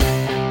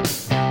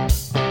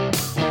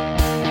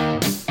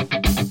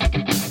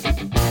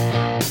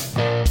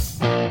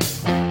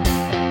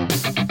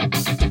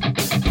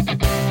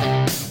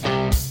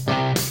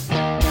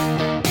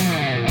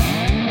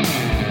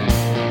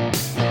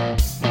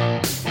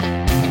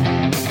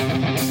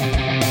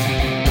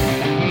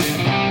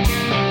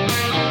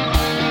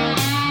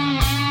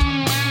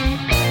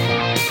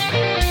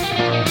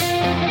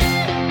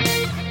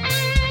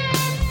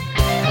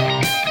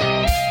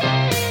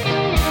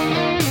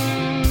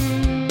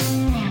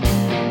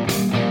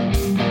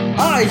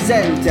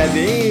أعزائي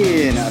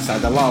المتابعين،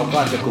 أسعد الله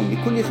أوقاتكم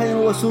بكل خير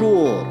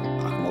وسرور.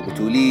 معكم أبو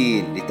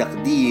تولين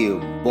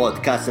لتقديم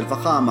بودكاست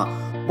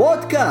الفخامة،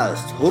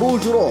 بودكاست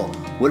هروج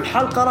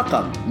والحلقة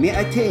رقم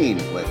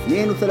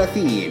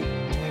 232.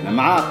 احنا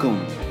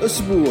معاكم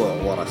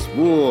أسبوع ورا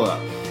أسبوع.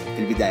 في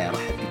البداية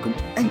أرحب بكم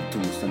أنتم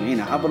مستمعين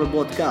عبر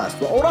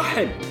البودكاست،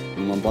 وأرحب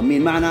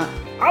بالمنضمين معنا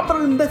عبر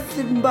البث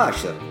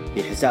المباشر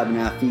في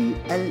حسابنا في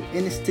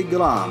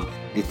الانستغرام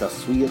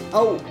لتصوير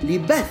أو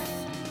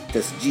لبث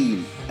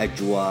تسجيل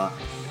أجواء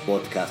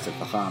بودكاست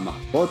الفخامة،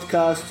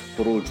 بودكاست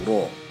هروج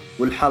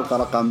والحلقة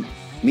رقم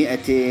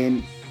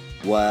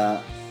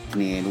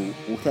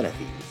 232.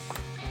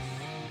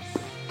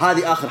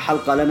 هذه آخر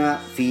حلقة لنا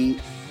في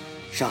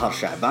شهر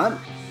شعبان،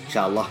 إن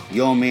شاء الله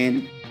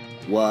يومين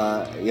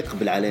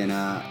ويقبل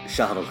علينا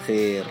شهر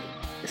الخير،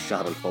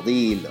 الشهر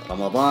الفضيل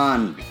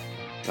رمضان،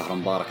 شهر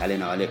مبارك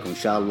علينا وعليكم إن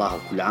شاء الله،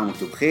 وكل عام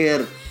وانتم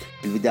بخير.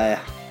 في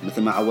البداية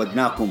مثل ما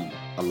عودناكم،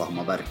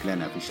 اللهم بارك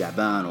لنا في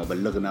شعبان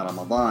وبلغنا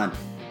رمضان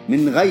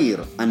من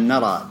غير أن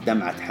نرى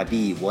دمعة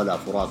حبيب ولا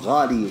فراق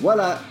غالي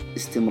ولا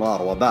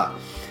استمرار وباء.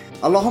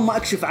 اللهم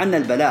أكشف عنا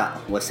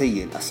البلاء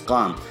وسيء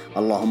الأسقام.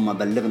 اللهم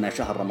بلغنا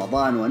شهر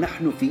رمضان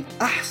ونحن في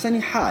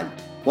أحسن حال،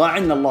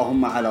 وأعنا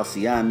اللهم على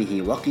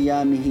صيامه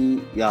وقيامه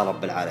يا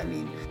رب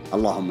العالمين.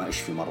 اللهم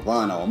اشف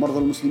مرضانا ومرضى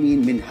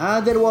المسلمين من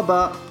هذا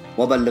الوباء،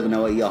 وبلغنا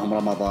وإياهم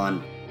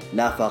رمضان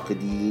لا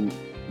فاقدين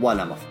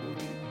ولا مفقودين.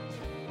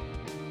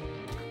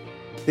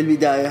 في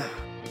البداية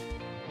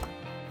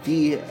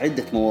في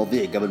عدة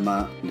مواضيع قبل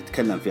ما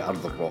نتكلم في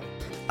عرض الرو.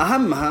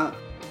 أهمها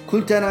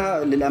كنت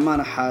أنا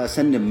للأمانة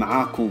حسنب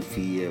معاكم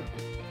في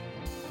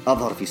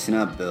أظهر في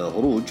سناب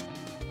هروج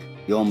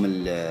يوم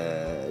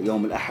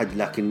الأحد،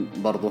 لكن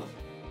برضه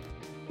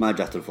ما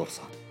جات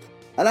الفرصة.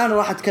 الآن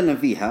راح أتكلم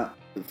فيها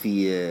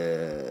في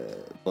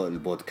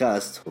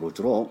البودكاست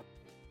هروج رو،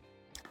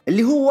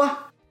 اللي هو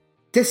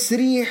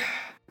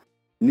تسريح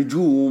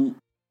نجوم،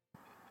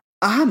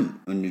 أهم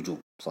النجوم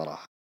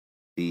صراحة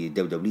في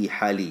دبليو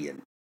حاليا.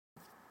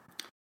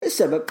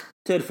 السبب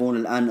تعرفون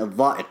الآن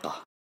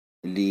الضائقة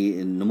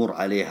اللي نمر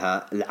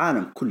عليها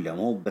العالم كله،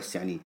 مو بس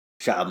يعني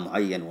شعب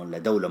معين ولا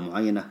دولة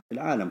معينة،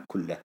 العالم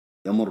كله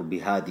يمر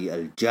بهذه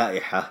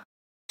الجائحة،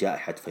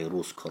 جائحة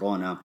فيروس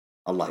كورونا،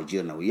 الله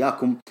يجيرنا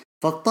وإياكم.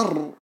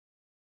 فاضطر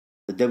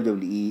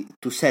دبليو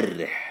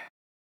تسرح،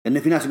 لأن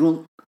في ناس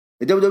يقولون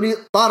دبليو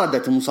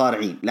طاردت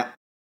المصارعين. لا،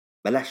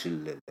 بلاش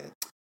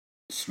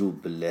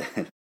الأسلوب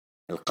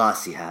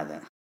القاسي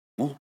هذا،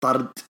 مو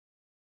طرد،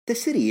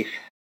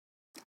 تسريح،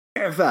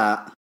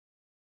 إعفاء.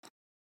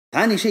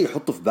 ثاني شيء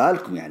حطوا في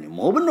بالكم، يعني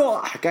مو بأنه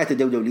حكاية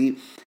دبليو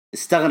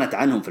استغنت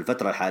عنهم في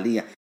الفترة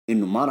الحالية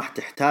إنه ما راح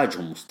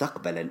تحتاجهم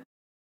مستقبلا،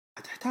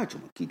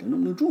 هتحتاجهم أكيد،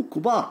 لأنهم نجوم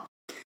كبار،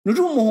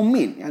 نجوم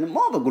مهمين. يعني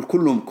ما بقول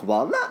كلهم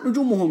كبار، لا،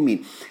 نجوم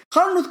مهمين.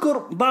 خلينا نذكر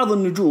بعض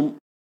النجوم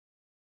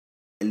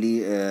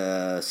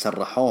اللي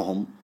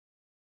سرحوهم.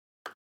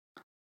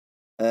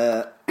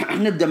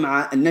 نبدأ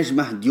مع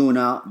النجمة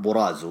ديونا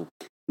بورازو،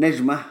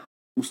 نجمة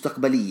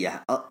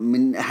مستقبلية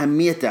من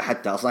أهميتها،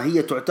 حتى أصلا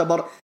هي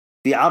تعتبر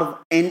في عرض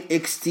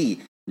NXT،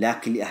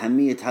 لكن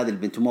لأهمية هذه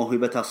البنت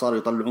وموهبتها صاروا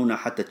يطلعونها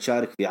حتى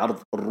تشارك في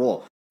عرض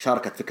الرو.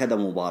 شاركت في كذا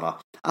مباراة،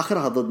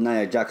 آخرها ضد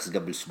نايا جاكس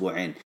قبل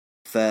أسبوعين،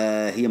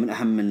 فهي من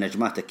أهم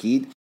النجمات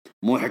أكيد.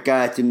 مو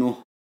حكاية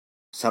إنه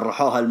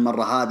سرحوها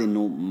المرة هذه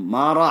إنه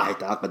ما راح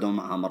يتعاقدون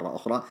معها مرة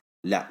أخرى،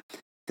 لا.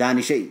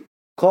 ثاني شيء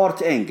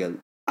كورت أنجل،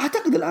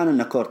 أعتقد الآن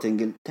أن كورت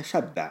أنجل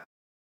تشبع،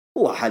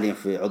 هو حاليا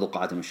في عضو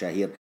قاعة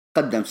المشاهير،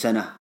 قدم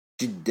سنة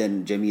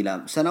جدا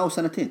جميلة، سنة أو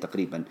سنتين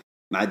تقريبا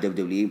مع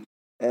الدبليو،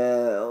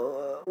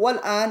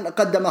 والآن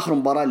قدم آخر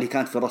مباراة اللي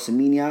كانت في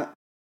راسلمانيا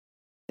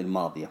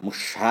الماضية،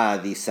 مش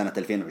هذه السنة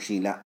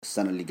 2020، لا،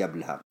 السنة اللي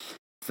قبلها،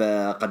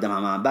 فقدمها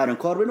مع بارن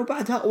كوربن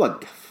وبعدها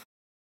وقف.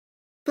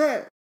 ف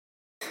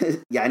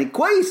يعني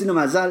كويس إنه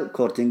ما زال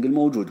كورت أنجل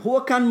موجود.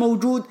 هو كان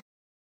موجود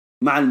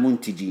مع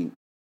المنتجين،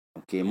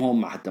 اوكي،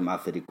 مو حتى مع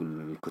فريق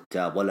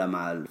الكتاب ولا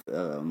مع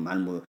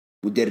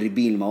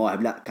المدربين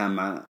المواهب، لا، كان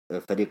مع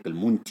فريق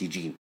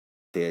المنتجين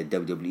في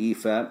دبليو،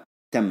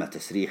 فتم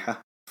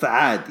تسريحه،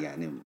 فعاد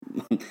يعني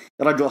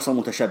رجل اصلا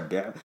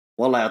متشبع،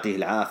 والله يعطيه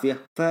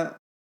العافيه.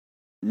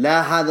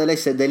 فلا، هذا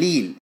ليس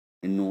دليل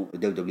انه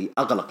دبليو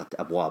اغلقت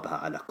ابوابها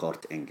على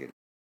كورت انجل.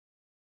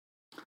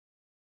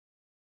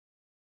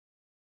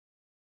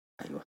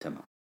 ايوه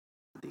تمام،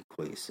 هذه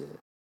كويس،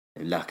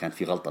 لا كان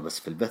في غلطة بس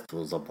في البث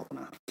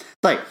وضبطناها.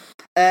 طيب،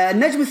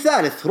 النجم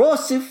الثالث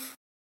روسف.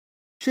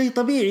 شيء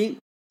طبيعي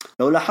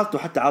لو لاحظتوا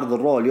حتى عرض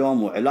الرو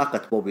اليوم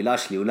وعلاقة بوبي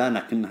لاشلي ولانا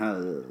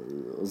كأنها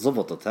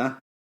ضبطت، ها،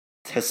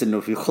 تحس انه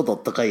في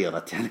خطط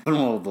تغيرت يعني في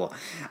الموضوع.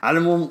 على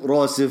العموم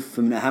روسف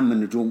من اهم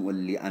النجوم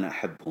اللي انا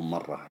احبهم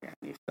مرة،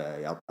 يعني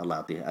الله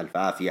يعطيه الف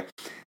عافية.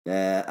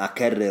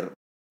 اكرر،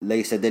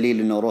 ليس دليل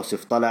انه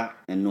روسف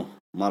طلع انه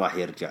ما راح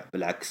يرجع،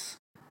 بالعكس،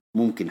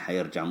 ممكن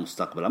حيرجع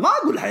مستقبلا. ما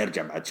اقول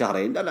حيرجع بعد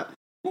شهرين، لا،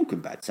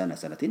 ممكن بعد سنة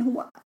سنتين،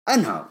 هو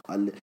انهى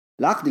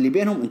العقد اللي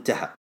بينهم،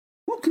 انتهى،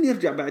 ممكن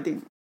يرجع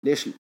بعدين،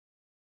 ليش؟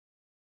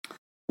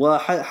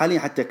 وحاليا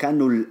حتى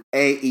كأنه ال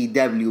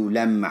AEW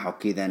لمحوا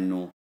كذا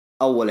انه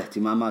اول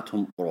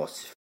اهتماماتهم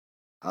روسف.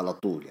 على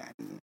طول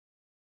يعني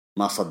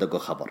ما صدقوا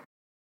خبر.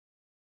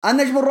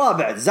 النجم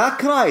الرابع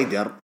زاك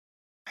رايدر،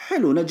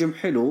 حلو، نجم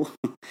حلو.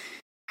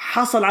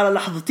 حصل على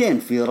لحظتين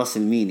في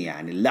راسلمينيا،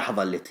 يعني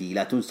اللحظة التي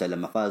لا تنسى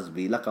لما فاز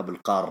بلقب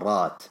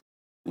القارات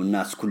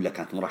والناس كلها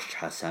كانت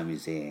مرشحة سامي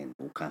زين،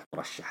 وكانت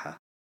مرشحة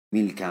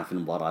مين اللي كان في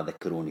المباراة،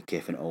 ذكروني،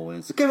 كيفن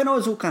أوينز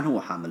هو كان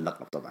هو حامل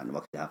اللقب طبعا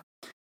وقتها،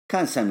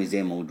 كان سامي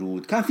زين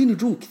موجود، كان في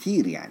نجوم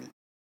كثير يعني،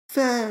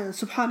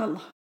 فسبحان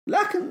الله.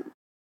 لكن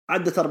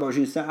عدت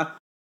 24 ساعة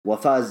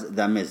وفاز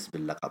ذا ميز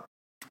باللقب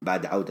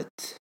بعد عودة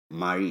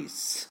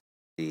ماريس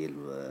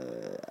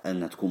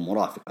أنها تكون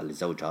مرافقة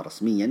لزوجها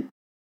رسميا.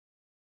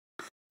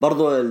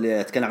 برضو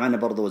اللي اتكلم عنه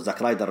برضو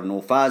زاك رايدر انه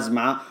فاز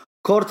مع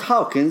كورت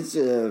هاوكنز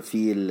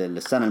في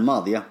السنة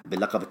الماضية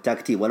باللقب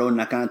التاج تيم، ولو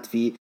انها كانت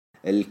في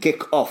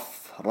الكيك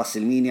اوف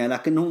راسلمينيا،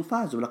 لكنهم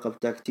فازوا بلقب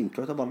التاج تيم،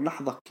 تعتبر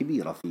لحظة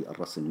كبيرة في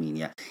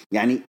الراسلمينيا،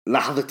 يعني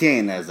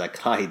لحظتين يا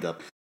زاك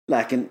رايدر.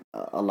 لكن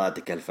الله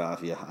يعطيك الف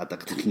عافية،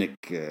 اعتقد انك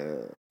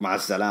مع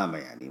السلامة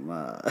يعني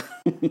ما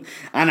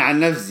انا عن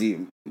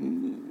نفسي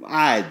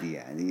عادي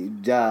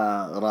يعني،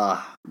 جاء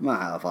راح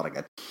ما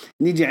فرقت.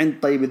 نيجي عند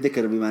طيب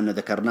الذكر، بما انه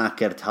ذكرناه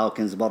كيرت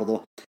هاوكنز،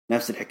 برضو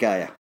نفس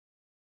الحكاية.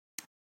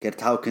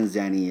 كيرت هاوكنز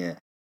يعني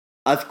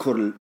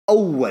اذكر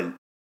اول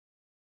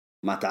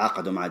ما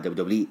تعاقدوا مع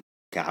دبليو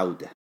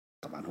كعودة،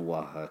 طبعا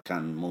هو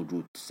كان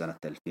موجود سنة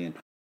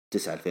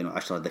 2009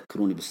 2010،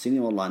 ذكروني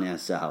بالسنة والله أنا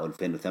أنساها، أو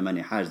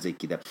 2008 حاجة زي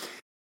كذا.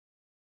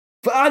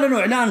 فأعلنوا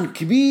إعلان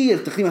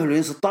كبير تقريبا في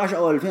 2016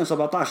 أو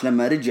 2017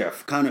 لما رجع،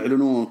 كانوا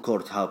يعلنون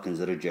كورت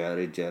هاوكنز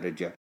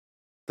رجع.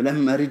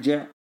 فلما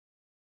رجع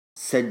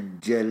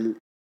سجل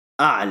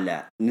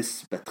أعلى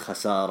نسبة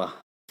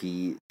خسارة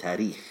في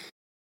تاريخ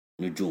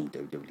نجوم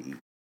دبليو.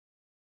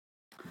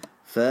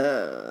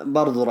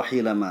 فبرضو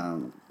رحيلة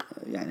ما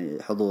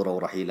يعني حضوره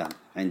ورحيلة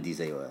عندي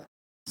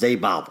زي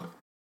بعض.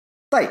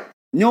 طيب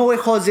نوي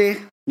خوزي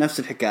نفس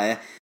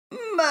الحكاية،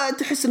 ما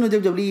تحس انه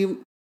دبليو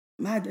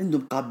ما عاد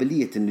عندهم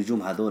قابلية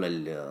النجوم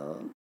هذول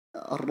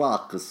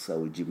الراقص،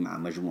 او يجيب مع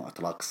مجموعة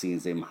راقصين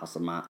زي ما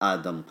حصل مع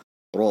آدم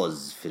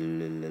روز في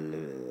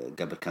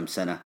قبل كم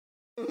سنة.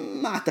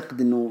 ما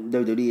اعتقد انه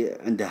دبليو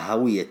عنده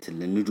هوية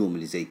النجوم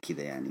اللي زي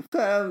كذا يعني.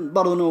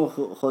 فبرضو نوي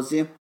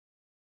خوزي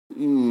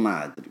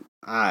ما ادري،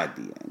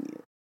 عادي يعني،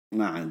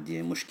 ما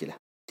عندي مشكلة.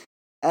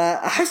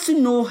 احس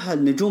انه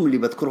النجوم اللي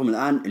بذكرهم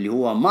الان اللي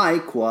هو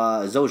مايك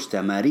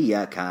وزوجته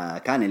ماريا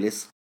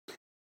كانيليس،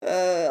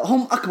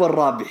 هم اكبر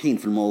رابحين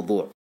في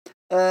الموضوع.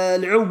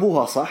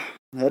 لعبوها صح،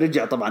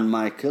 رجع طبعا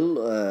مايكل،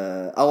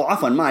 او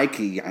عفوا مايك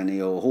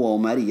يعني هو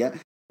وماريا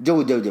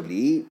جو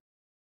دبليو،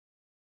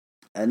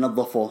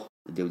 نظفوه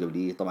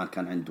دبليو. طبعا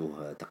كان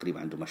عنده تقريبا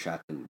عنده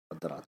مشاكل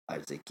مخدرات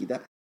حاجه زي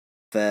كذا،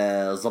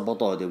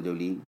 فزبطوه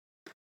دبليو.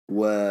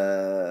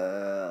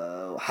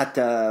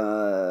 وحتى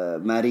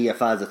ماريا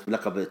فازت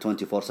بلقب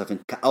 24/7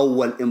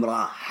 كأول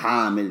امرأة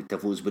حامل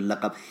تفوز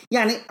باللقب،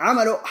 يعني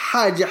عملوا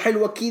حاجة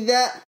حلوة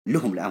كذا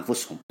لهم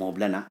لأنفسهم، مو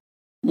لنا،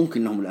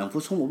 ممكن لهم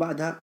لأنفسهم،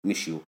 وبعدها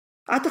مشيوا.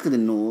 أعتقد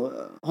أنه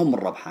هم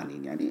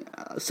الربحانين يعني،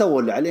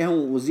 سووا اللي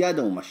عليهم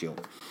وزيادة ومشيوا.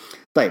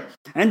 طيب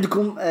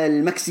عندكم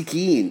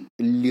المكسيكيين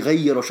اللي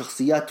غيروا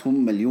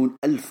شخصياتهم مليون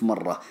ألف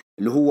مرة،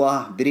 اللي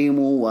هو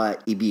بريمو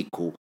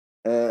وإيبيكو.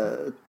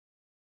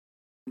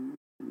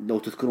 لو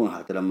تذكرون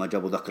حتى لما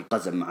جابوا ذاك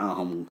القزم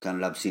معاهم وكانوا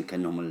لابسين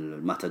كأنهم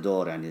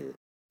الماتادور يعني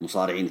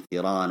مصارعين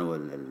الثيران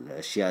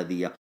والأشياء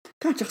ذي،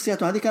 كانت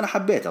شخصياتهم هذه كان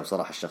حبيتها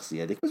بصراحة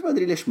الشخصية ذيك، بس ما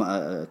أدري ليش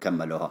ما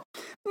كملوها.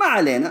 ما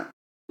علينا،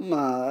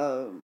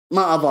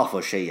 ما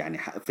أضافوا شيء يعني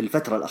في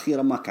الفترة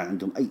الأخيرة، ما كان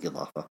عندهم أي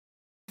إضافة.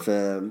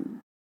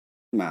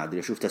 فما أدري،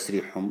 أشوف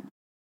تسريحهم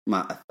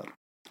ما أثر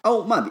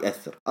أو ما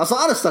بيأثر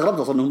أصلا. أنا استغربت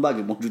أصلا أنهم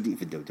باقي موجودين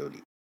في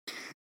الدولي.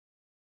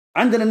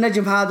 عندنا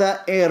النجم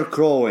هذا اير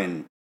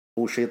كروين،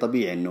 هو شيء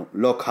طبيعي انه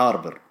لوك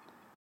هاربر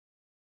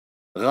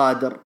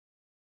غادر.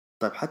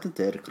 طيب حتى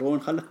انت اير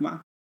كروين خلك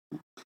معه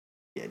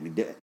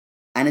يعني.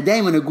 انا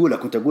دائما اقولها،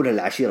 كنت اقولها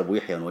للعشيره ابو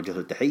يحيى ونوجه له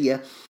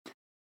التحيه،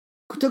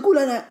 كنت اقول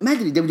انا ما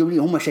ادري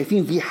دبليو هم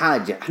شايفين في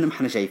حاجه احنا ما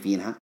احنا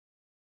شايفينها،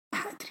 ما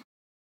ادري.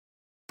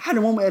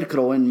 حالهم اير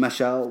كروين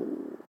مشى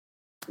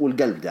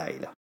والقلب داعي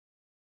له.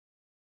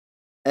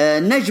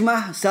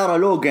 النجمه سارة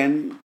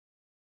لوغان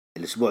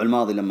الاسبوع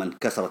الماضي لما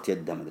انكسرت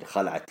يدها، ما ادري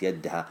خلعت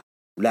يدها،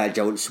 ولا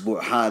جو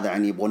الاسبوع هذا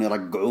يعني يبغون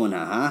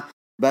يرجعونها. ها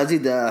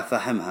بزيد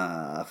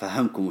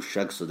افهمكم وش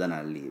اقصد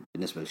انا اللي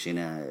بالنسبه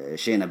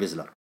لشينا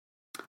بيزلر.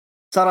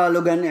 سارة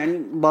لوغان يعني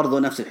برضو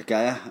نفس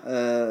الحكايه،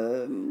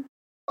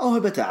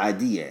 موهبتها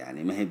عاديه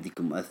يعني، ما هي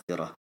بديك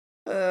مؤثره.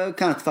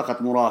 كانت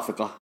فقط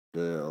مرافقه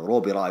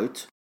روبي رايت،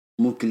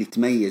 ممكن اللي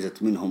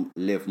تميزت منهم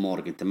ليف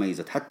مورغان،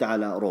 تميزت حتى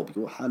على روبي،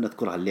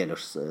 وحنذكرها الليله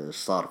ايش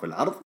صار في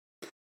العرض.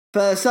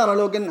 فسارة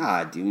لوغان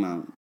عادي،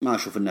 ما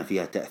أشوف إن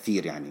فيها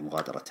تأثير يعني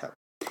مغادرتها.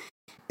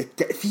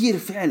 التأثير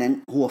فعلا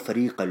هو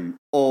فريق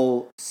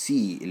الأو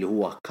سي اللي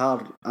هو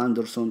كارل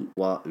أندرسون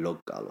ولوغ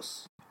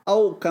جالوس،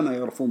 أو كما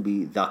يعرفون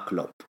بذا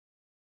كلوب.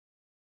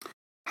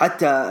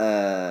 حتى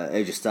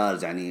ايج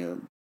ستارز يعني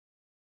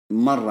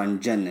مرة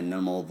نجنن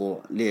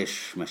الموضوع،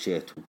 ليش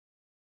مشيتوا؟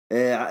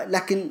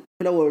 لكن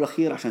في الأول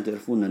والأخير عشان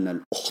تعرفون أن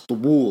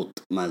الأخطبوط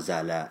ما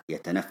زال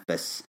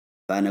يتنفس،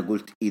 فأنا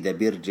قلت إذا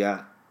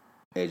بيرجع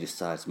ايجي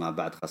ستايلز ما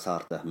بعد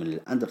خسارته من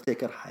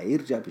الأندرتيكر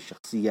حيرجع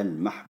بالشخصية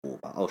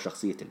المحبوبة أو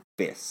شخصية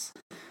الفيس.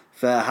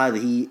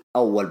 فهذه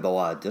أول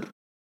بوادر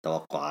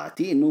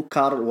توقعاتي إنه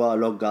كارل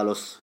ولوغ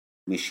جالوس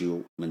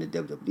مشيوا من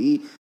الدبليو.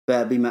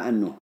 فبما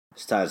أنه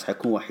ستايلز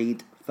حيكون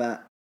وحيد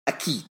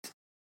فأكيد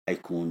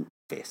حيكون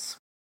فيس.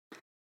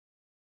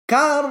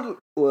 كارل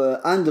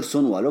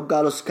وأندرسون ولوغ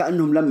جالوس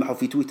كأنهم لمحوا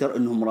في تويتر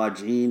أنهم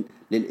راجعين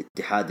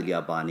للاتحاد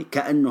الياباني،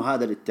 كأنه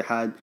هذا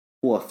الاتحاد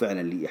هو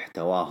فعلا اللي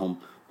يحتواهم،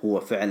 هو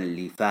فعلا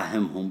اللي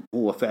يفهمهم،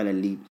 هو فعلا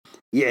اللي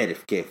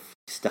يعرف كيف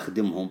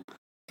يستخدمهم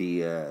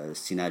في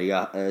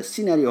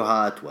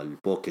السيناريوهات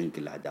والبوكينج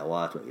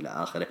العداوات وإلى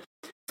آخره.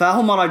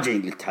 فهم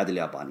راجعين للاتحاد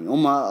الياباني،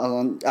 هم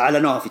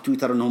أعلنوها في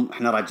تويتر أنهم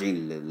إحنا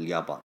راجعين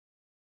لليابان.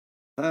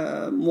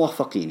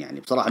 موفقين يعني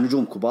بصراحة،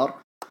 نجوم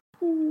كبار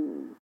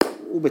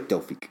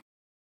وبالتوفيق.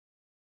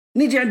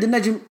 نيجي عند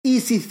النجم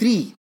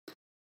EC3.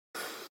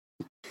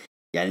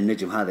 يعني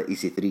النجم هذا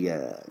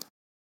EC3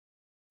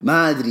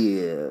 ما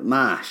أدري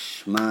ما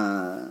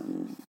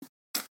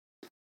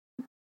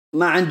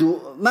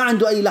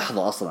عنده أي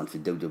لحظة أصلا في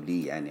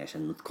الدبليو يعني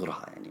عشان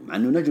نذكرها، يعني مع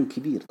أنه نجم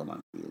كبير طبعا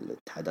في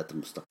الاتحادات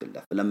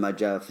المستقلة. فلما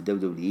جاء في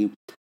الدبليو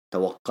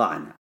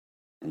توقعنا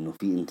أنه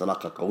في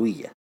انطلاقة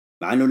قوية،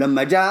 مع أنه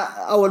لما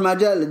جاء أول ما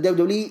جاء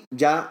للدبليو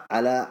جاء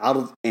على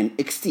عرض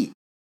NXT،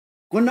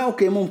 قلنا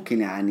أوكي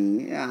ممكن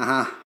يعني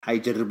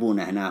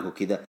حيجربونه هناك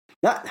وكذا.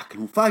 لا، لكن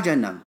مفاجأة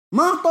أنه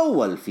ما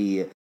طول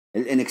في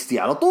NXT،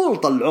 على طول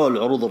طلعوه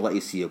العروض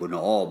الرئيسية.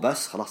 قلنا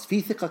بس خلاص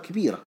في ثقة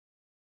كبيرة.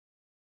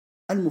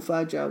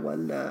 المفاجأة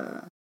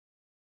ولا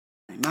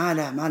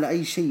ما له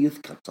أي شيء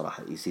يذكر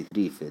بصراحة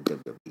EC3 في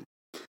الدبليو.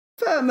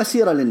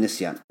 فمسيرة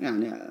للنسيان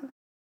يعني.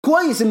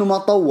 كويس إنه ما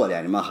طول،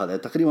 يعني ما أخذ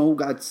تقريبا، هو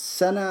قاعد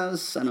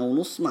سنة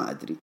ونص ما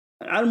أدري،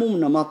 على العموم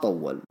إنه ما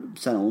طول،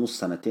 سنة ونص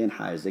سنتين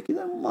حاجة زي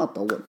كذا، ما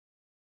طول،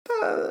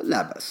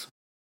 لا بأس.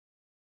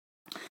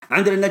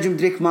 عندنا النجم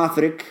دريك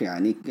مافريك،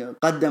 يعني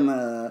قدم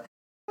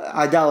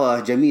عداوة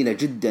جميلة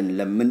جدا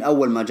من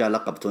أول ما جاء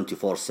لقب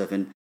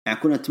 24/7. يعني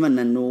كنا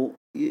نتمنى أنه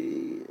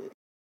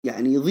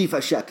يعني يضيف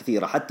أشياء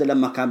كثيرة، حتى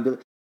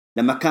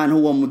لما كان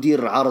هو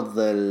مدير عرض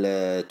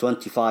ال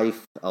 25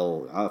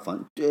 أو عفوا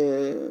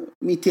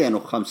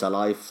 205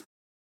 لايف،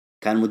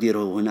 كان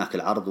مديره هناك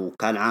العرض،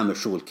 وكان عامل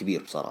شغل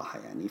كبير بصراحة.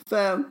 يعني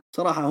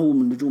فصراحة هو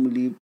من النجوم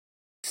اللي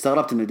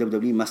استغربت إن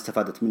الدبليو ما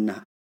استفادت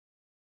منه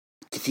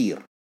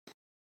كثير.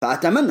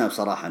 فأتمنى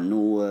بصراحة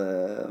أنه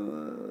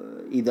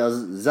إذا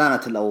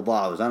زانت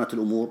الأوضاع وزانت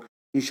الأمور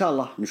إن شاء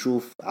الله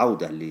نشوف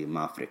عودة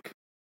لمافريك.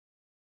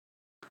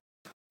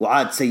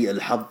 وعاد سيء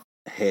الحظ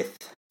هيث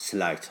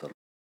سلايتر،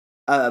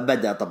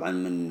 بدأ طبعا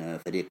من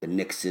فريق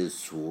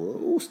النكسس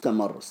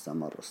واستمر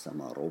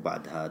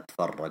وبعدها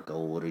تفرق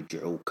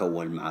ورجع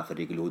وكون مع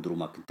فريق اللي هو درو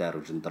ماكنتاير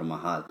وجندر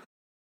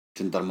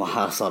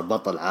ماهال صار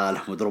بطل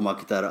عالم، ودرو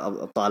ماكنتاير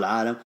أبطال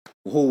عالم،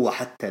 وهو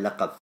حتى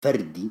لقب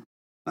فردي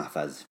ما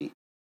فاز فيه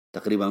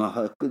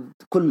تقريبا.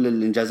 كل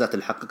الإنجازات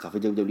اللي حققها في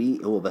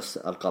دبليو هو بس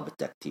ألقاب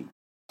التاج تيم.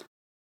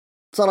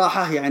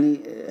 صراحة يعني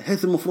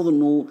هيث المفروض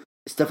أنه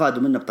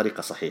استفادوا منه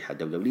بطريقة صحيحة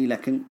دبليو،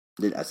 لكن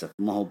للأسف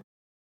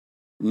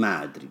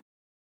ما أدري.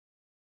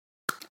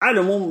 على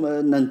العموم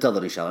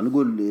ننتظر إن شاء الله.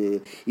 نقول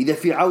إذا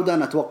في عودة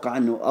أنا أتوقع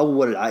أنه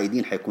أول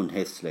العائدين حيكون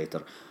هيث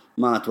سلايتر،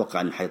 ما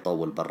أتوقع أنه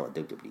حيطول برا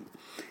دبليو.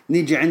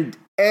 نيجي عند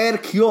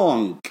إيريك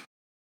يونغ،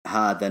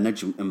 هذا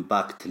نجم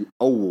إمباكت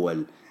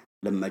الأول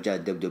لما جاء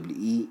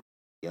دبليو.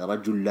 يا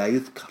رجل لا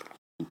يذكر،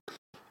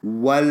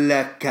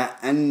 ولا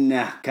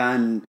كأنه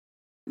كان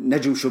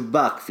نجم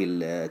شباك في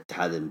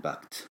الاتحاد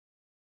إمباكت،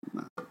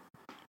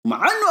 مع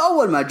أنه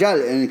أول ما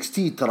جاء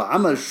NXT ترى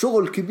عمل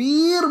شغل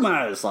كبير مع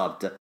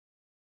عصابته.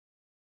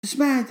 بس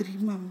ما أدري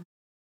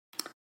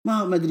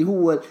ما أدري،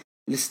 هو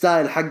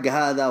الستايل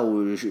حقه هذا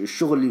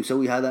والشغل اللي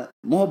يسويه هذا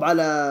مو هو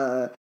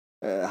على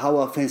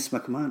هوا فينس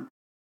ماكمان،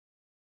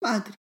 ما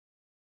أدري.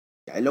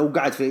 يعني لو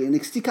قعد في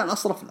NXT كان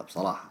أصرف له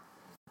بصراحة.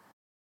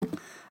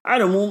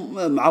 على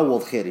العموم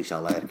معوض خير إن شاء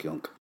الله إيريك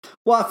يونغ.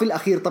 وفي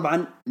الأخير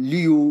طبعا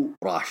ليو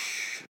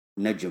راش،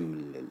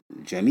 نجم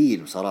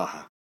الجميل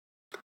بصراحة.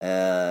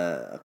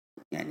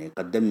 يعني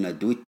قدمنا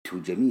دويتو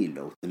جميل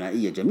أو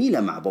ثنائية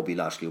جميلة مع بوبي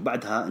لاشلي،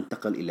 وبعدها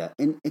انتقل إلى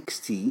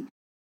NXT.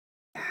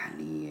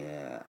 يعني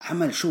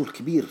عمل شغل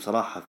كبير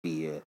بصراحة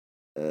في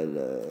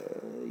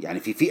يعني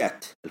في فئة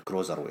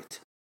الكروزر ويت.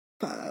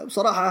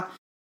 فبصراحة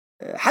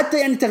حتى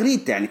يعني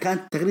تغريدته يعني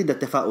كانت تغريدة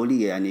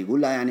تفاؤلية، يعني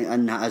يقول لها يعني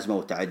أنها أزمة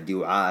وتعدي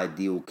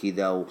وعادي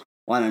وكذا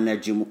وأنا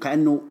نجم،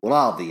 وكأنه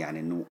راضي يعني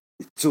إنه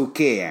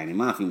تسوكي يعني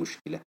ما في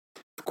مشكلة.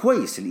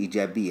 كويس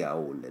الإيجابية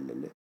أو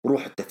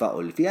روح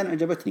التفاؤل اللي فيه، أنا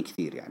عجبتني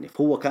كثير. يعني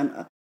فهو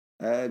كان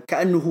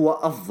كأنه هو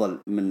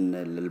أفضل من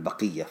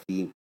البقية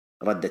في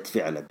ردة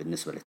فعله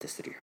بالنسبة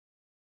للتسريح.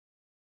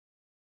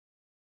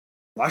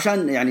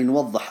 وعشان يعني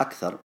نوضح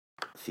أكثر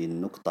في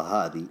النقطة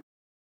هذه،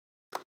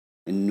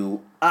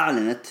 إنه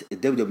أعلنت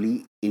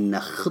الدبليو إن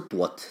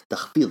خطوة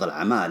تخفيض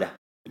العمالة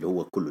اللي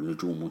هو كل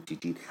النجوم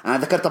منتجين. أنا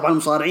ذكرت طبعا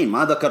المصارعين،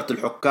 ما ذكرت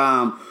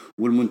الحكام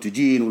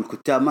والمنتجين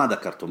والكتاب، ما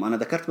ذكرتهم، أنا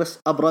ذكرت بس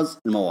أبرز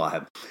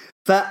المواهب.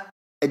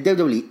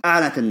 فالدبليو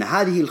أعلنت أن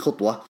هذه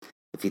الخطوة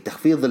في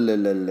تخفيض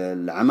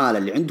العمالة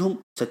اللي عندهم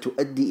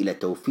ستؤدي إلى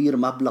توفير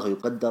مبلغ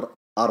يقدر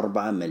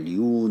 4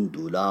 مليون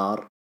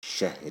دولار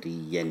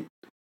شهريا،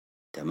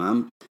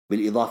 تمام،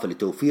 بالإضافة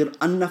لتوفير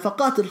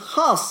النفقات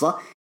الخاصة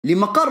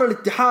لمقر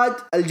الاتحاد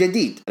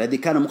الجديد الذي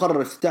كان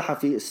مقرر افتتاحه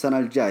في السنة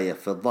الجاية،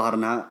 في الظاهر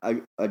أنها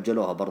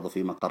أجلوها برضو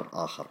في مقر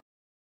آخر.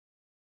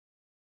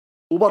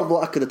 وبرضو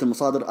أكدت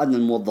المصادر أن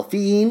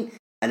الموظفين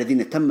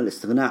الذين تم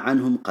الاستغناء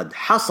عنهم قد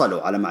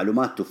حصلوا على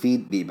معلومات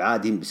تفيد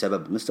بإبعادهم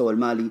بسبب المستوى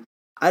المالي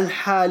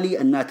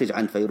الحالي الناتج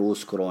عن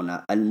فيروس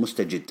كورونا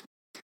المستجد.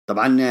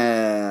 طبعا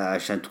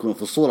عشان تكونوا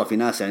في الصورة، في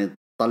ناس يعني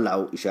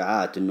طلعوا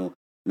إشاعات إنه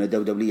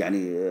دبليو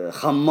يعني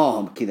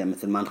خموهم كذا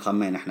مثل ما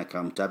نخمين إحنا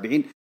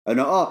كمتابعين،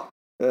 إنه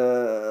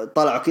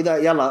طلعوا كذا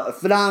يلا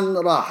فلان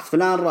راح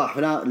فلان،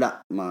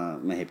 لا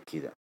ما هي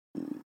بكذا.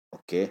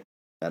 أوكي،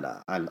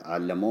 لا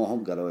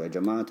علموهم قالوا يا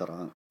جماعة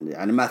ترى،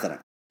 يعني مثلا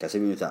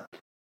كسبيل المثال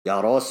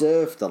يا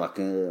روسف ترى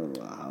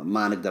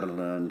ما نقدر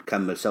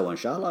نكمل سوا إن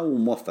شاء الله،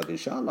 وموفق إن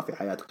شاء الله في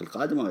حياتك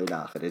القادمة وإلى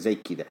آخره زي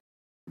كذا،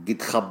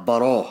 قد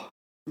خبروه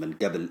من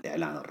قبل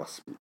الإعلان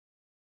الرسمي،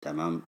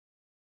 تمام.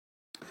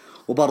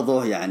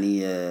 وبرضه يعني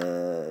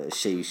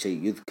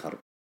شيء يذكر،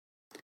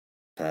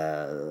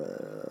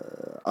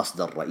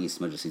 أصدر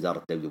رئيس مجلس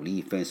إدارة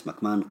دبليو فينس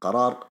ماكمان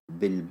قرار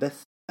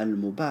بالبث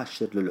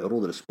المباشر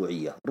للعروض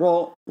الأسبوعية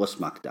رو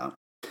وسماك داون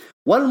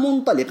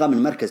والمنطلقة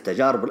من مركز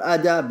تجارب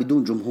الأداء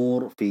بدون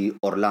جمهور في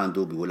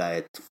أورلاندو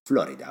بولاية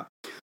فلوريدا.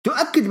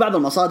 تؤكد بعض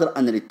المصادر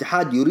أن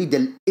الاتحاد يريد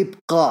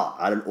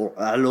الإبقاء على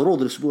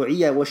العروض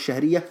الأسبوعية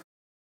والشهرية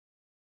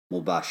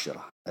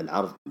مباشرة،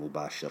 العرض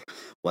مباشر،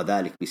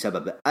 وذلك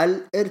بسبب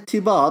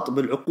الارتباط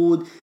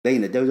بالعقود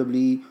بين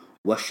دبليو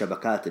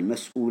والشبكات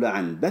المسؤولة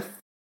عن بث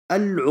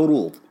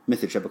العروض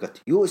مثل شبكة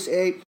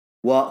USA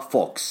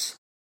وفوكس،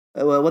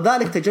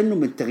 وذلك تجنب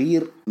من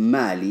تغيير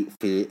مالي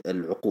في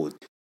العقود.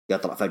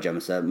 يطرأ فجأة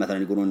مثلا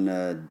يقولون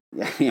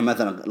يعني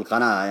مثلا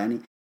القناة يعني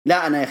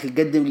لا أنا يا أخي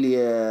قدم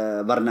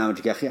لي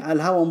برنامج يا أخي على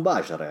الهواء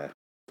مباشر، يعني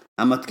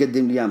أما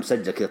تقدم لي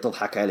مسجل كذا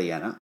تضحك علي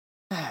أنا،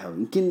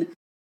 يمكن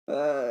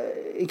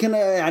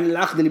يعني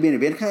العقد اللي بيني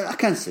وبينك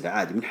أكنسل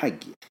عادي من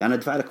حقي، أنا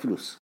أدفع لك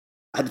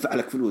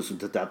فلوس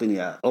وأنت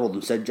تعطيني عروض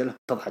مسجلة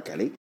تضحك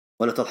علي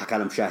ولا تضحك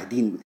على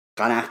مشاهدين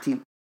قناتي.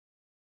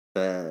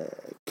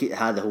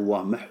 فهذا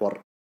هو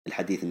محور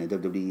الحديث، إن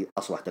دبليو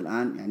أصبحت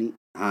الآن يعني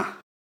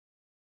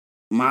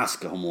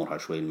ماسكة أمورها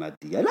شوي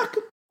المادية،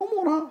 لكن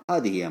أمورها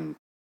هذه هي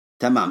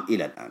تمام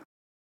إلى الآن.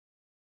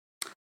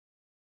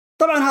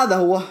 طبعا هذا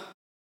هو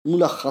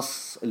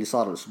ملخص اللي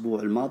صار الأسبوع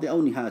الماضي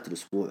أو نهاية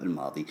الأسبوع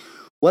الماضي،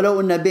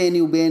 ولو أن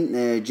بيني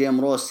وبين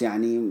جيم روس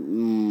يعني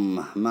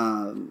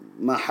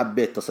ما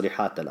حبيت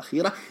تصريحاته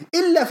الأخيرة،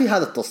 إلا في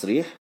هذا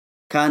التصريح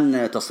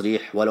كان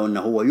تصريح ولو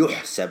أنه هو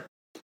يحسب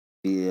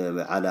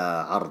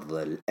على عرض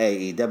ال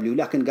AEW،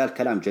 لكن قال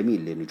كلام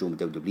جميل لنجوم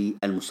دبليو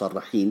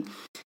المصرحين.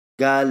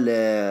 قال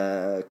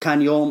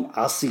كان يوم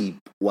عصيب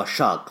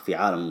وشاق في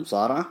عالم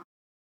المصارعة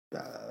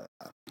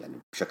يعني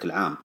بشكل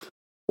عام،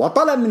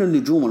 وطلب من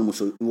النجوم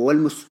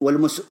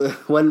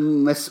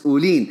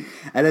والمسؤولين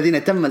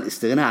الذين تم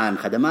الاستغناء عن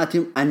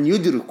خدماتهم أن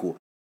يدركوا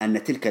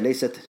أن تلك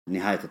ليست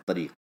نهاية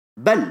الطريق،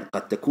 بل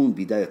قد تكون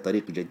بداية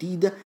طريق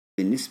جديدة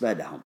بالنسبة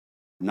لهم.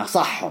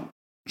 نصحهم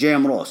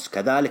جيم روس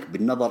كذلك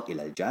بالنظر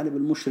إلى الجانب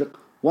المشرق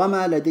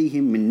وما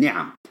لديهم من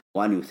نعم،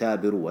 وأن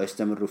يثابروا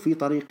ويستمروا في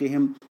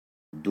طريقهم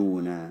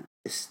دون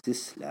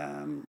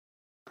استسلام.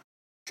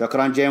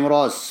 شكرا جيم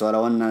روس،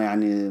 ولو أننا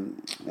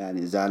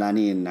يعني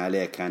زعلانين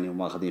عليك يعني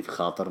وماخذين في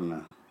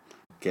خاطرنا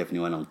كيفني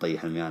وأنا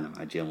مطيح الميانة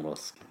مع جيم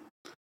روس،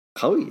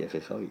 خوي يا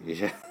أخي خوي.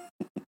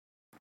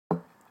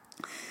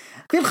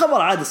 في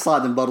الخبر عاد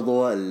الصادم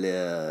برضو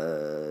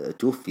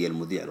توفي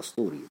المذيع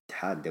الأسطوري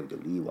اتحاد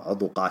دبليو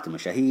وعضو قاعة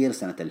المشاهير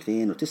سنة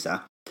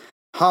 2009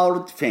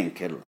 هارد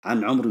فينكل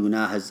عن عمر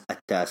يناهز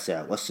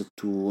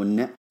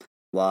 69،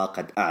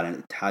 وقد أعلن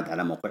الاتحاد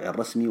على موقعه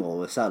الرسمي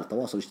ووسائل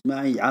التواصل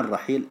الاجتماعي عن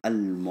رحيل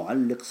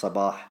المعلق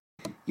صباح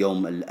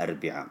يوم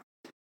الأربعاء.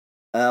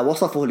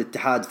 وصفه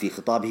الاتحاد في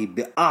خطابه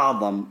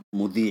بأعظم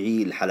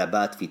مذيعي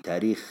الحلبات في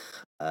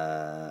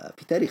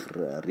تاريخ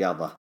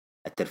الرياضة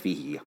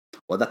الترفيهية،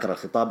 وذكر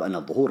الخطاب أن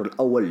الظهور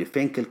الأول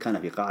لفينكل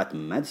كان في قاعة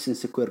ماديسون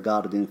سكوير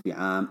جاردن في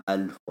عام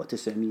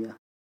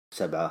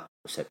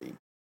 1977.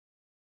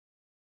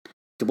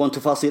 تبون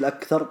تفاصيل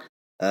أكثر؟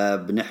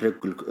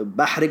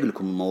 بحرق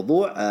لكم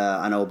الموضوع.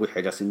 أنا وأبوي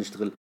جالسين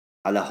نشتغل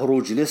على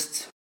هروج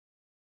ليست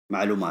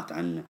معلومات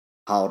عن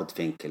هاورد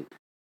فينكل،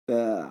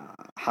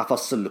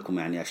 حفصل لكم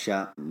يعني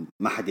أشياء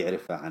ما حد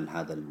يعرفها عن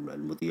هذا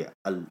المذيع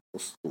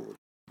الأسطوري.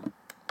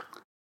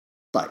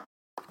 طيب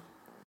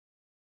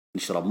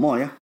نشرب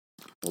موية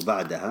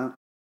وبعدها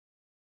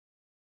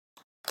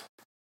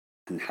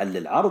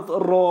نحلل عرض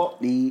الرو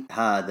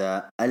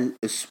لهذا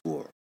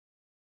الأسبوع.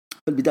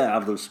 في البداية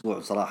عرض الأسبوع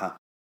بصراحة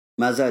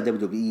ما زال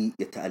دبليو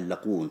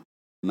يتألقون،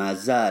 ما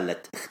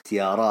زالت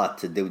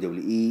اختيارات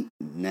دبليو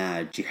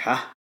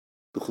ناجحة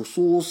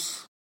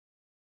بخصوص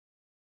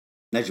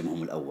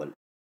نجمهم الأول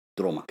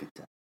درو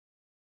ماكنتاير.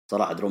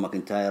 صراحة درو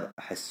ماكنتاير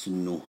أحس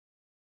إنه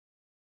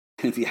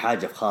في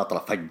حاجة في خاطره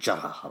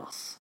فجرها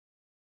خلاص.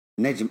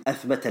 نجم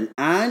أثبت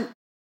الآن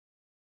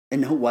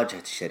إنه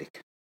واجهة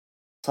الشركة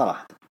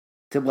صراحة.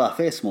 تبغى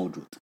فيس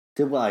موجود،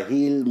 تبغى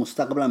هيل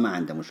مستقبلا ما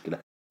عنده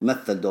مشكلة،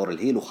 مثل دور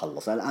الهيل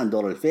وخلص. الآن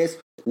دور الفيس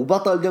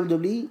وبطل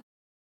دبليو.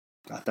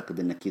 أعتقد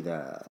إنه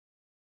كذا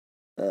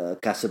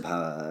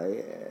كاسبها،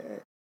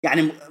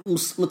 يعني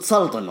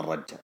متسلطن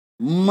الرجال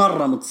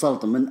مرة،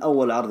 متسلطن من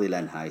أول عرض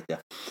إلى نهايته.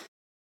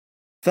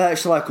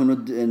 فإيش رأيكم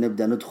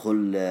نبدأ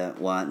ندخل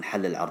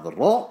ونحلل عرض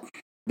الرو؟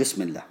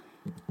 بسم الله.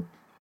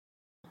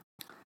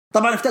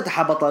 طبعا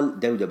افتتح بطل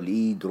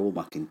دبليو درو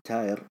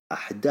ماكنتاير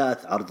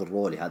أحداث عرض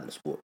الرو لهذا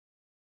الأسبوع.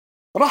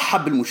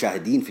 رحب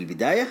بالمشاهدين في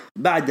البداية،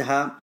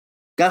 بعدها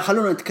قال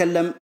خلونا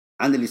نتكلم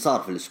عن اللي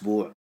صار في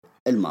الأسبوع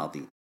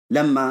الماضي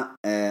لما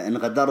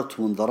انغدرت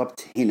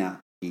وانضربت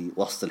هنا في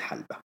وسط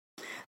الحلبة.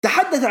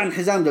 تحدث عن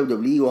حزام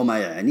دبليو وما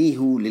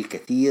يعنيه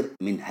للكثير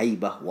من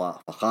هيبة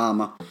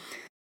وفخامة،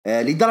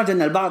 لدرجة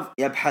أن البعض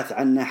يبحث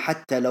عنه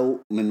حتى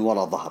لو من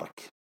وراء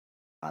ظهرك.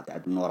 هذا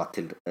عاد من وراء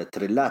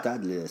تريلات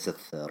عاد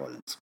لسيث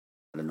رولينز،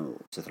 لأنه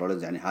سيث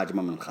رولينز يعني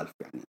هاجمه من الخلف،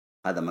 يعني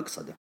هذا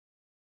مقصده.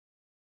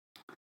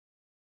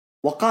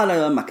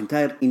 وقال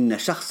ماكنتاير إن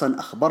شخصا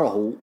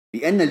أخبره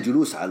بأن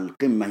الجلوس على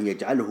القمة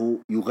يجعله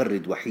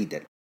يغرد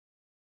وحيدا،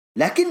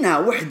 لكنها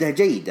وحدة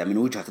جيدة من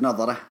وجهة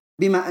نظره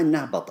بما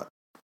أنه بطل،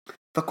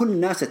 فكل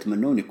الناس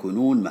يتمنون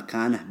يكونون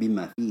مكانه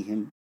بما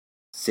فيهم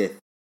سيث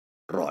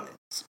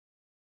رولينز.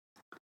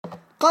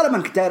 قال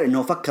ماكنتاير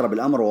إنه فكر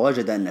بالأمر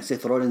ووجد أن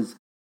سيث رولينز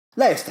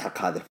لا يستحق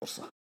هذه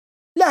الفرصة،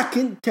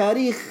 لكن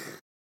تاريخ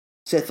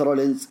سيث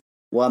رولينز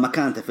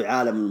ومكانته في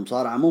عالم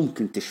المصارعة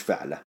ممكن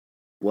تشفع له،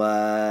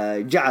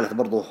 وجعلت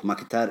برضو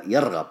ماكنتاير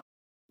يرغب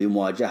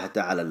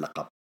بمواجهته على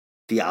اللقب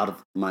في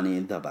عرض ماني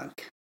إن ذا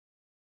بانك.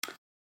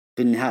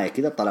 في النهاية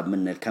كذا طلب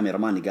من الكاميرا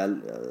ماني،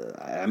 قال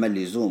اعمل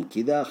لي زوم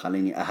كذا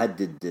خليني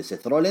أهدد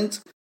سيث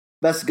رولينز،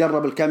 بس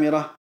قرب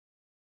الكاميرا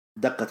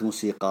دقت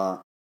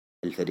موسيقى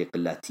الفريق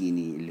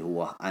اللاتيني اللي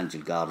هو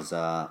أنجل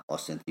غارزا،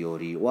 أوستن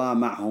ثيوري،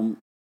 ومعهم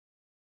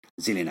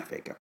زيلينا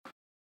فيجا.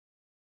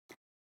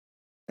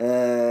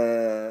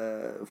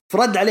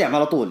 فرد عليهم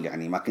على طول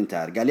يعني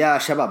ماكنتاير، قال يا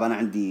شباب أنا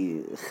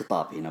عندي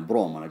خطاب هنا،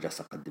 بروم أنا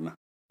جالس أقدمه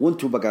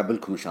وانتوا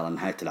بقابلكم إن شاء الله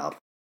نهاية العرض.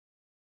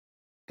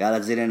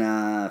 قالت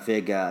زيلينا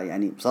فيجا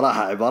يعني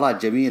بصراحة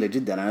عبارات جميلة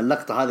جدا، أنا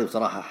اللقطة هذه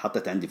بصراحة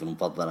حطيت عندي في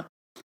المفضلة.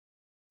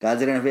 قالت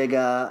زيلينا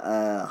فيجا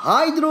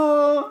هاي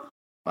درو.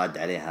 رد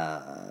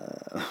عليها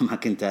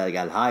ماكنتاير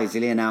قال هاي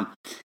زيلينا،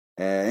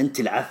 أنت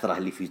العثرة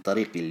اللي في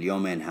طريقي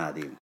اليومين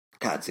هذه.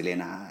 قالت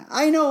زيلينا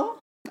I know،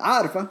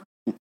 عارفة.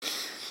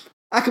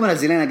 أكمل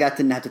زيلينا قالت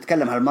إنها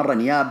تتكلم هالمرة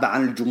نيابة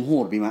عن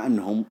الجمهور بما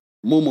أنهم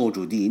مو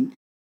موجودين،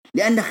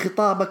 لأن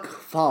خطابك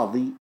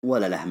فاضي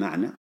ولا له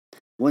معنى،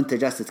 وأنت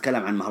جالس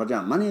تتكلم عن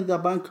مهرجان ماني إن ذا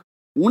بانك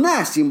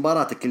وناسي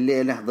مباراتك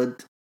الليلة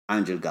ضد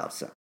أنجل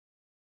غارزا.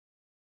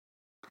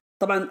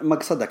 طبعا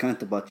مقصدها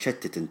كانت تبغى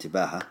تشتت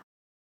انتباهه.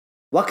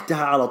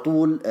 وقتها على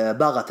طول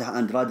باغته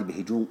أندرادي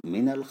بهجوم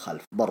من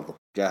الخلف، برضه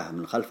جاه من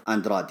الخلف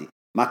أندرادي،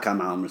 ما كان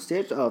معهم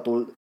الستيج، على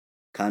طول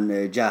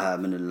كان جاه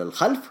من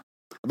الخلف.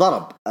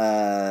 ضرب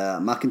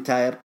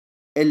ماكنتاير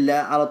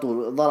إلا على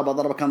طول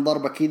ضربة كان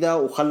ضربة كذا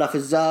وخلاه في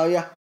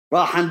الزاوية.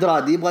 راح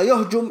أندرادي يبغى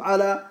يهجم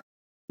على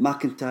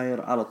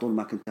ماكنتاير، على طول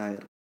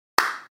ماكنتاير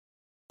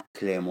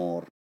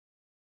كليمور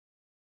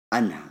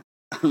أنهى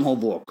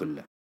الموضوع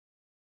كله.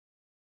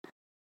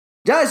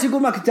 جالس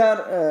يقول ماكنتاير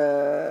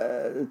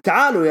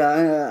تعالوا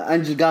يا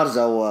أنجل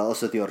غارزا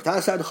وأوستيور،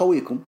 تعالوا ساعدوا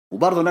خويكم.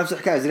 وبرضه نفس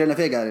الحكاية زيلينا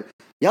فيجا،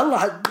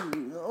 يلا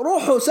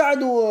روحوا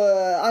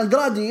ساعدوا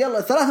أندرادي،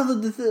 يلا 3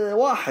 ضد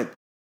 1.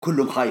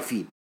 كلهم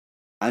خايفين،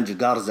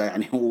 أنجل غارزا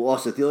يعني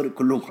وأوستيور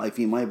كلهم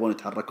خايفين ما يبغون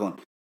يتحركون.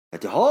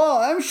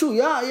 امشوا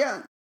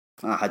يا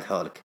ما حد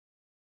حولك.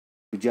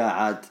 جاء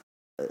عاد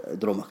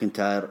درو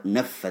ماكنتاير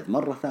نفذ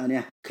مرة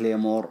ثانية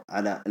كليمور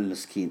على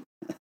المسكين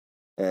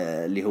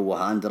اللي هو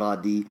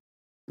أندرادي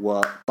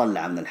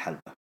وطلع من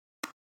الحلبة.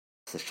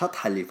 بس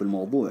الشطحة اللي في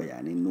الموضوع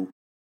يعني إنه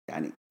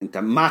يعني أنت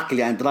ماكل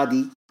يا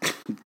أندرادي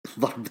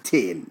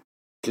ضربتين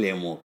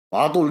كليمور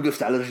وعلى طول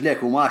قفت على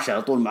رجليك وماشي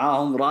على طول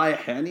معاهم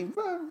رايح، يعني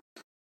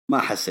ما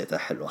حسيتها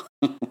حلوة.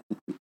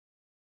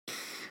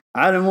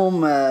 على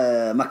العموم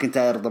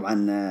ماكنتاير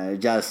طبعا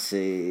جالس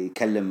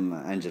يكلم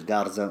أنجل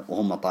غارزا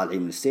وهم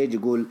طالعين من الستيج،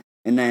 يقول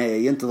إنه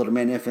ينتظر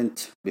مين إيفنت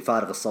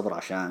بفارغ الصبر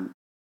عشان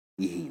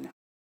يهينه.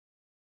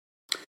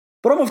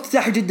 برومو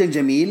افتتاحي جدا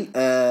جميل،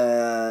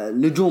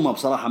 نجومه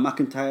بصراحة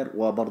ماكنتاير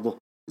وبرضه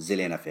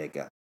زيلينا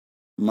فيجا.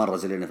 مرة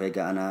زيلينا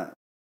فيجا أنا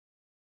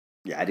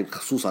يعني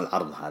بخصوص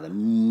العرض هذا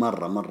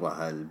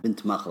مرة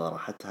البنت ماخذة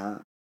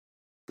راحتها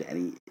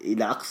يعني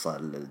إلى أقصى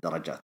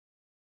الدرجات،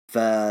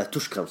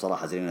 فتشكر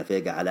بصراحة زيلينا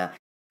فيجا على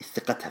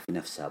ثقتها في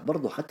نفسها،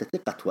 برضو حتى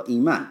ثقة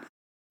وإيمان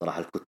صراحة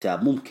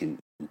الكتاب. ممكن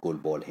نقول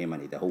بول هيمن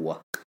إذا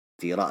هو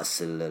في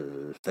رأس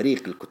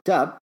الفريق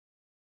الكتاب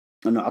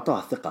أنه أعطوها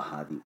الثقة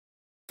هذه،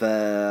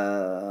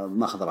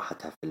 فما أخذ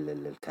راحتها في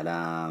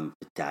الكلام،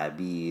 في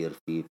التعابير،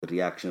 في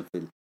الرياكشن،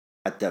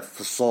 حتى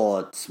في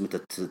الصوت متى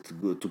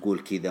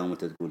تقول كذا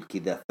ومتى تقول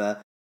كذا.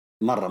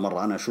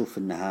 فمرة أنا أشوف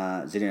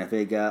أنها زيلينا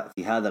فيجا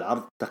في هذا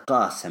العرض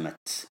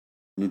تقاسمت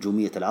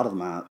نجومية العرض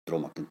مع درو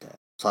ماكنتاير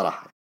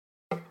صراحة.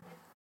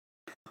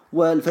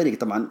 والفريق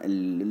طبعا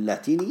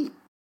اللاتيني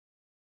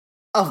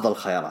أفضل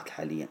خيارات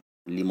حاليا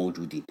اللي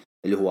موجودين،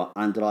 اللي هو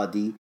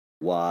أندرادي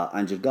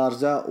وأنجل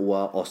غارزا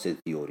وأوستن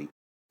ثيوري،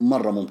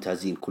 مرة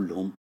ممتازين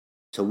كلهم،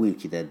 مسوين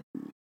كذا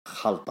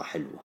خلطة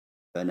حلوة.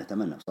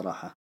 فنتمنى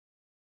بصراحة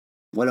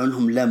ولو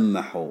أنهم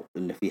لمحوا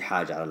إن في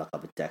حاجة على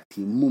لقب التاج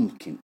تيم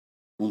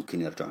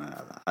ممكن يرجعون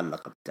على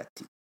لقب التاج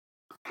تيم.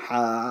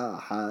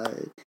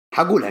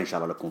 حقولها إن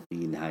شاء الله لكم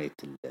في نهاية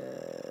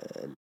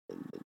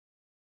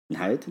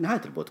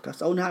نهاية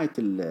البودكاست أو نهاية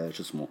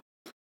شو اسمه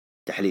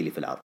تحليلي في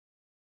العرض،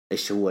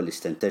 إيش هو اللي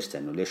استنتجت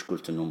إنه ليش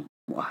قلت إنهم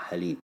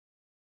مؤهلين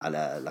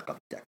على لقب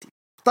التاج تيم.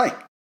 طيب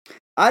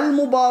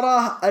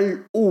المباراة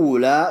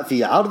الأولى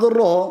في عرض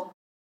الرو،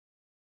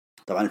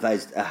 طبعا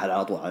الفائز تأهل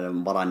على طول على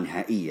المباراة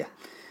النهائية.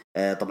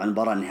 طبعا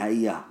المباراة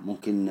النهائية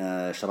ممكن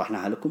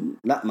شرحناها لكم،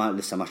 لا ما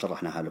لسه ما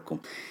شرحناها لكم.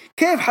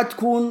 كيف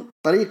حتكون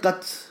طريقة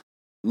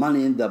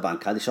ماني إن ذا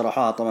بانك؟ هذه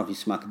شرحوها طبعا في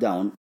سماك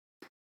داون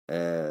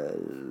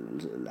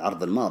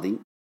العرض الماضي.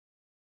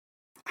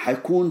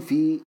 حيكون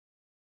في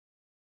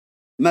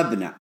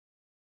مبنى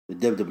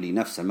الدبليو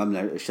نفسه،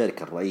 مبنى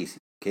الشركة الرئيسي.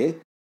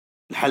 اوكي،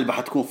 الحلبة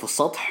حتكون في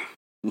السطح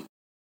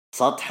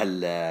سطح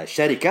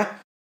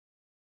الشركة،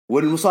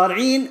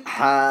 والمصارعين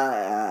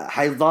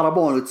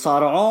حيتضاربون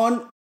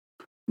ويتصارعون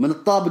من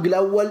الطابق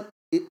الأول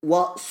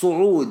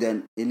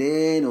وصعودا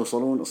إلين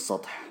يوصلون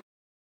السطح،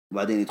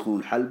 وبعدين يدخلون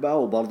الحلبة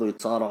وبرضو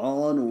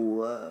يتصارعون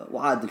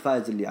وعاد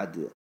الفائز اللي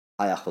عاد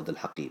هياخذ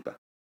الحقيبة.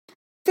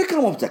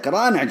 فكرة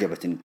مبتكرة أنا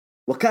عجبتني،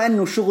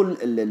 وكأنه شغل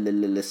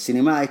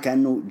السينمائي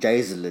كأنه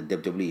جايز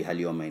للدبليو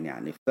هاليومين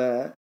يعني. ف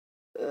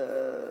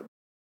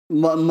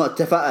ما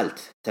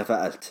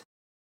تفائلت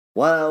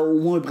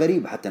ومو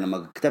بغريب حتى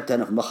لما كتبت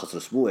أنا في ملخص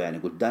الأسبوع، يعني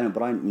قلت داني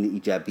براين من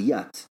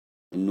الإيجابيات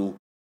إنه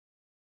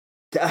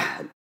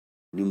تأهل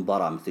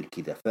لمباراة مثل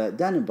كذا.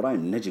 فداني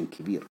براين نجم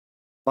كبير،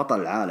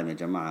 بطل العالم يا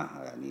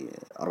جماعة، يعني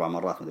 4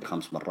 مرات مدري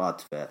 5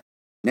 مرات،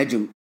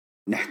 فنجم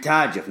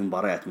نحتاجه في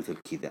مباريات مثل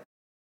كذا.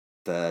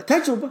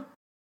 فتجربة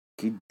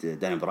أكيد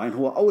داني براين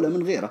هو أولى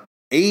من غيره.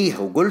 إيه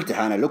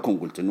وقلتها أنا لكم،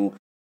 قلت إنه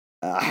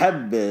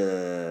أحب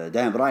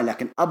داني براين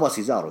لكن أبغى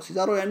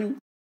سيزارو يعني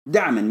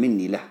دعما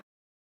مني له،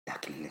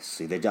 لكن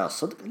إذا جاء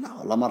الصدق لا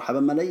والله مرحبا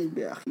ملايين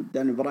بأخي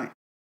داني براين.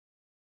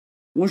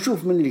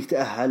 ونشوف من اللي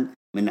يتأهل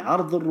من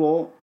عرض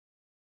الرو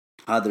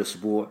هذا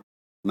الأسبوع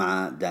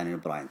مع داني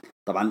براين.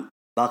 طبعا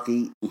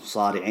باقي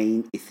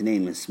مصارعين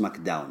 2 من سماك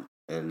داون،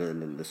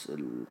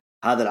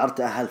 هذا العرض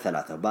تأهل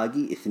 3،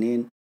 باقي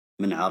 2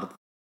 من عرض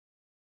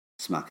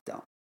سماك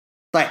داون.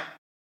 طيب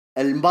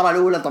المباراة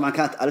الأولى طبعا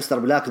كانت أليستر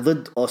بلاك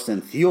ضد أوستن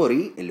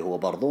ثيوري، اللي هو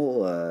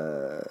برضو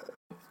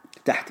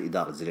تحت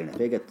إدارة زيلينا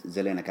فيجا.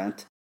 زيلينا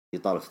كانت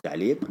في طاولة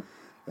التعليق،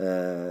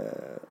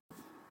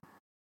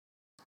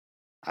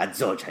 عاد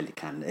زوجها اللي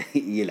كان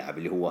يلعب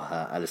اللي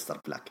هو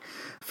أليستر بلاك.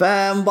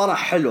 فمباراة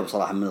حلوة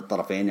بصراحة من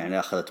الطرفين، يعني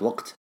أخذت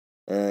وقت.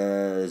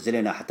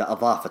 زيلينا حتى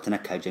أضافت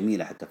نكهة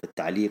جميلة حتى في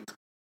التعليق،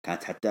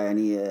 كانت حتى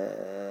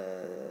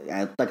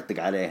يعني تطقطق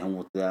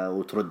عليهم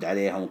وترد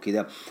عليهم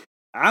وكذا،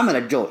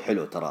 عملت جو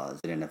حلو ترى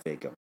زيلينا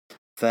فيجا.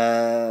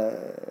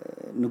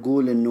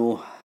 فنقول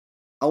إنه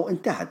أو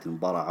انتهت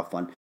المباراة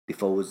عفوا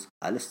بفوز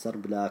أليستر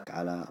بلاك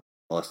على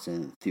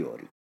أوستن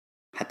ثيوري.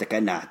 حتى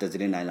كأنها حتى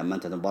زيلينا لما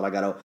انتهت المباراة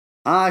قالوا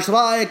ايش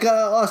رايك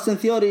أوستن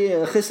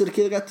ثيوري خسر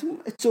كذا، قالت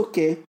اتس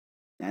اوكي،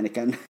 يعني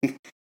كان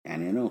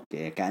يعني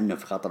اوكي، كأنه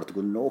في خاطر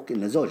تقول اوكي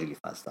ان زوجي اللي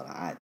فاز ترى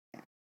عادي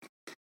يعني.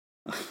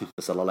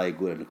 بس الله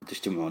يقول انكم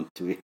تجتمعون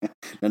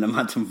لان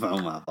ما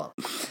تنفعوا مع بعض.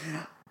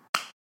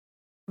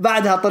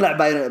 بعدها طلع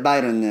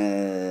بايرن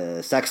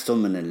ساكستون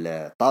من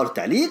طاولة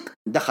التعليق،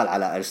 دخل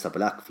على أليستر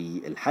بلاك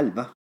في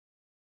الحلبة،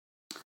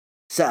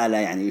 سأله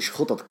يعني ايش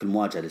خططك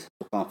المواجهة اللي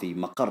ستقام في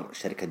مقر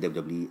شركة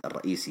دبليو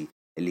الرئيسي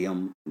اللي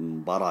يوم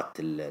مباراة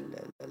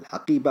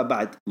الحقيبة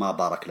بعد ما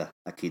بارك له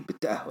أكيد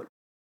بالتأهل.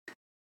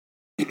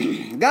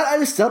 قال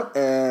أليستر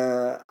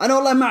أنا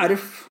والله ما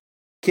أعرف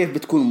كيف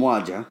بتكون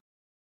مواجهة،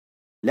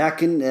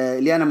 لكن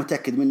اللي أنا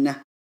متأكد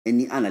منه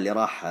أني أنا اللي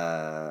راح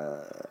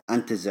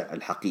أنتزع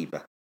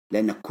الحقيبة،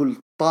 لأن كل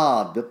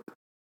طابق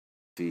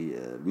في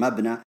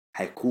المبنى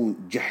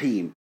حيكون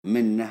جحيم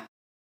منه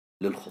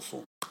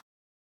للخصوم.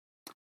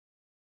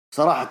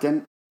 صراحة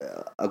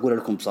أقول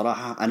لكم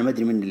بصراحة أنا ما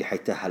أدري من اللي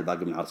حيتأهل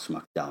باقي من عرض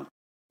سماك داون،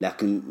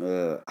 لكن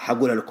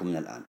حقولها لكم من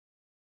الآن،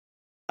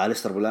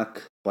 أليستر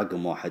بلاك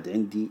رقم 1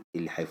 عندي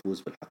اللي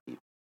حيفوز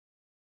بالحقيبة.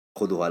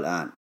 خذوها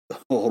الآن،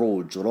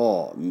 هروج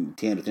رو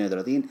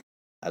 232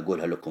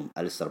 أقولها لكم،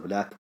 أليستر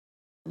بلاك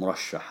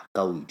مرشح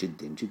قوي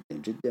جدا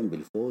جدا جدا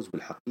بالفوز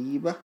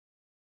بالحقيبة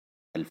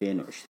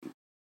 2020.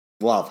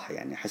 واضحة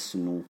يعني، أحس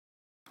إنه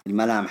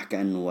الملامح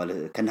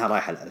كأنها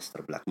رايحة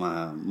لأليستر بلاك،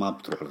 ما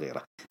بتروح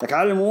لغيره. لكن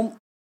على العموم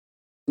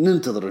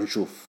ننتظر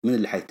نشوف من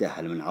اللي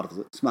حيتأهل من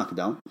عرض سماك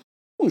داون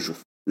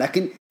ونشوف.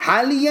 لكن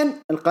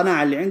حاليا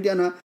القناعة اللي عندي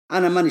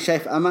أنا ماني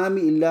شايف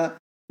أمامي إلا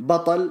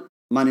بطل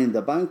ماني إن ذا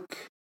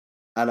بانك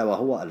ألا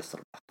وهو أليستر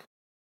بلاك.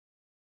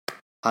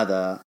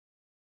 هذا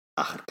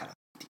آخر كلام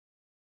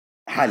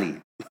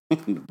حاليا.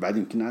 بعد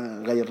يمكن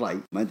أغير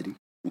رأي، ما أدري.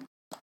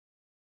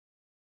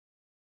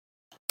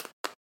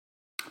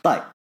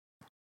 طيب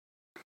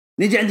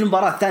نيجي عند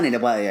المباراة الثانية اللي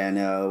أبغى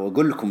يعني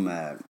أقول لكم،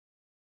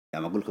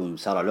 يعني أقول لكم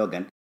سارة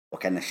لوغان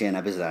وكان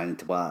شينا بيزلر، يعني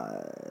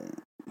تبغى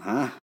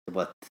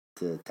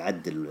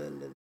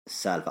تعدل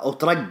السالفة أو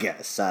ترجع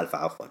السالفة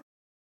عفوا.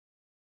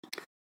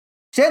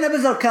 شينا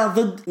بيزلر كان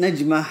ضد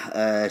نجمة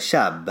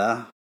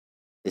شابة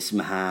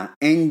اسمها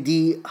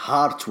إندي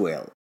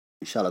هارتويل،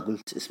 إن شاء الله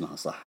قلت اسمها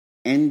صح،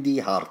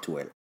 إندي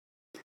هارتويل.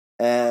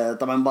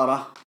 طبعا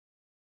مباراة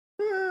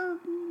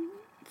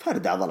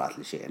فرد عضلات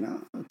لشينا،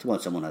 تبغون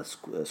تسمونها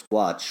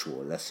سكواتش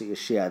ولا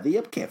الشيء هذه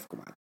بكيفكم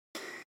عاد.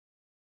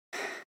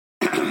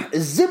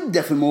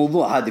 الزبدة في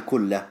الموضوع هذه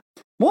كله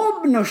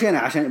مو بأنه شينا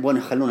عشان يبغون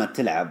يخلونا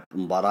تلعب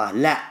مباراة،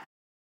 لا،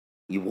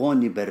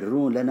 يبغون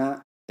يبررون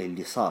لنا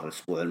اللي صار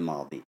الأسبوع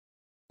الماضي.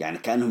 يعني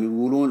كأنهم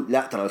يقولون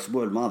لا ترى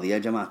الأسبوع الماضي يا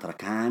جماعة ترى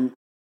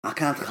ما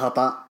كانت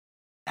خطأ،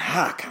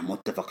 كان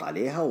متفق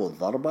عليها،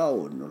 والضربة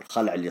وإنه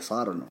الخلع اللي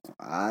صار إنه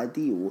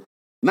عادي،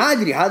 وما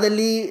أدري. هذا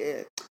اللي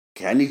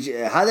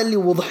يعني هذا اللي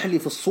وضح لي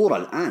في الصورة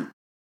الآن.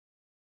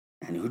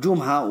 يعني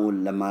هجومها،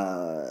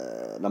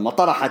 ولما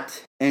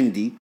طرحت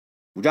إندي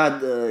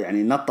وجاد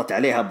يعني نطت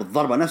عليها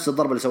بالضربة، نفس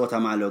الضربة اللي سوتها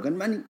مع لوغان،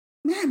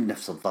 ما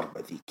بنفس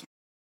الضربة ذيك.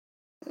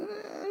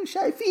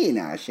 شايفين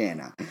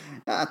عشينا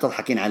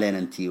تضحكين علينا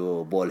انتي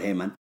وبول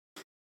هيمن.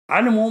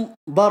 على العموم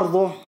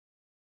برضو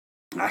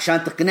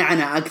عشان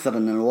تقنعنا اكثر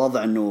ان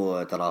الوضع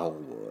انه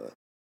تراه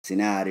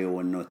سيناريو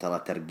وانه ترى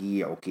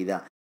ترقيع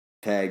وكذا،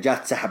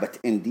 فجات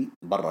سحبت اندي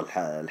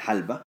برا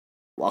الحلبة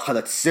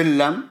واخذت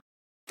السلم.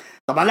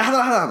 طبعا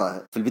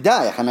لحظة في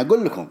البداية خلنا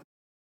اقول لكم،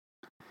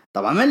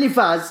 طبعا من اللي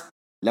فاز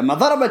لما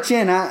ضربت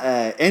شينا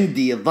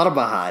اندي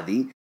الضربة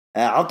هذه؟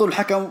 عطوا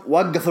الحكم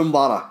وقف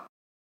المباراة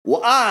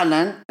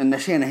واعلن ان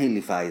شينا هي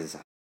اللي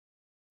فايزة.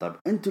 طب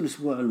انتوا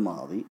الاسبوع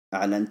الماضي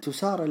اعلنتوا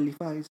سارة اللي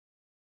فايز.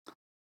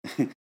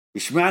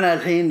 ايش معنى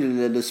الحين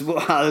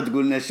الاسبوع هذا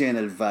تقولنا شينا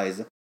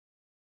الفايزة؟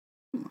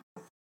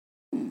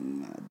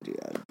 ما ادري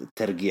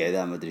الترقيع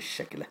ذا ما ادري ايش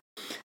شكله.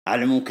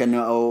 على ممكن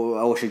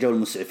اول شيء جو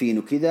المسعفين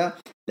وكذا،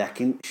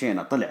 لكن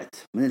شينا طلعت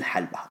من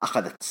الحلبة،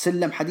 اخذت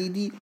سلم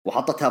حديدي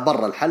وحطتها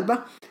برا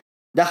الحلبة،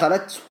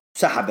 دخلت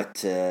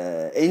سحبت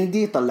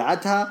اندي،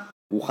 طلعتها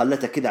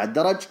وخلتها كذا على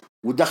الدرج،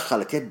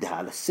 ودخلت يدها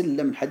على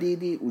السلم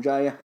الحديدي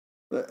وجايه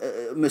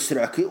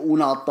مسرعة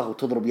وناطة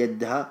وتضرب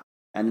يدها،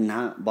 يعني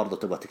انها برضو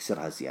تبغى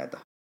تكسرها زيادة.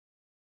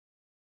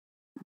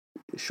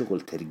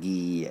 شغل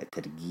ترقيع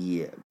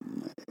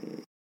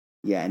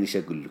يعني ايش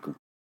اقول لكم.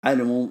 على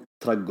العموم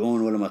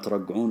ترقعون ولا ما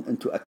ترقعون،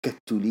 انتوا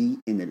اكدتوا لي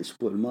ان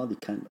الاسبوع الماضي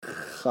كان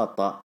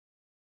خطأ،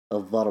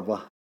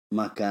 الضربة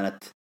ما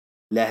كانت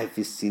لا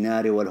في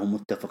السيناريو ولا هو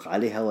متفق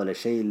عليها ولا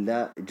شيء،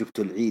 لا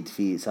جبتوا العيد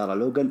في سارة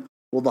لوغان،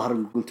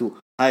 وظهر قلتوا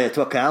هاي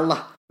توكل على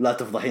الله لا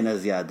تفضحينا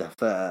زيادة.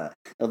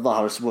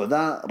 فالظاهر الاسبوع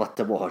ذا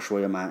رتبوها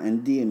شوية مع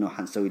اندي انه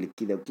حنسوي لك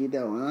كذا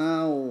وكذا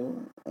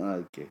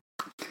اوكي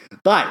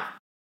طيب.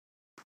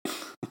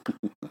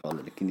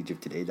 والله لكني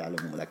جبت العيد على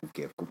مو، لكن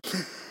كيفكم.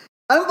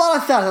 المباراة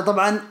الثالثة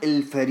طبعا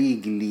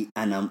الفريق اللي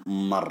انا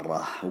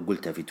مرة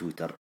وقلتها في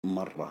تويتر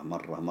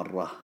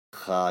مرة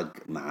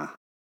خاق معه،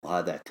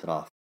 وهذا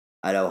اعتراف،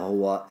 ألا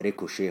وهو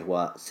ريكوشيه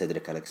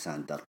وسيدريك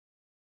ألكساندر.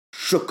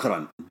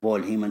 شكرا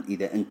بول هيمن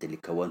إذا أنت اللي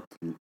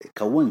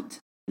كونت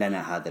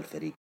لنا هذا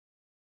الفريق،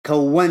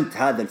 كونت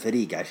هذا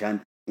الفريق عشان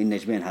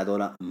النجمين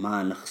هذولا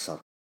ما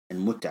نخسر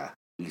المتعة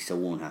اللي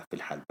يسوونها في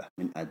الحلبة،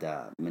 من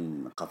أداء،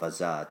 من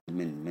قفزات،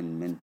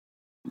 من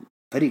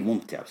فريق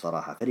ممتع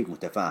بصراحة، فريق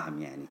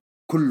متفاهم، يعني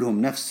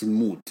كلهم نفس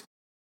المود.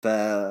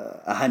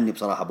 فأهني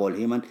بصراحة بول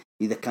هيمن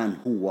إذا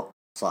كان هو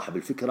صاحب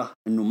الفكرة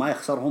إنه ما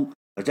يخسرهم،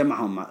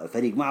 فجمعهم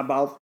فريق مع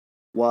بعض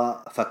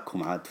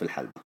وفكهم عاد في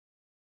الحلبة.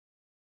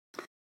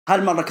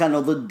 هالمرة كانوا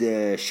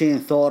ضد شين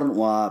ثورن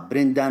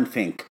وبريندان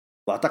فينك،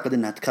 واعتقد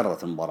انها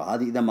تكررت المباراة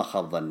هذه اذا ما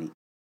خاب ظني،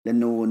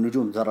 لانه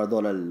النجوم ترى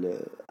ذول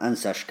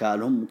انسى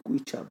اشكالهم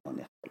ويتشابهون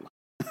يا الله.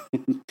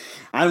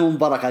 على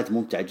المباراة كانت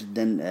ممتعة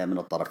جدا من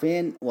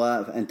الطرفين،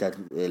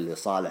 وانتهت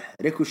لصالح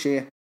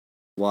ريكوشيه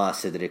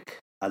وسيدريك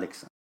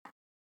ألكساندر.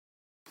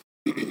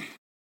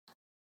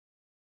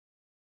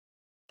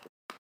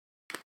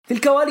 في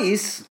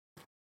الكواليس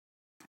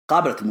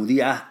قابلت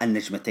المذيعة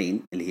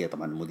النجمتين اللي هي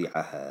طبعا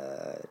المذيعة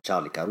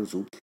تشارلي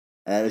كاروسو،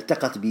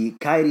 التقت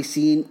بكايري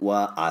سين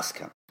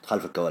وآسكا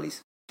خلف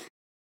الكواليس.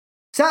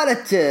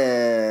 سألت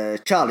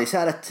تشارلي،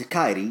 سألت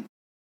كايري،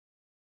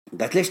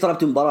 قالت ليش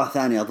طلبت مباراة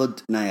ثانية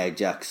ضد نايا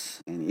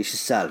جاكس؟ يعني ايش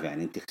السالفة؟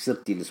 يعني انت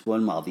خسرتي الاسبوع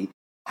الماضي،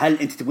 هل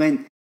انت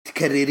تبغين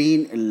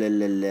تكررين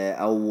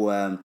او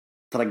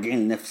ترجعين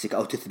لنفسك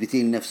او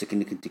تثبتين لنفسك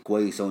انك انت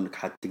كويسة وانك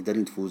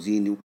حتقدرين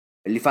تفوزين؟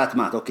 اللي فات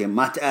مات اوكي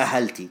ما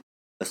تأهلتي،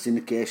 بس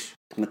انك ايش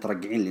تبغين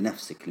ترجعين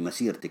لنفسك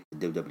لمسيرتك في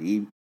الدبليو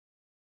دبليو.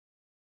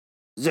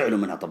 زعلوا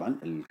منها طبعا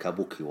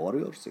الكابوكي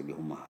واريورز اللي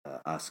هم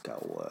آسكا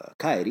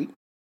وكايري.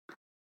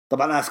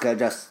 طبعا آسكا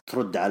جالس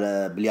ترد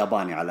على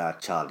بالياباني على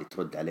تشارلي،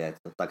 ترد عليها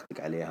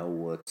تطقطق عليها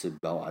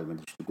وتسبها وما ادري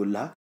ايش تقول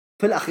لها،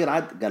 في الأخير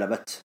عاد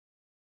قلبت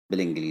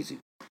بالإنجليزي.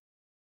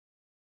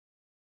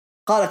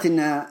 قالت إن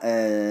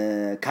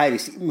كايري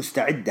سين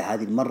مستعدة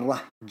هذه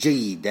المرة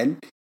جيدا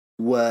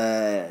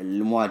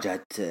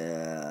ولمواجهة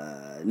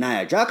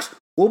نايا جاكس،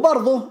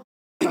 وبرضه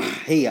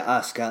هي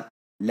آسكا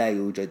لا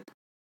يوجد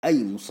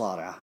أي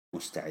مصارعة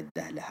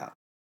مستعدة لها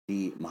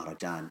في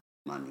مهرجان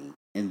ماني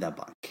إن ذا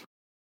بانك.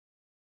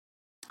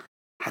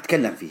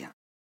 حتكلم فيها،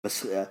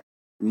 بس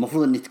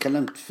المفروض أني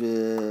تكلمت في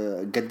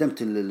قدمت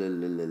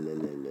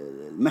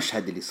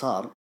المشهد اللي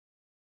صار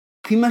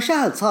في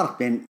مشاهد صارت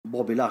بين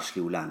بوبي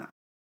لاشلي ولانا،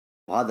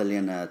 وهذا اللي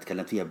أنا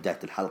تكلمت فيها بداية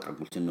الحلقة.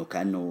 قلت إنه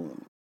كأنه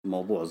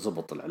موضوع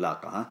زبط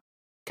العلاقة،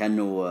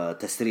 كأنه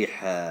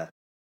تسريح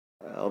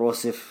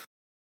روسف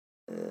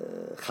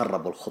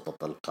خرب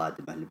الخطط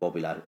القادمة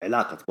لبوبي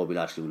علاقة بوبي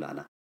لاشلي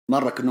ولانا.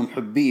 مرة كأنهم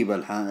حبيبة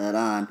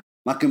الآن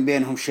ما كان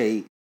بينهم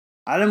شيء.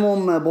 على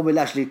العموم بوبي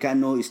لاشلي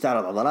كأنه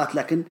يستعرض عضلات،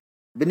 لكن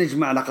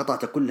بنجمع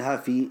لقطاته كلها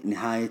في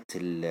نهاية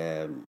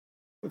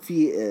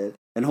في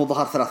لأنه هو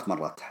ظهر 3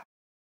 مرات.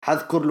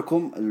 حذكر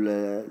لكم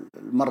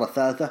المرة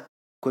الثالثة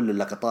كل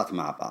اللقطات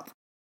مع بعض.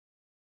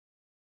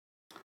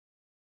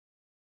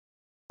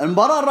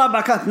 المباراة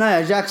الرابعة كانت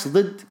نايا جاكس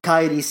ضد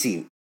كايري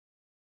سين.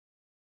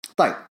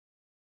 طيب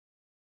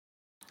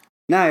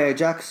نايا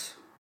جاكس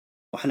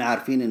وإحنا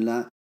عارفين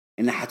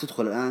إنها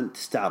حتدخل الآن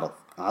تستعرض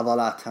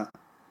عضلاتها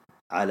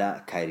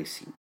على كايري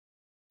سين.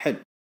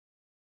 حلو.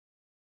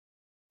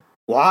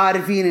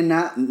 وعارفين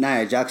إن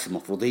نايا جاكس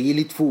المفروض هي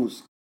اللي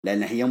تفوز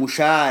لأن هي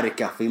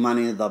مشاركة في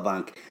ماني إن ذا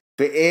بانك.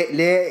 في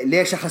إيه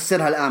ليش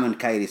أخسرها الآن من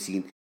كايري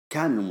سين؟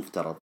 كان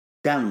المفترض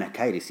دامنا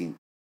كايري سين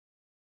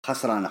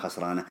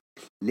خسرانة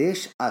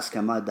ليش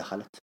آسكا ما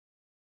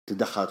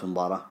تدخلت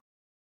المباراة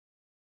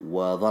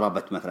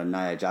وضربت مثلا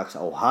نايا جاكس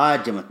أو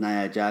هاجمت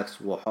نايا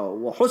جاكس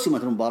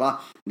وحسمت المباراة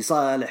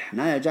لصالح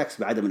نايا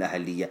جاكس بعدم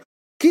الأهلية؟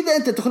 كذا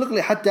أنت تخلق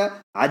لي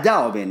حتى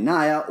عداوة بين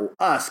نايا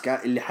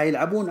وآسكا اللي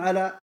حيلعبون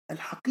على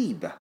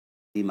الحقيبة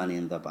في ماني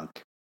إن ذا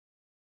بانك.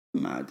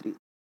 ما أدري،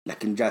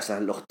 لكن جالسة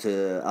الأخت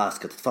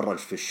آسكا تتفرج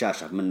في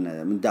الشاشة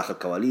من داخل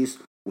كواليس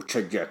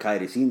وتشجع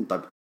كايري سين.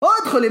 طيب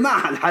ادخلي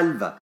معها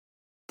الحلبة،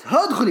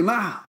 ادخلي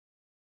معها.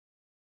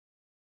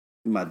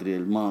 ما أدري،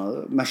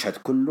 المشهد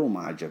كله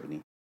ما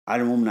عجبني.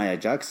 على العموم نايا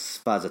جاكس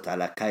فازت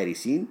على كايري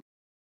سين،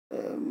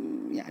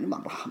 يعني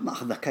مرة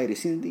ماخذة كايري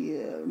سين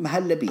دي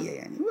مهلبية،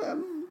 يعني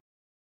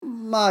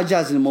ما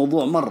جاز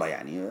الموضوع مرة،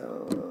 يعني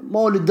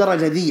مو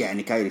للدرجة دي.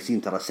 يعني كايري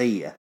سين ترى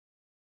سيئة،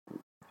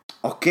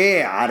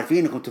 اوكي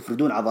عارفين انكم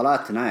تفردون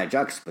عضلات نايا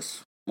جاكس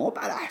بس مو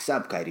على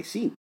حساب كايري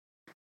سين.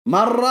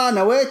 مرة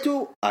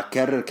نويتوا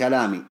اكرر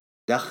كلامي،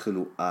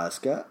 دخلوا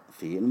آسكا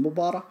في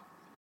المباراة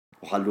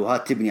وخلوها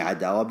تبني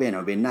عداوة بينها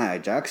وبين نايا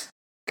جاكس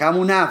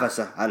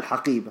كمنافسة على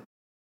الحقيبة.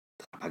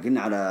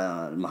 باقينا على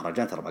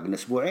المهرجان ترى باقينا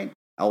اسبوعين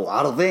او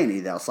عرضين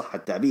اذا صح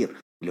التعبير،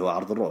 اللي هو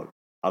عرض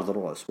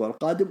الرول الاسبوع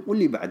القادم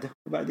واللي بعده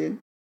وبعدين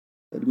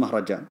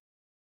المهرجان.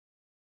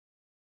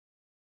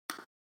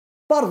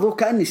 برضو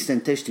كأني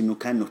استنتجت انه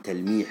كانه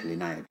تلميح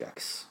لنايا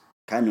جاكس،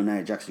 كأنه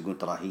نايا جاكس يقول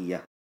ترى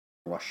هي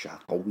مرشحة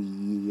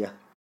قوية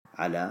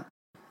على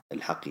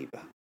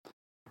الحقيبة.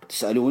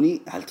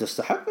 تسألوني هل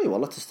تستحق؟ اي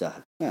والله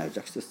تستاهل، نايا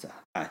جاكس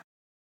تستاهل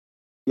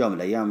يوم من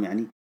الايام،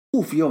 يعني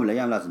هو في يوم من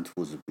الايام لازم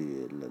تفوز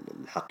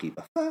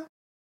بالحقيبة،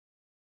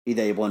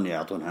 فإذا يبون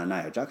يعطونها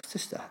نايا جاكس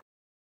تستاهل.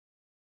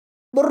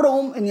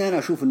 بالرغم اني انا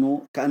اشوف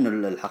انه كأنه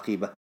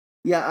الحقيبة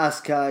يا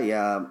آسكا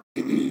يا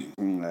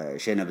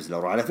شينا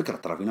بزلور. على فكرة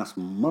ترى في ناس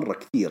مرة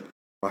كثير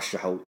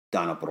رشحوا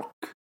دانا بروك،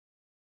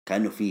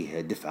 كأنه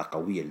فيه دفعة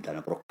قوية لدانا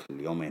بروك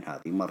اليومين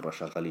هذه، مرة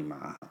شغالين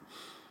معها.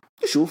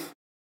 نشوف،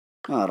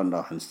 ما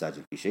راح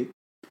نستعجل في شيء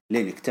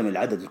لين يكتمل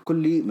العدد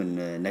الكلي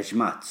من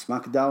نجمات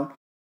سماك داون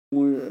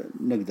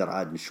ونقدر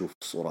عاد نشوف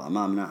الصورة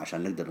أمامنا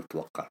عشان نقدر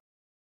نتوقع.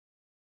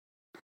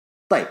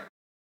 طيب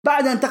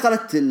بعد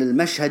انتقلت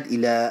المشهد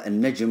إلى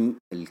النجم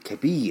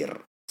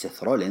الكبير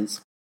سيث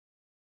رولينز،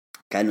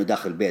 كأنه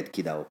داخل بيت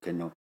كذا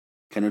وكأنه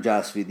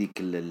جالس في ذيك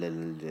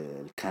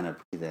الكنب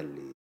كذا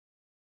اللي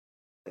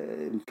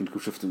يمكن كنت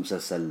شفت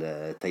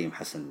مسلسل تيم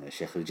حسن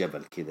شيخ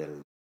الجبل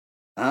كذا،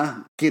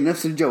 كذا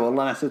نفس الجو.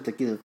 والله أنا حسبته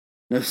كذا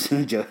نفس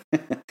الجو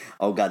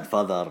أو قاعد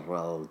فاذر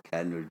أو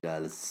كأنه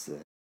جالس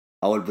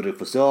أو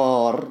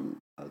البروفيسور.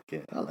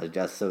 أوكي والله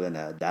جالس سوي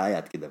أنا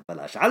دعايات كذا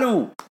ببلاش.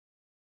 على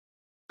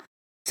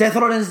سيث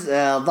رولينز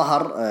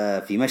ظهر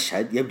في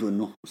مشهد يبدو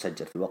أنه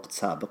مسجل في وقت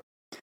سابق،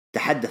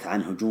 تحدث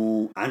عن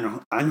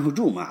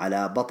هجومه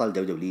على بطل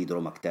دبليو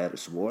درو ماكنتاير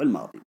الأسبوع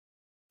الماضي.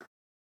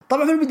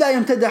 طبعا في البداية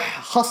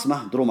امتدح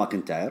خصمه درو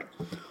ماكنتاير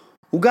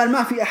وقال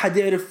ما في أحد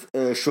يعرف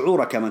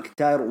شعوره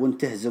كماكنتاير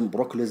وانت تهزم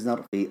بروك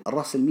ليزنر في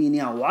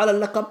الراسلمينيا وعلى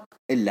اللقب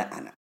إلا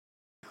أنا،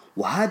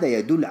 وهذا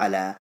يدل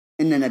على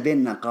أننا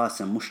بيننا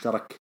قاسم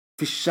مشترك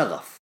في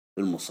الشغف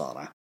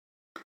بالمصارعة.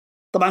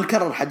 طبعا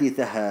كرر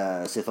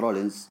حديثه سيث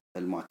رولينز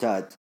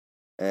المعتاد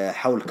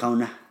حول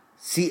كونه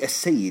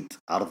السيد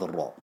عرض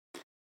الرو.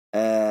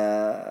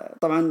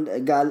 طبعا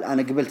قال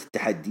أنا قبلت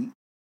التحدي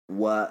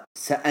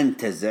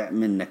وسأنتزع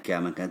منك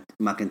يا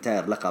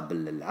ماكنتاير لقب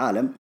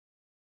العالم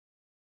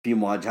في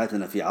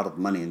مواجهتنا في عرض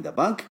ماني إن ذا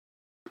بانك،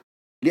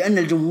 لأن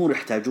الجمهور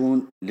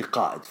يحتاجون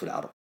لقائد في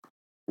العرض،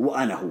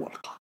 وأنا هو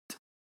القائد.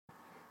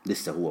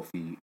 لسه هو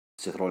في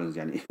سيث رولينز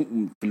يعني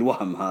في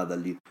الوهم هذا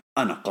اللي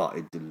أنا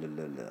قائد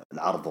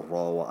العرض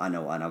الرو،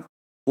 وأنا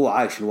هو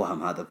عايش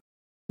الوهم هذا،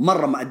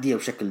 مرة مأديه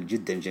بشكل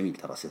جدا جميل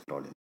ترى سيث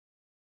رولينز.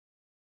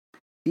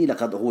 في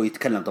لقطات هو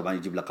يتكلم طبعا،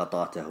 يجيب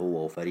لقطاته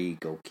هو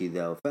وفريقه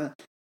وكذا،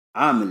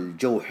 فعامل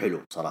جو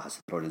حلو صراحة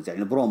سيث رولينز.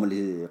 يعني البروم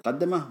اللي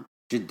قدمه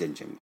جدا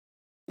جميل،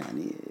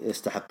 يعني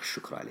يستحق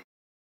الشكر عليه.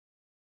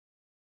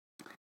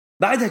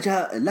 بعدها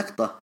جاء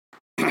لقطة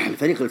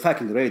الفريق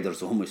الفايكنج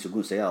رايدرز وهم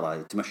يسوقون سيارة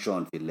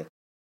يتمشون في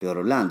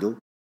أورلاندو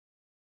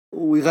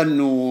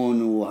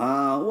ويغنون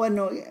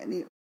وانه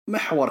يعني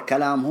محور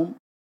كلامهم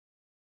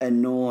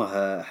انه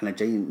احنا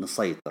جايين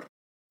نسيطر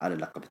على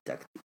لقب التاج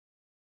تيم.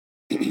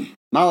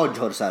 ما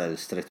وجهوا رسالة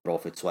للستريت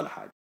بروفيتس ولا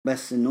حاجة،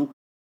 بس انه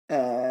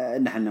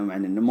نحن مع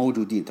اننا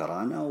موجودين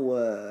ترانا،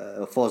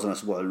 وفوزنا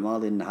الاسبوع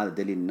الماضي ان هذا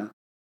دليل انه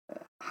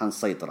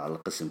حنسيطر على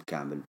القسم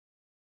كامل.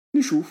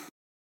 نشوف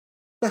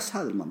بس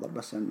هذا المنظر،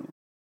 بس انه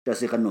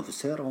جالس يغنون في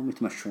السيارة وهم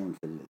يتمشون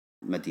في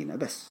المدينة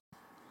بس.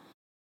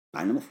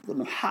 يعني المفروض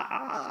انه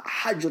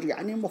حجر،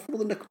 يعني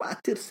المفروض انك ما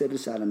ترسل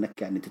رسالة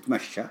انك يعني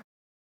تتمشى،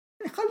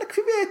 يعني خليك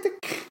في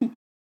بيتك،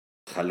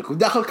 خليكم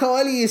داخل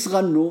كواليس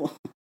غنوا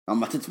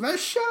اما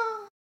تتمشى.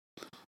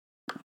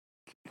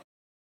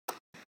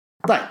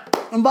 طيب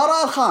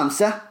المباراة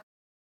الخامسة،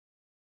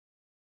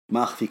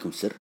 ما اخفيكم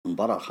سر،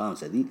 المباراة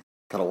الخامسة دي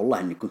ترى والله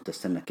اني كنت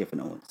استنى كيفن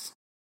اونز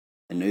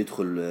انه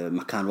يدخل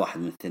مكان واحد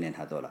من الاثنين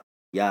هذولا،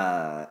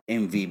 يا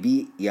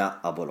MVP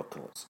يا أبولو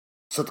كروز،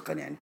 صدقا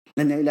يعني.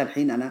 لأن إلى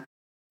الحين أنا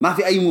ما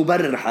في أي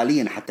مبرر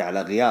حاليا حتى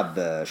على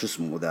غياب شو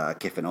اسمه ذا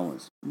كيفن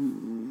أونز.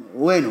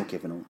 وين هو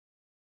كيفن أونز؟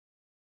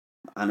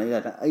 أنا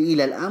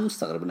إلى الآن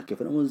مستغرب أن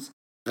كيفن أونز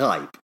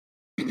غايب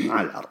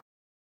على العرض.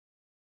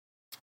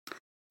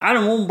 على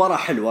العموم مباراة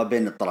حلوة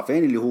بين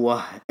الطرفين اللي هو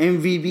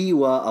MVP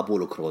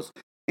وأبولو كروز.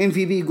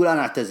 MVP يقول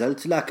أنا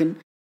اعتزلت، لكن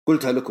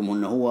قلتها لكم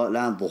أنه هو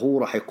الآن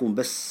ظهوره حيكون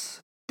بس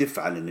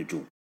دفعة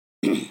للنجوم.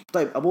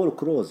 طيب أبولو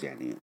كروز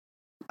يعني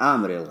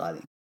آمر يا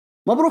الغالي،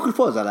 مبروك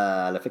الفوز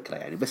على فكرة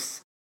يعني،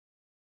 بس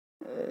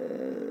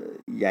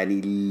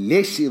يعني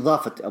ليش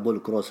إضافة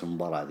أبولو كروز في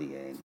المباراة دي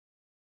يعني؟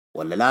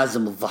 ولا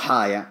لازم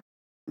الضحايا،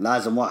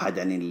 لازم واحد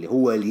يعني اللي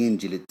هو اللي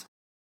ينجلد؟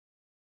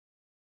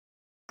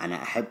 أنا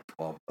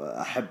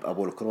أحب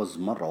أبولو كروز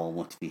مرة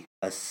وأموت فيه،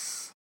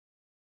 بس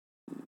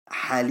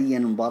حاليا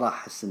المباراة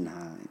أحس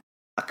إنها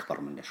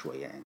أكبر منه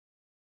شوية يعني.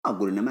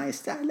 أقول إنه ما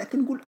يستاهل،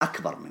 لكن نقول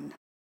أكبر منه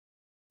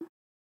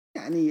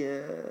يعني.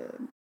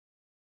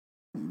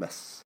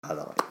 بس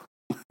هذا رأيي.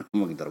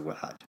 ما أقدر أقول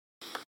حاجة.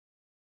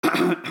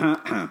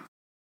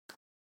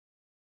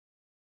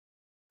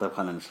 طيب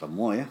خلنا نشرب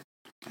موية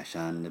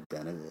عشان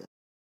نبدأ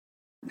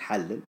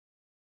نحلل.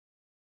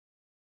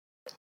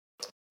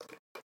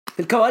 في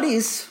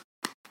الكواليس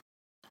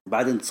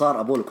بعد انتصار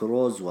أبولو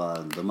كروز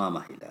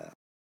وانضمامه إلى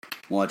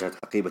مواجهة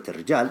حقيبة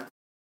الرجال،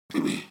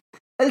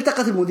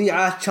 التقت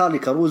المذيعة تشارلي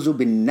كاروزو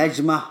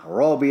بالنجمة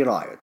روبي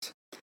رايت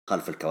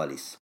خلف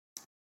الكواليس.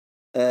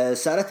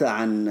 سألتها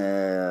عن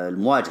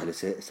المواجهة اللي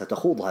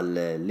ستخوضها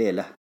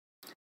الليلة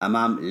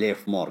أمام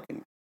ليف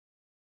مورغان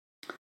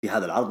في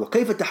هذا العرض،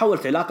 وكيف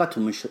تحولت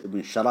علاقتهم من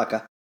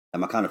الشراكة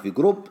لما كانوا في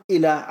جروب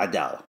إلى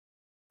عداوة.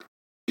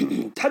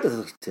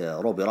 تحدثت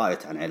روبي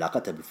رايت عن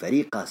علاقتها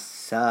بفريقها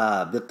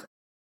السابق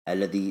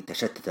الذي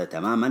تشتت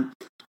تماما.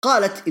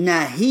 قالت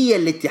إنها هي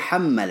اللي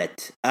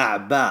تحملت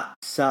أعباء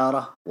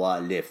سارة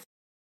وليف،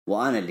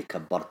 وأنا اللي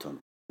كبرتهم،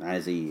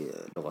 يعني زي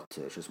لغة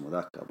شو اسمه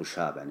ذاك أبو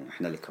شاب، يعني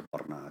إحنا اللي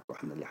كبرناك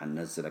وإحنا اللي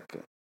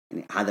حننزلك،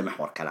 يعني هذا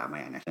محور كلامه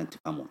يعني عشان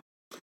تفهمون.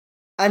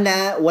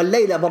 أنا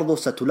والليلة برضو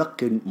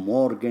ستلقن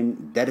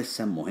مورغان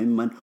درسا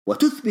مهما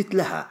وتثبت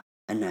لها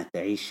أنها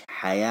تعيش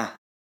حياة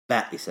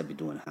بائسة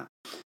بدونها،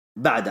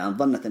 بعد أن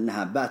ظنت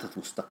أنها باتت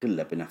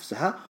مستقلة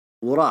بنفسها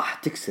وراح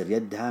تكسر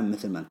يدها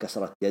مثل ما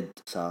انكسرت يد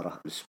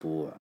سارة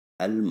الأسبوع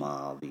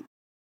الماضي.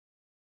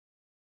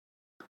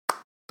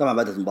 طبعا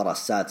بدأت المباراة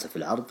السادسة في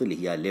العرض اللي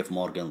هي ليف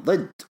مورغان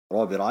ضد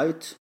روبي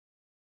رايت.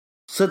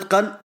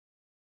 صدقا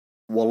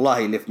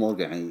والله ليف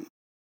مورغان يعني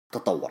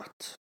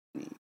تطورت،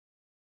 يعني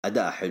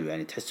أداء حلو،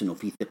 يعني تحس أنه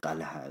في ثقة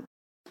لها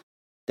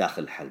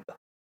داخل الحلبة.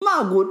 ما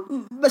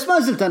أقول، بس ما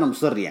زلت أنا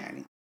مصر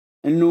يعني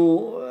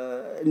أنه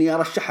أني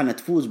أرشحها أنها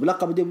تفوز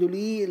بلقب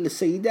WWE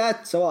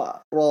للسيدات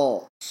سواء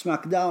رو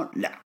سماك داون.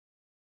 لا،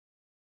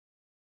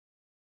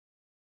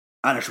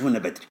 أنا أشوف أنه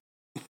بدري.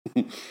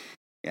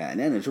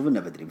 يعني أنا أشوف أنه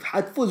بدري.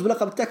 حتفوز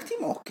بلقب التاك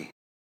تيم أوكي،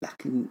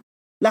 لكن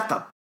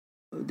لقب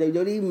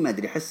WWE ما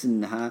أدري، أحس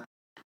أنها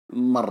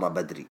مرة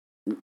بدري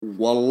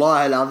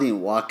والله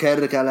العظيم.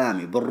 وأكرر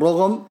كلامي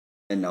بالرغم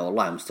أنه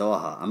والله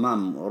مستواها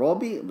أمام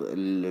روبي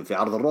في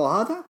عرض الرو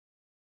هذا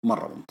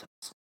مرة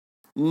ممتاز،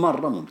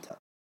 مرة ممتاز.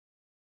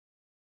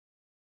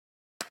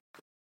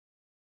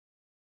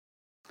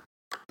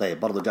 طيب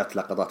برضو جات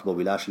لقطات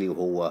بوبي لاشلي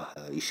وهو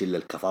يشيل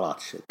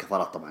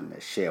الكفرات طبعا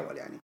الشيول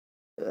يعني.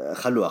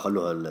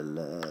 خلوها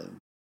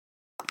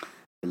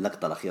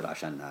اللقطة الأخيرة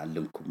عشان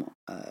أعلمكم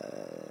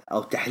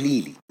أو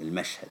تحليلي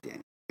المشهد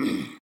يعني.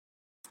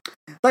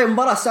 طيب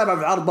المباراة السابعة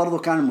في العرض برضو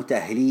كان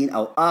المتأهلين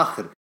أو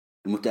آخر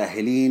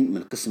المتأهلين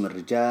من قسم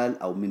الرجال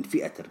أو من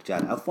فئة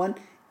الرجال عفوا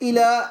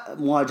إلى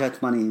مواجهة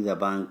ماني ذا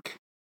بانك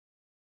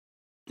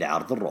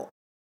لعرض الرو.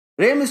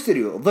 ري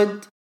ميستيريو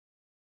ضد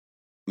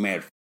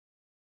ميرفي.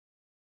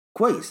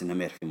 كويس إن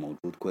ميرفي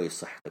موجود، كويس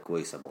صحته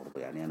كويسة برضو،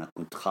 يعني أنا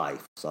كنت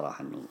خايف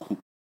صراحة إنه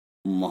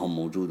ما هو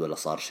موجود ولا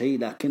صار شيء،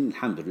 لكن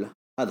الحمد لله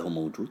هذا هو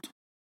موجود.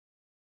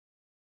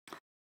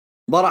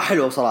 مباراة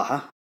حلوة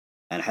صراحة،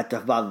 يعني حتى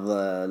في بعض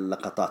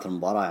لقطات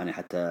المباراة يعني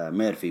حتى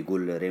ميرفي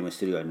يقول ري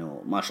ميستيريو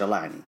إنه ما شاء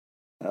الله يعني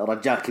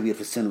رجال كبير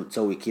في السن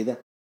وتسوي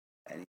كذا،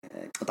 يعني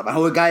طبعا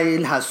هو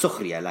قايل لها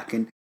السخرية،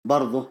 لكن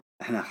برضو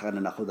احنا خلينا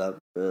ناخذها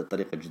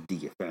بطريقة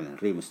جدية. فعلا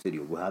ري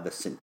ميستيريو بهذا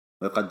السن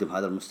ويقدم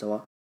هذا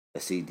المستوى،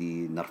 يا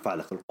سيدي نرفع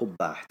لك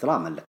القبعة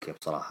احتراما لك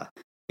بصراحة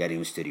يا ري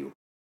ميستيريو.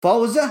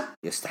 فوزه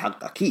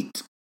يستحق أكيد،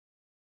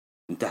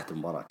 انتهت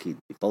المباراة أكيد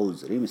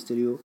بفوز ري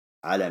ميستيريو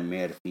على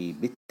ميرفي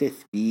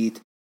بالتثبيت،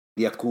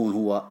 ليكون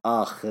هو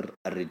آخر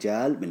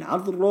الرجال من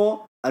عرض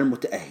الرو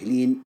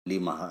المتأهلين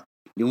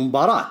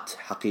لمباراة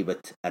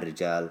حقيبة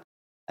الرجال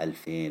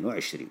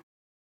 2020.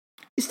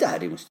 يستاهل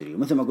ري ميستيريو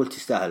مثل ما قلت،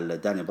 يستاهل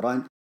داني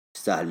براين،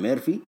 يستاهل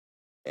ميرفي،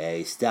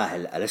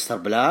 يستاهل أليستر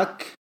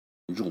بلاك،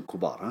 نجوم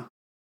كبار. ها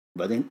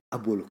بعدين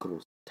أبو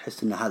كروز،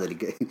 تحس إن هذا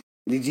اللي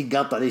يجي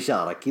قاطع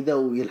الإشارة كذا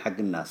ويلحق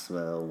الناس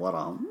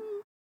وراهم.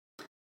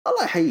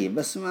 الله يحييه،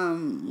 بس ما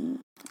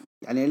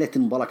يعني ليت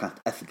المباراة كانت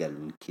أثقل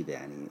من كذا،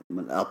 يعني من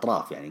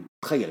الأطراف. يعني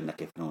تخيل إنه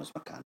كيف نوز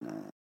مكان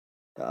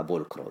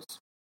أبو كروز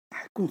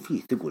حيكون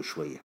فيه ثقل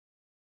شوية.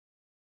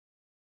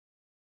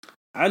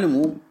 على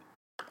العموم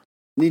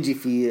نيجي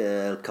في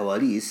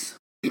الكواليس.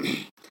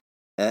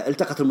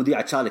 التقت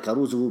المذيعة تشارلي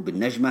كاروزو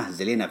بالنجمة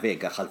زيلينا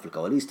فيغا خلف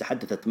الكواليس،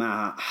 تحدثت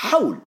معها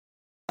حول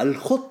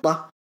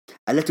الخطة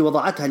التي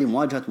وضعتها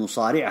لمواجهة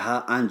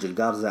مصارعها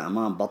أنجل غارزا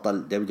أمام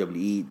بطل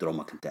WWE درو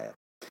ماكنتاير.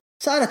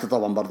 سألته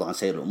طبعا برضو عن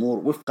سير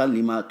الأمور وفقا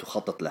لما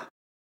تخطط له.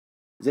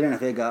 زيلينا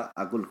فيغا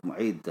أقول لكم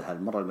عيد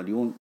هالمرة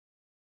المليون،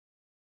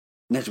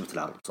 نجمة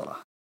العرض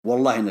بصراحة،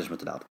 والله نجمة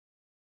العرض.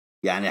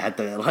 يعني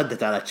حتى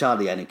ردت على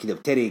تشارلي يعني كذا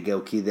بتريقة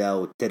وكذا،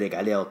 وتريق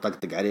عليها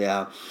وتطقطق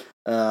عليها،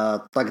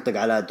 طقطق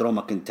على درو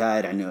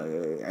ماكنتاير،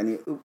 يعني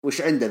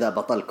وش عنده ذا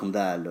بطلكم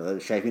ذا،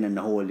 شايفين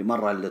انه هو اللي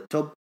مرة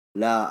للتوب،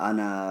 لا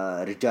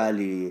انا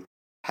رجالي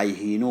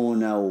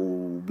حيهينونا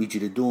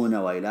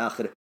وبيجلدونا والى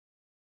اخره.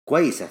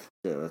 كويسة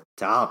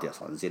تعاطي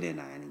اصلا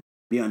زيلينا، يعني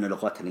بأن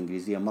لغتها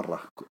الانجليزية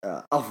مرة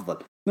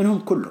افضل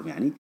منهم كلهم،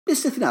 يعني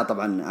باستثناء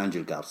طبعا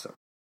انجل غارزا.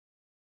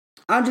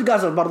 انجل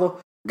غارزا برضو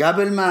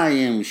قبل ما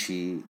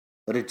يمشي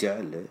رجع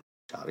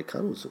لشارلي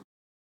كاروزو.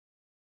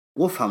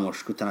 وافهم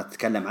وش كنت أنا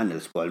أتكلم عنه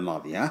الأسبوع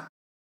الماضي. ها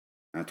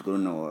يعني تقول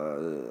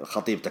إنه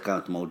خطيبته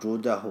كانت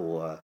موجودة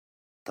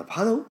طب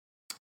هذا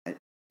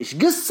إيش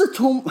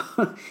قصتهم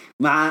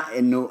مع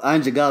إنه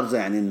أنجا غارزا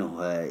يعني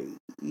إنه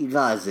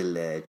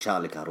يغازل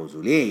تشارلي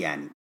كاروزو ليه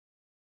يعني؟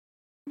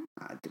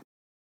 على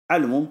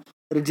العموم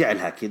رجع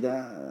لها كذا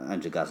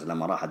أنجا غارزا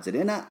لما راحت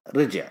زلينا،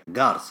 رجع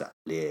غارزا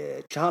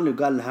لتشارلي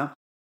وقال لها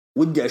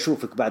ودي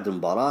أشوفك بعد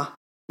المباراة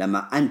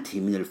لما أنتهي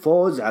من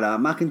الفوز على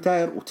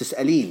ماكنتاير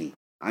وتسأليني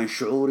عن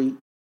شعوري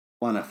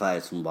وأنا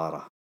فايز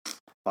مباراة.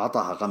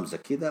 فأعطاها غمزة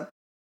كذا،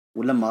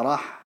 ولما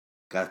راح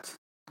قالت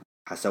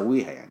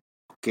حسويها يعني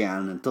اوكي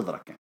انا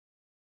ننتظرك.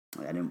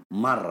 يعني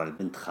مرة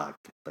البنت خاق.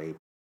 طيب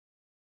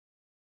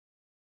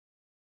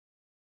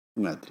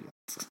ما ادري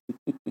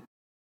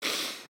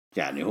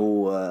يعني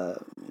هو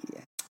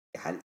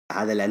يعني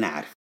هذا اللي انا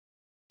اعرف.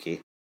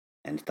 اوكي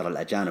يعني ترى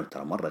الاجانب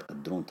ترى مرة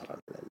يقدرون ترى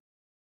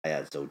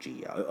الحياة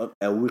الزوجية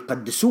او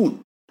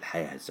يقدسون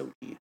الحياة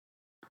الزوجية.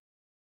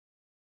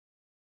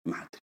 ما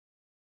ادري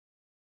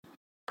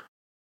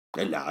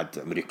الا عاد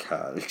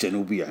امريكا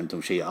الجنوبية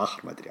عندهم شيء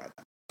اخر ما ادري عنه.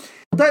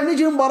 طيب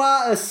نيجي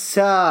المباراة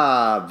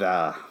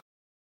السابعة.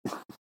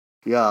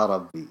 يا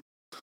ربي،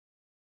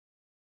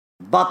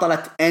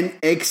 بطلة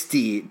NXT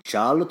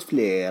شارلوت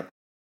فلير،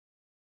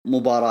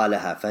 مباراة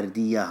لها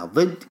فردية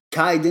ضد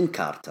كايدن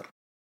كارتر.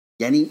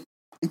 يعني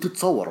انتوا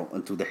تصوروا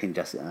انتوا دحين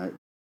جالس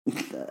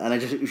انا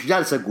ايش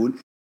جالس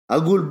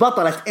اقول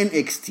بطلة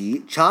NXT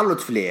شارلوت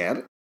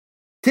فلير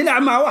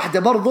تلعب مع واحدة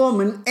برضو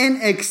من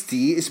NXT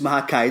اسمها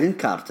كايدن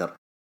كارتر.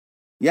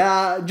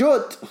 يا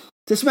جود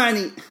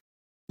تسمعني،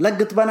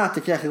 لقط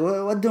بناتك يا اخي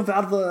ودهم في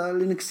عرض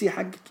الNXT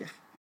حقك يا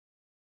اخي.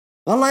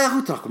 والله يا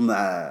اخي تراكم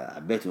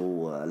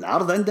عبيتوا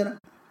العرض عندنا.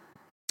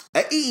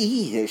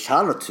 اي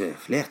شارلوت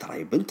فلير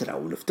ترى بنتنا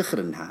ونفتخر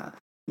انها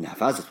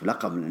فازت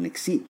بلقب من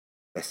انكسي،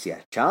 بس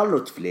يا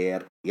شارلوت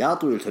فلير يا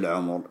طويلة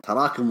العمر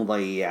تراك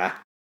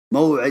مضيعة.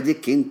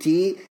 موعدك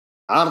انتي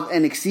عرض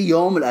انكسي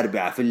يوم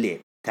الاربعاء في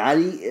الليل،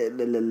 تعالي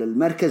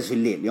المركز في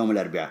الليل يوم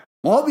الاربعاء،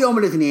 مو بيوم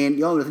الاثنين.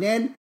 يوم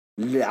الاثنين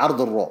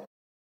عرض الرو.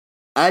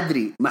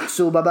 ادري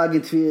محسوبة باقي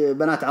في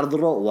بنات عرض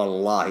الرو،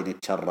 والله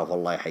نتشرف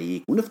والله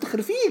يحييك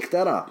ونفتخر فيك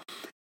ترى،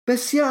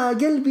 بس يا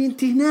قلبي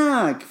انت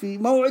هناك في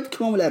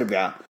موعدك يوم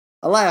الاربعاء،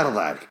 الله يرضى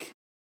عليك.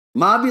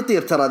 ما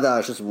بيطير ترى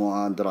ذا شو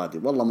اسمه اندرادي،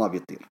 والله ما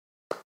بيطير.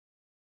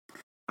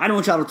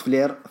 عنوان شارلوت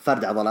فلير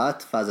فرد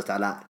عضلات، فازت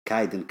على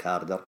كايدن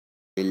كاردر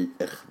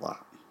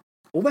بالإخضاع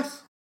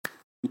وبس.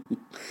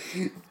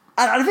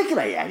 أنا على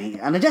فكرة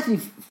يعني أنا جاتني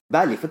في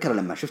بالي فكرة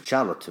لما شفت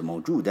شارلوت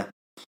موجودة،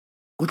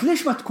 قلت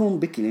ليش ما تكون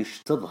بيكي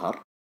لينش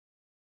تظهر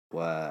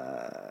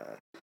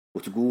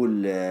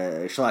وتقول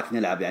ايش رايك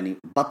نلعب يعني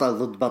بطل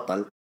ضد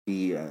بطل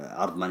في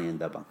عرض ماني ان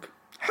ذا بانك.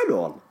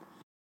 حلو والله،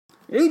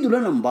 عيدوا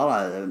لنا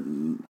مباراة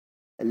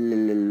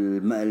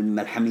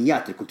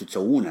الملحميات اللي كنتوا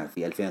تسوونها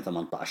في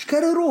 2018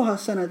 كرروها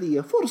السنة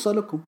ذي، فرصة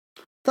لكم،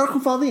 تراكم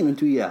فاضيين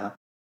انتوا اياها،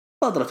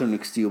 بطلة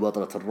النكستي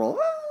وبطلة الرو،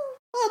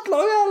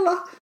 اطلعوا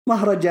يلا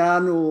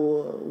مهرجان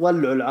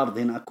وولعوا العرض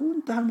هناك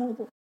وانتهى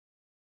الموضوع.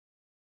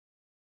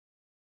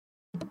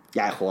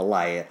 يا اخو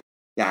والله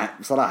يعني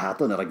بصراحة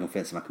اعطوني رقم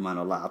فينس ماكمان،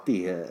 والله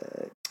اعطيه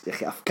يا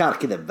اخي افكار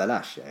كذا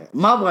ببلاش يعني.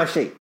 ما ابغى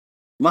شيء،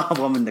 ما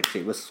ابغى منك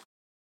شيء، بس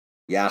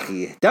يا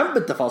اخي اهتم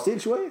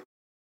بالتفاصيل شوي.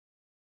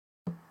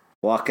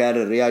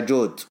 وكرر يا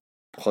جود،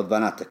 خذ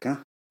بناتك،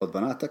 ها خذ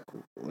بناتك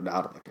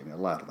ولعرضك يعني،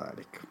 الله يرضى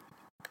عليك.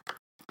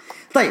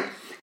 طيب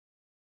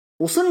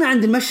وصلنا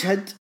عند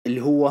المشهد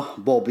اللي هو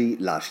بوبي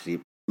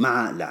لاشلي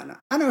مع لانا.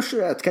 انا وش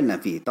اتكلم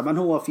فيه؟ طبعا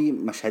هو في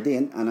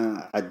مشهدين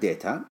انا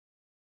عديتها،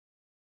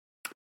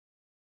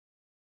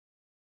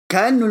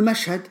 كأنه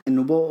المشهد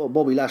انه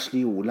بوبي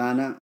لاشلي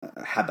ولانا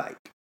حبايب،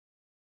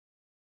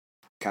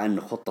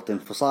 كأنه خطة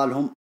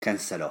انفصالهم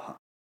كنسلوها،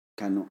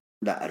 كانوا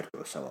لا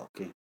ارجعوا سوا،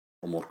 اوكي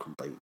اموركم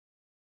طيب.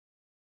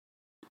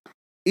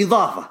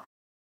 اضافة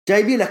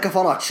جايبين له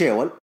كفرات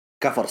شيول،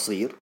 كفر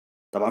صغير،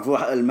 طبعا في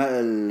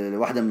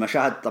واحدة من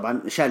المشاهد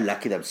طبعا شالها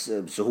كذا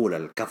بسهولة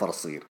الكفر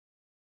الصغير.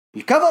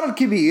 الكفر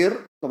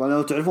الكبير طبعا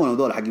لو تعرفون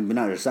هذول حقين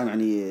بناء الاجسام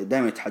يعني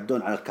دائما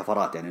يتحدون على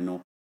الكفرات، يعني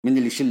انه من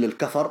اللي يشيل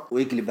الكفر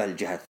ويقلبها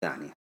للجهة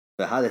الثانية،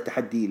 فهذا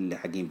تحدي اللي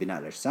حقين بناء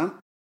الاجسام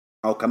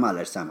او كمال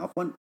الاجسام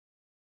عفوا.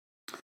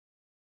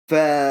 ف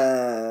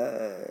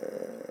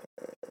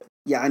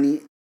يعني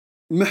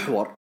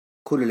محور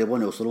كل اللي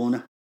يبغون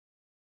يوصلونه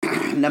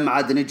لما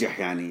عاد نجح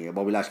يعني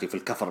بوبي لاشلي في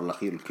الكفر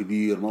الاخير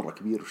الكبير مره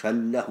كبير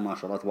وشله ما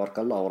شاء الله تبارك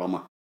الله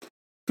ورماه،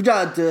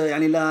 فجاءت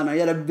يعني لانا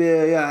يا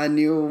لبي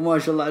يعني وما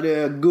شاء الله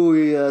عليه قوي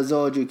يا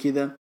زوجي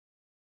كذا،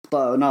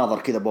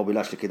 ناظر كذا بوبي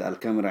لاشلي كذا على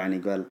الكاميرا يعني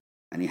قال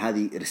يعني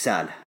هذه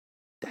رساله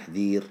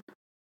تحذير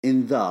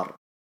انذار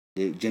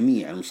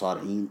لجميع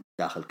المصارعين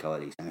داخل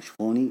الكواليس، يعني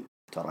شوفوني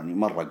تراني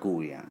مره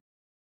قوي يعني.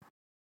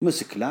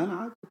 مسك لانا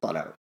عاد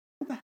طلع.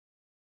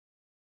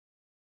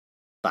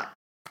 طيب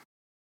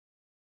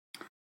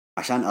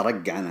عشان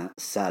ارجع انا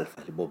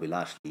السالفه لبوبي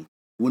لاشلي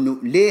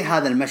وانه ليه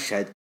هذا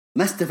المشهد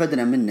ما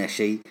استفدنا منه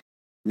شيء،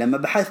 لما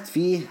بحثت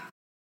فيه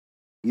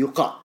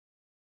يقال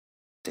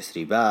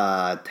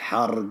تسريبات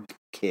حرق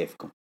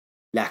كيفكم،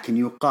 لكن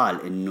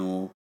يقال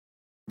انه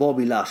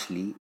بوبي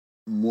لاشلي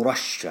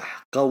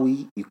مرشح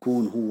قوي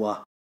يكون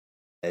هو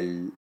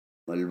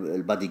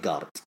البادي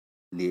جارد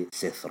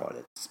لسيث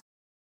رولينز.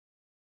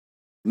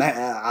 ما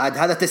عاد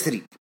هذا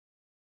تسريب،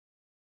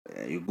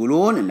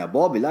 يقولون ان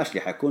بوبي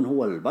لاشلي حيكون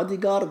هو البادي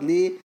جارد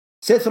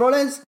لسيث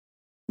رولينز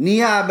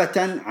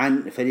نيابة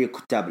عن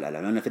فريق كتاب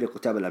الألعاب، لأن فريق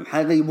كتاب الألعاب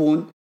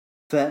حيغيبون،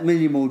 فمن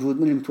اللي موجود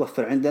من اللي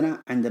متوفر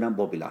عندنا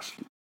بوبي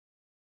لاشلي،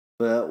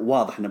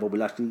 فواضح أن بوبي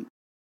لاشلي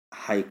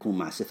حيكون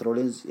مع سيث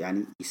رولينز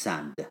يعني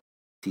يسانده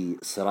في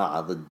صراع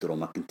ضد درو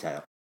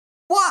ماكنتاير.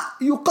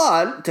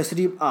 ويقال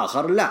تسريب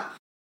آخر لا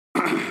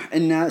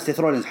إن سيث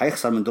رولينز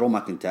حيخسر من درو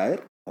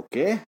ماكنتاير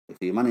أوكي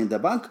في ماني إن ذا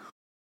بانك،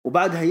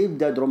 وبعدها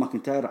يبدأ درو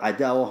ماكنتاير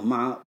عداوة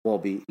مع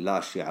بوبي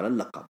لاشلي على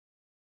اللقب.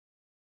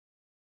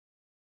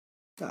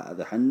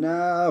 هذا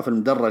حنا في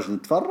المدرج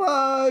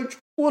نتفرج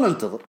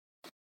وننتظر.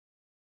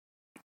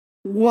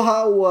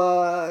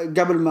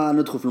 وقبل ما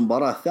ندخل في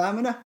المباراة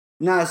الثامنة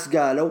ناس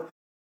قالوا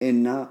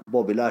إن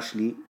بوبي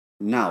لاشلي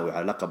ناوي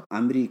على لقب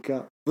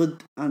أمريكا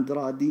ضد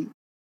أندرادي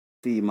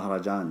في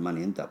مهرجان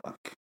ماني إن ذا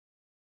بانك،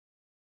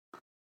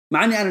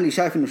 مع أني أنا اللي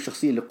شايف إنه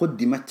الشخصية اللي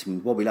قدمت من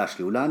بوبي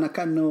لاشلي ولانا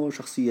كأنه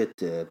شخصية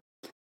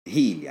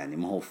هيل يعني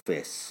ما هو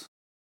فيس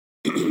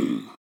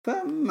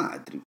فما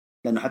أدري،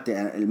 لأنه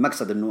حتى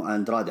المقصد إنه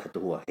أندرادي حتى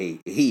هو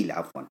هيل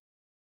عفوا،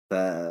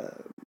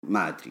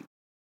 فما أدري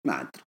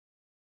ما أدري.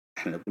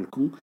 إحنا نقول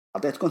لكم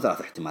أعطيتكم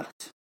 3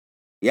 احتمالات،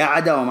 يا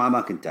عداوة مع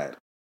ماكنتاير،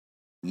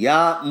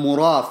 يا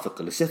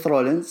مرافق لسيث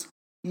رولينز،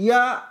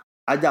 يا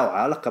عداوة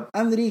على لقب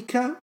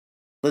أمريكا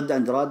ضد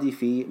أندرادي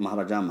في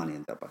مهرجان ماني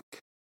إن ذا بانك.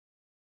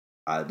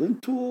 عاد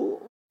انتو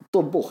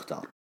طبوا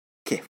اختار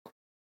كيفكم.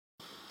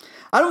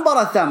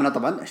 المباراة الثامنة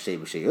طبعا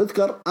الشيء بشيء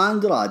يذكر،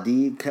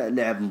 أندرادي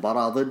لعب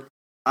مباراة ضد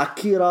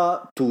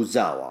أكيرا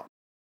توزاوا.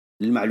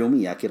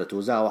 للمعلومية أكيرا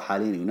توزاوا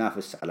حاليا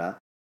ينافس على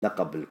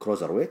لقب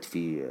الكروزر ويت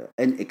في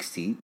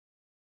NXT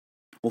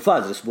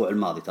وفاز الأسبوع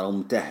الماضي، ترى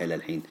متأهل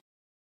الحين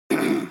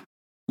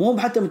مو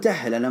حتى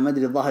متأهل، أنا ما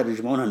أدري الظاهر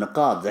يجمعونها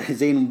نقاط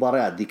زي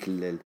المباريات ذيك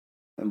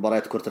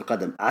مباريات كرة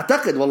القدم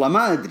أعتقد، والله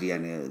ما أدري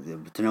يعني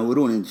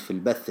بتنورون في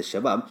البث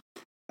الشباب،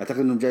 أعتقد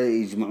إنهم جاي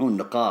يجمعون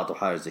نقاط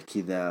وحاجة زي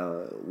كذا،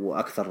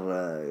 وأكثر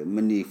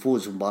من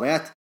يفوز في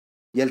مباريات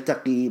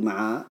يلتقي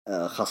مع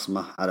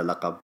خصمه على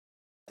لقب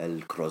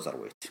الكروزر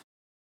ويت.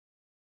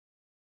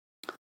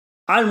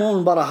 على المهم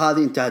المباراة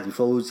هذه انتهت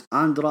بفوز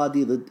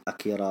أندرادي ضد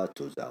أكيرا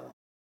توزاوا،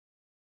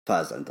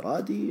 فاز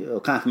أندرادي،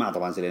 وكانت معه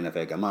طبعا زيلينا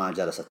فيجا، ما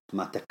جلست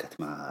ما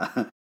تكت مع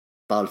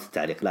طاولة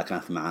التعليق، لا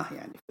كانت معاه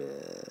يعني في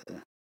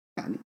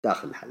يعني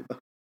داخل الحلبة،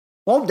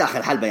 مو بداخل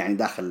الحلبة يعني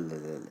داخل.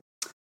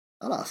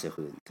 خلاص يا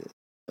أخوي أنت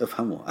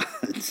افهموها.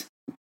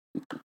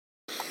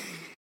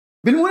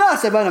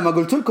 بالمناسبة أنا ما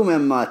قلت لكم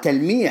إما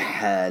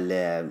تلميح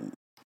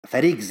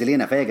لفريق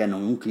زيلينا فيجا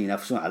أنهم ممكن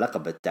ينافسون على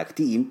لقب التاج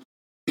تيم.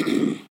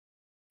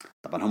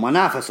 طبعا هم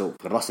نافسوا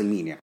في الراس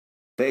المينيا،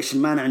 فإيش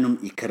المانع أنهم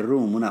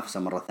يكررون منافسة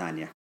مرة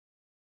ثانية؟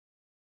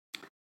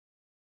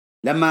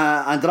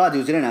 لما أندرادي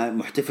وزيلينا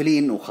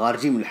محتفلين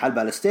وخارجين من الحلبة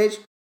على الستيج،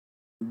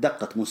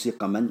 دقت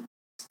موسيقى من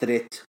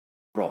ستريت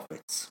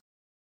بروفيتس.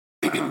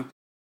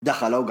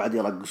 دخلوا وقاعد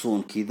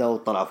يرقصون كذا،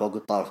 وطلعوا فوق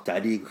الطاولة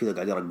التعليق وكذا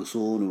قاعد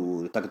يرقصون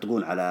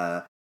ويطقطقون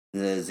على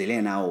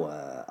زيلينا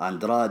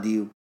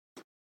وأندرادي.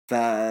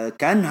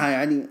 فكأنها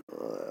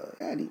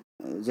يعني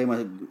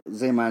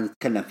زي ما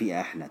نتكلم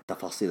فيها احنا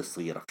التفاصيل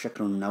الصغيرة،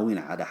 شكلهم ناويين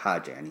على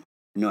حاجة، يعني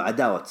انه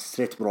عداوة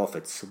ستريت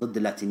بروفيتس ضد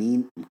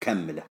اللاتينيين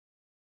مكملة،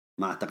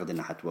 ما اعتقد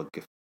انها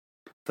حتوقف.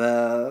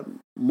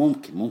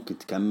 فممكن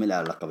تكمل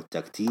على لقب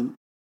التاج تيم،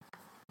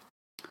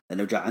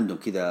 لأنه جاء عندهم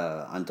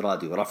كذا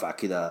أندرادي ورفع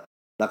كذا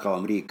لقب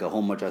أمريكا،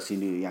 وهم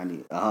جالسين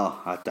يعني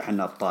حتى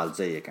احنا أبطال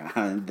زيك،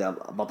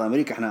 بطل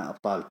أمريكا احنا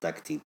أبطال التاج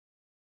تيم،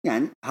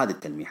 يعني هذه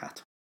التلميحات.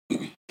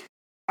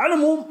 على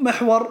العموم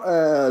محور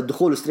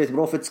دخول ستريت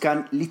بروفيتس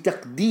كان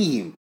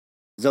لتقديم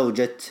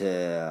زوجة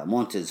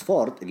مونتيز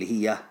فورد اللي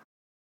هي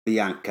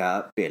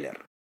بيانكا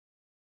بيلر.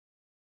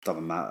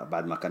 طبعا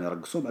بعد ما كانوا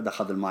يرقصون، بعد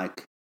أخذ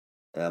المايك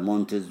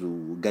مونتيز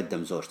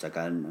وقدم زوجته،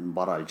 كان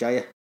المباراة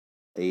الجاية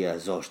هي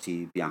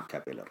زوجتي بيانكا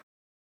بيلر.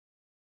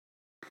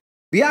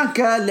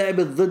 بيانكا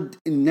لعبت ضد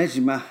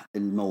النجمة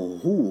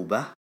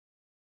الموهوبة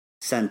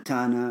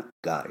سانتانا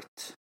غاريت.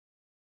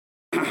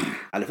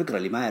 على فكرة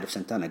اللي ما يعرف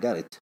سانتانا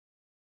غاريت،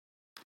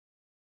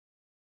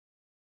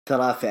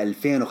 ترى في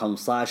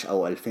 2015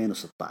 أو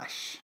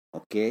 2016،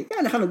 أوكي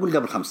يعني خلينا نقول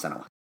قبل 5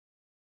 سنوات،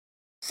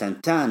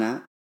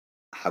 سانتانا،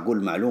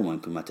 حقول معلومة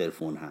يمكن ما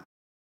تعرفونها،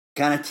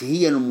 كانت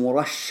هي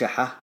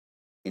المرشحة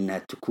إنها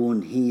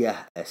تكون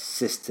هي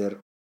السيستر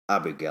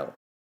أبيغيل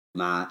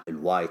مع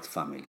الوايت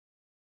فاميلي.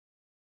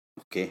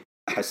 أوكي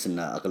أحس إن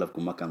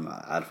أغلبكم ما كان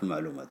عارف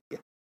المعلومة دي.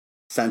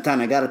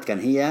 سانتانا غاريت كان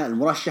هي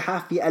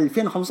المرشحة في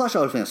 2015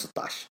 أو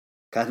 2016،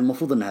 كانت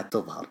المفروض إنها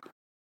تظهر،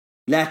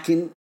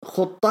 لكن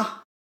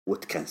خطة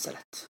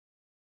وتكنسلت،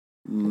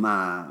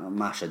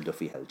 ما شدوا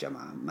فيها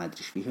الجماعة، ما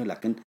أدري فيها،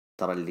 لكن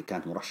ترى اللي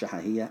كانت مرشحة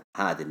هي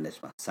هذه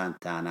النجمة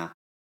سانتانا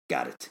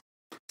غاريت.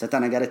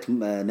 سانتانا غاريت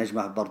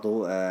نجمة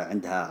برضو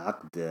عندها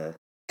عقد،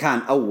 كان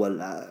أول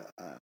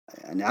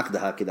يعني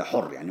عقدها كذا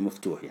حر، يعني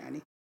مفتوح،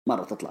 يعني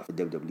مرة تطلع في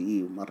الدبليو دبليو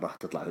إي ومرة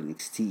تطلع في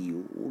الإكس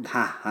تي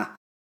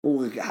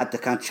وحتى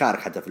كانت شارك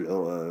حتى في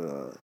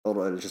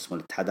جسم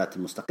الاتحادات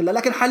المستقلة،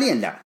 لكن حاليا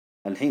لا،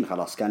 الحين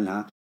خلاص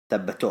كانها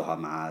ثبتوها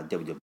مع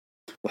دبليو،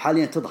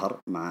 وحاليا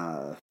تظهر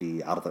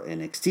في عرض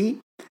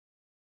NXT.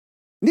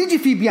 نيجي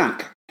في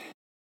بيانكا.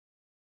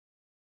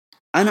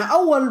 أنا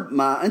أول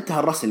ما انتهى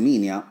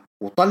الراسلمينيا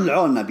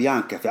وطلعوا لنا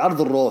بيانكا في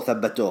عرض الرو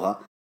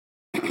ثبتوها،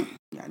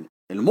 يعني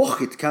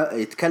المخ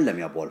يتكلم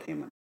يا بول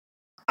هيمن.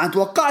 أنا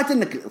توقعت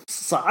أنك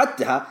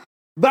صعدتها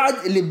بعد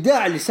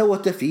الإبداع اللي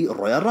سوته في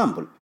الرويال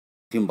رامبل،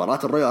 في مباراة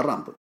الرويال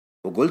رامبل،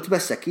 وقلت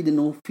بس أكيد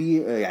أنه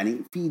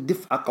في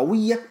دفعة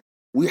قوية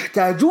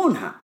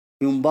ويحتاجونها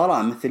في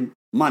مباراة مثل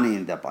ماني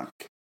إن ذا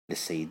بانك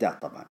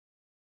للسيدات طبعا.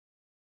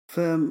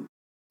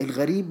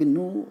 فالغريب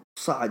أنه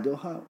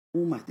صعدوها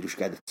وما أدري وش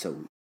قاعدة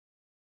تسوي،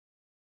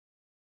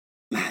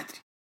 ما أدري.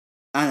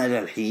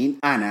 أنا للحين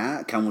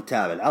أنا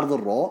كمتابع عرض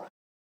الرو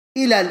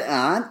إلى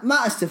الآن ما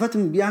استفدت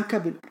من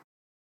بيانكا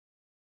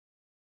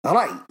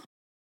برأيي،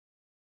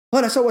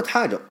 ولا سوت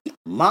حاجة،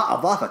 ما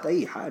أضافت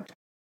أي حاجة.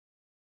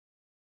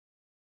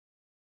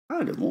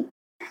 هذا مو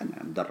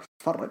إحنا ندرس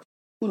نتفرج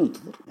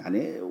وننتظر،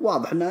 يعني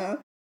واضح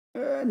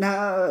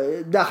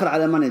إنها داخل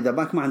على ماني ذا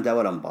بانك ما عندها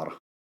ولا مباراة،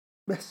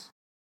 بس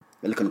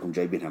اللي كانكم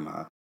جايبينها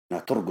مع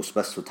إنها ترقص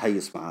بس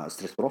وتهيس مع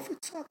ستريت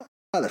بروفيتس،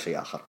 هذا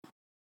شيء آخر.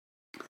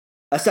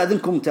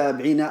 أستأذنكم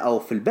متابعينا أو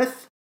في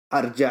البث،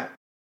 أرجع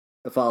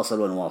فاصل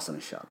ونواصل إن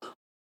شاء الله.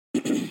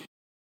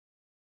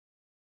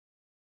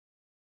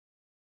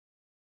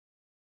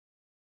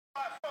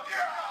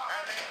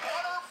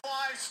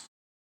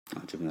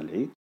 جبنا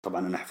العيد. طبعا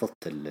أنا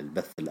حفظت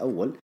البث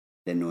الأول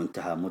لأنه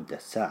انتهى مدة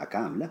ساعة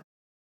كاملة،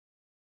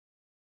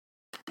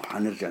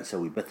 وحنرجع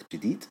نسوي بث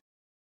جديد.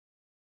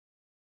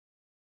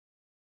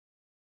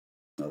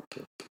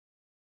 أوكي.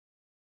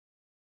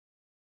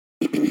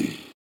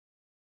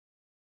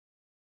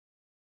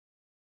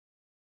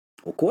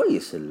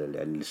 وكويس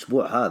يعني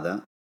الأسبوع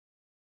هذا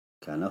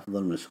كان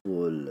أفضل من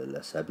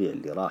الأسابيع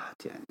اللي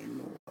راحت، يعني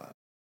إنه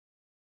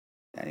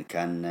يعني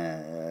كان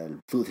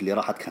البثوث اللي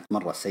راحت كانت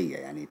مرة سيئة،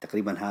 يعني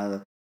تقريبا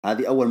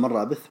هذه أول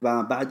مرة أبث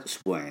بعد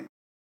أسبوعين.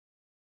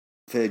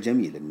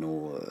 فجميل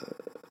إنه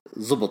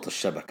زبط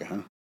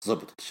الشبكة،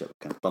 زبطت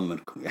الشبكة،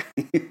 نطمنكم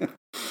يعني.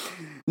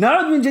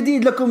 نعود من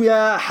جديد لكم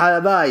يا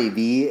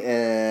حبايبي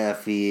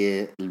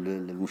في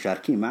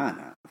المشاركين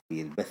معنا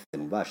في البث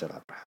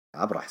المباشر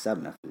عبر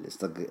حسابنا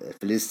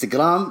في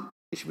الانستغرام.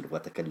 ايش بنبغى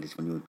تكلج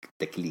مليون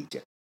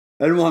تكليجة.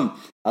 المهم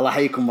الله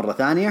يحييكم مرة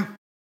ثانية.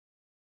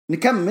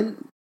 نكمل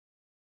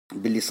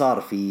باللي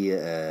صار في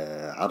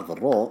عرض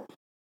الرو،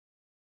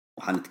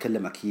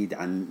 وحنتكلم أكيد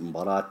عن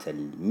مباراة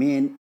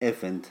المين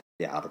إيفنت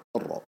لعرض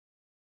الرو.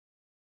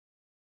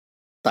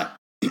 طيب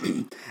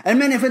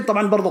المين إيفنت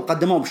طبعا برضو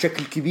قدموه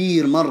بشكل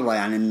كبير مرة،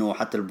 يعني إنه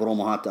حتى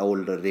البروموهات أو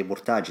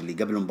الريبورتاج اللي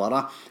قبل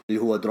المباراة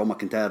اللي هو درو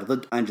ماكنتاير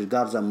ضد أنجل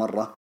غارزا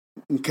مرة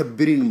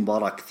مكبرين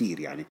المباراة كثير،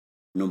 يعني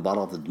إنه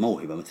مباراة ضد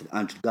موهبة مثل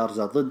أنجل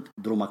غارزا ضد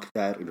درو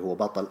ماكنتاير اللي هو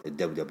بطل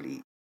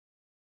الدبليو.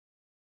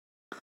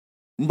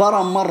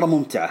 مباراة مرة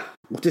ممتعة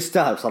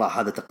وتستاهل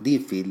صراحة هذا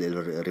تقديم في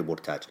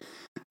الريبورتاج.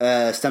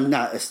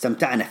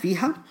 استمتعنا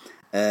فيها.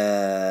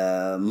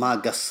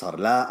 ما قصر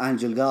لا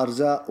أنجل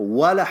غارزا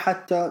ولا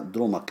حتى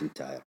درو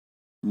ماكنتاير،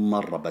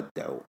 مرة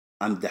بدعوا.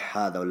 أمدح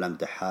هذا ولا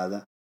أمدح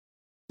هذا،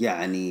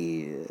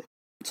 يعني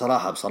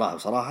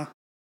بصراحة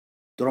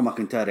درو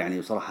ماكنتاير يعني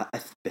بصراحة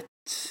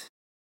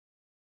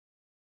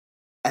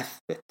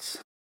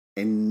أثبت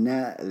إن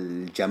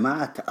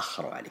الجماعة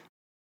تأخروا عليه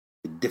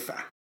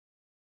الدفعة.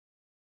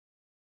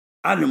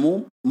 على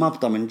العموم ما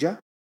بطمنجة،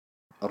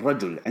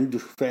 الرجل عنده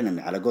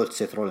فعلا على قول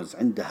سيث رولينز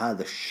عنده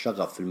هذا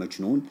الشغف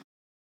المجنون.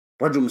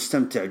 رجل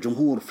مستمتع،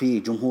 جمهور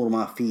فيه جمهور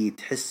ما فيه،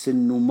 تحس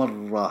انه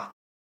مرة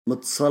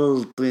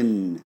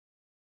متسلطن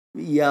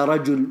يا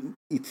رجل،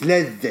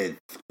 يتلذذ،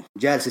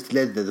 جالس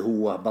يتلذذ.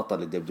 هو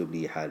بطل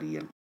الدبليو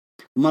حاليا.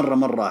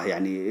 مرة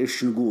يعني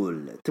ايش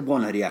نقول،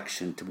 تبغونه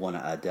رياكشن،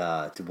 تبغونه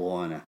اداء،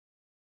 تبغونه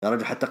يا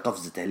رجل حتى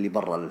قفزته اللي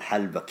برا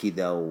الحلبة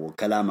كذا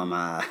وكلامه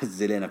مع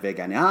زيلينا فيك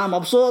يعني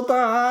مبسوطة،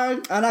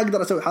 انا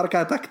اقدر اسوي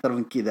حركات اكثر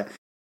من كذا.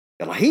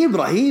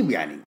 رهيب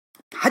يعني.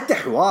 حتى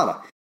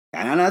حواره،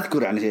 يعني انا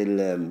اذكر يعني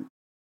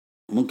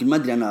ممكن ما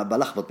ادري انا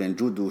بلخبط بين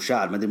جود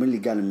وشاعر، ما ادري من اللي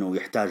قال انه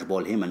يحتاج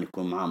بول هيمن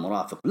يكون معاه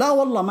مرافق. لا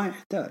والله ما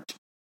يحتاج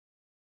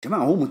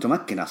جماعه، هو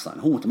متمكن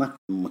اصلا، هو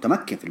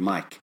متمكن في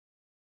المايك.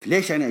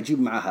 ليش يعني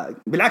اجيب معها؟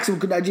 بالعكس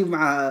ممكن اجيب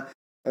معها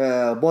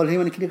بول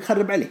هيمن يمكن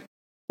يخرب عليه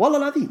والله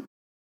العظيم.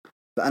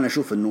 فانا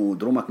اشوف انه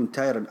درو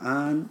ماكنتاير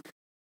الان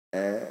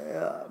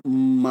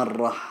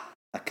مره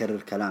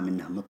اكرر كلام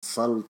انه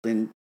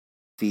متسلطن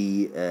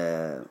في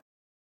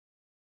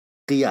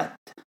قياد،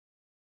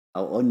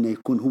 أو أنه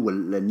يكون هو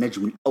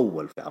النجم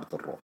الأول في عرض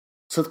الرو.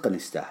 صدقا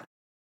يستاهل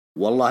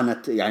والله.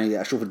 أنا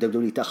يعني أشوف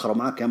الدبليو يتأخروا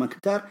معك يا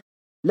ماكنتاير،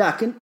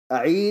 لكن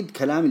أعيد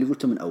كلامي اللي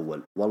قلته من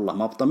أول، والله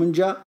ما بطمن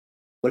جاء،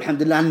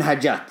 والحمد لله أنها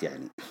جات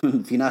يعني.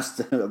 في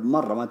ناس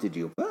مرة ما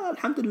تجي،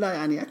 فالحمد لله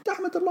يعني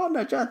تحمد الله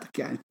أنها جاتك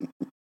يعني.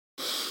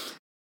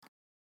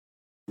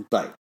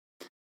 طيب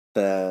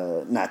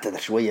فنعتذر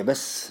شوية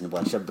بس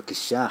نبغى نشبك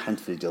الشاحن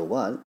في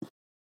الجوال.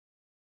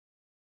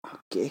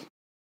 أوكي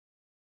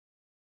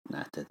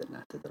نعتذر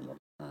مرة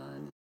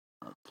ثانية.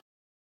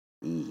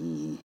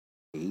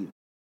 إيه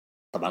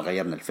طبعا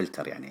غيرنا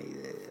الفلتر يعني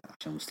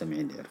عشان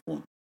المستمعين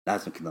يعرفون،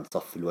 لازم كذا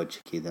نصف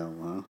الوجه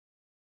كذا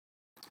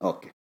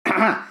اوكي.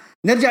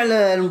 نرجع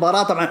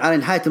للمباراة. طبعا على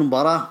نهاية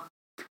المباراة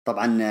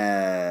طبعا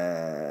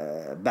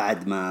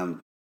بعد ما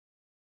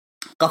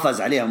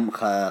قفز عليهم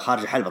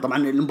خارج الحلبة، طبعا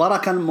المباراة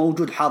كان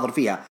موجود حاضر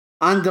فيها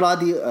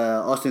أندرادي،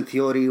 أوستن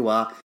ثيوري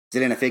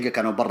وزيلينا فيجا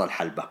كانوا برا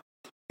الحلبة.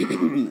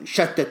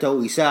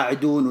 شتتوا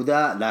يساعدون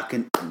وذا،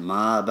 لكن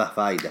ما به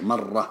فايدة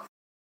مرة،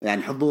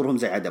 يعني حضورهم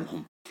زي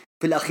عدمهم.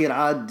 في الأخير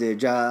عاد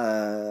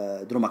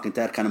جاء درو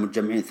ماكنتاير، كانوا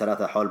متجمعين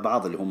ثلاثة حول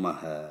بعض اللي هم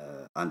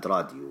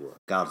أندرادي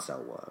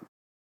وغارزا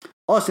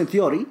وأوستن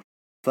ثيوري.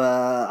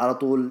 فعلى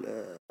طول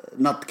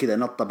نط كذا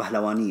نطة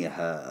بهلوانية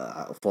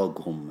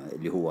فوقهم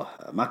اللي هو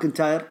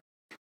ماكنتاير،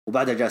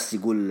 وبعدها جالس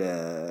يقول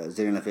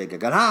زيلينا فيجا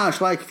قال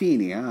ايش رايك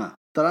فيني،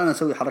 ترى انا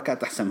اسوي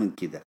حركات احسن من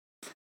كذا.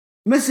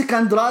 مسك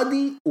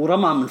أندرادي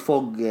ورمى من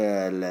فوق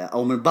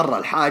او من برا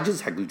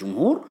الحاجز حق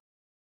الجمهور،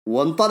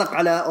 وانطلق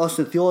على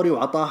أوستن ثيوري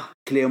وعطاه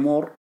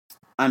كليمور،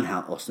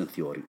 انهى أوستن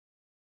ثيوري.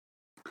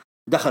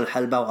 دخل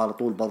الحلبة وعلى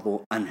طول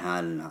برضو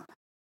انهى لنا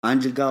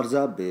أنجل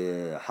غارزا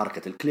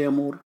بحركة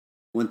الكليمور،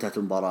 وانتهت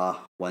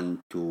المباراة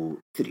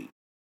 1-2-3.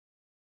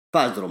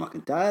 فاز درو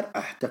ماكنتاير،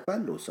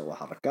 احتفل وسوى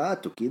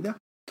حركات وكذا.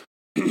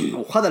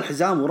 وخذ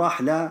الحزام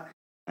وراح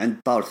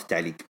عند طاولة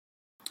التعليق،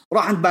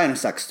 راح عند باين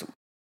ساكستون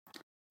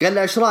قال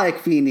له ايش رايك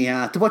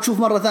فيني، تبغى تشوف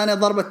مرة ثانية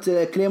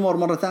ضربة كليمور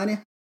مرة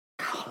ثانية؟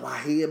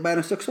 والله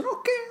باين ساكستون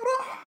اوكي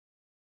روح،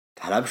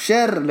 قال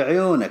ابشر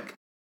لعيونك.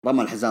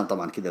 رمى الحزام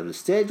طبعا كذا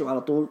بالستيج،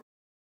 وعلى طول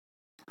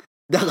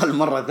دخل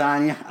مرة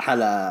ثانية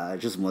على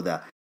جسمه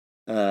ذا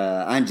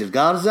أنجل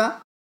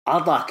غارزا،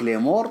 عطاه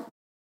كليمور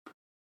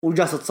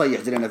وجالس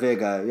تصيح زلينا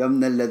فيجا يا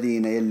من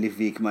الذين يلي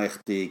فيك ما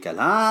يخطيك.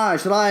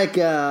 ايش رايك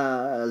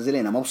يا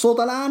زلينا،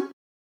 مبسوطة الآن؟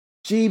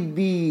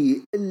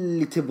 جيبي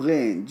اللي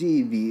تبغين،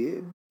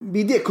 جيبي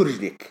بيديك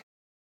ورجلك،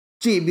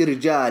 جيبي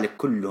رجالك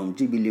كلهم،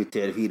 جيبي اللي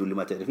تعرفين واللي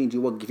ما تعرفين، جي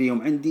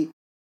وقفيهم عندي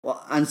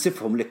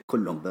وأنسفهم لك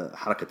كلهم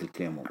بحركة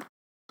الكليمور.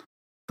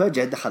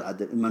 فجأة دخل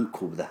عدد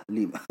المنكوب ذا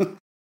اللي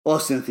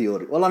أوستن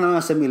ثيوري، والله أنا ما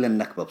أسميه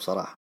للنكبة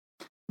بصراحة.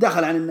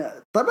 دخل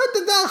عن طب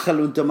أنت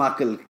داخل وأنت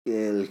ماكل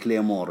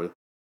الكليمور،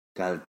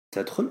 قال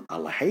تدخل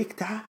الله يحييك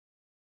تعال.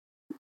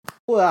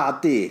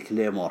 وأعطيه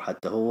ليمور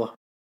حتى هو.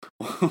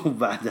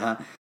 وبعدها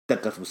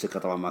دقت موسيقى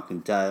طبعا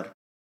ماكنتاير،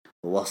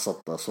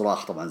 ووسط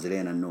صراخ طبعا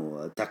زلينا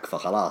انه تكفى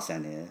خلاص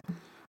يعني.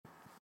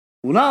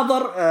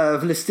 وناظر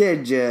في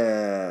الستيج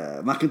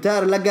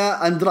ماكنتاير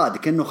لقى اندرادي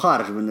كأنه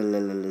خارج من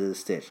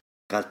الستيج،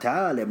 قال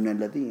تعال يا ابن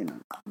الذين،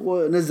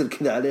 ونزل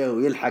كذا عليه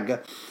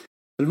ويلحقه.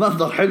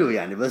 المنظر حلو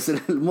يعني، بس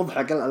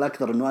المضحك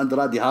الأكثر انه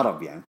اندرادي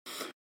هرب يعني.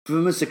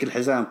 فمسك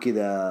الحزام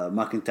كذا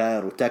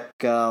ماكنتاير وتك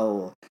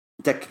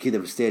كذا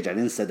في الستيج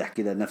يعني، انسدح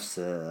كذا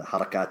نفس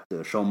حركات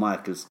شون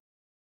مايكلز،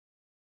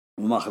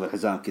 وماخذ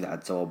الحزام كذا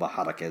عاد سوى بها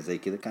حركة زي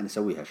كذا كان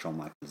يسويها شون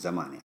مايكلز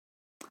زمان يعني.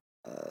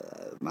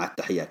 مع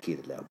التحية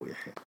أكيد لأبو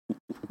يحيى.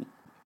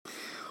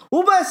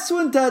 وبس،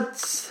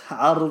 وانتهت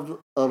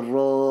عرض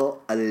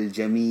الرو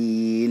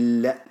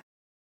الجميل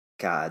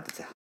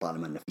كعادته،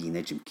 طالما أن في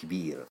نجم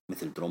كبير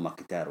مثل درو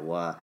ماكنتاير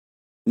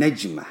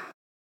ونجمة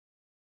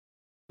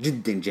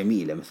جدا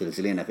جميلة مثل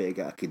زلينا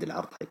فيجا، أكيد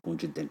العرض حيكون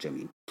جدا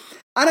جميل.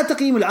 أنا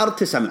تقييم العرض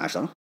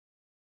 9/10،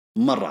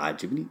 مرة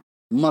عاجبني،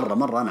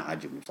 مرة أنا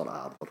عاجبني بصراحة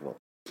عرض الرو.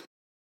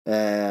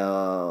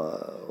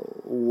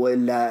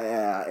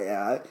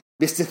 ولا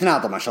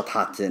باستثناء طبعا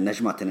شطحات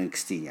نجمات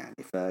NXT يعني.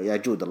 فيا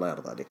جود الله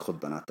يرضى عليك، خذ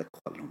بناتك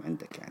وخلهم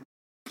عندك يعني.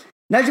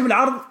 نجم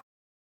العرض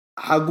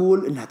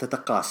حقول انها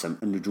تتقاسم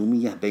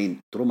النجومية بين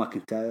درو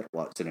ماكنتاير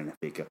وزلينا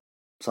فيجر،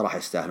 بصراحة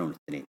يستاهلون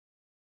الاثنين.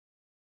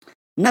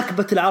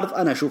 نكبة العرض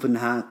انا اشوف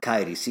انها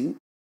كايري سين،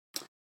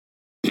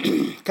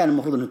 كان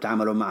المفروض انهم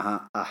يتعاملوا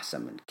معها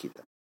احسن من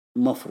كذا،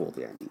 مفروض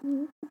يعني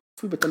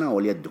في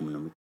بتناول يدهم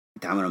انهم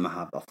يتعاملوا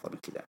معها بافضل من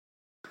كذا.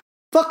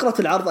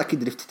 فقرة العرض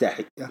أكيد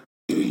الافتتاحية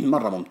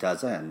مرة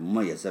ممتازة يعني،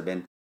 مميزة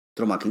بين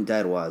درو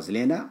ماكنتاير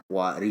وزلينا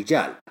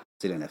ورجال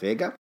زلينا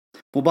فيجا.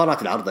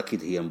 مباراة العرض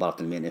أكيد هي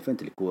مباراة المين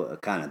إيفنت اللي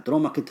كانت درو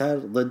ماكنتاير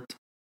ضد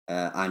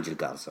أنجل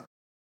غارزا.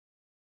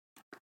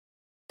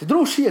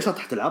 تدرون وش هي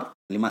شطحة العرض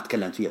اللي ما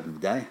تكلمت فيها في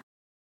البداية؟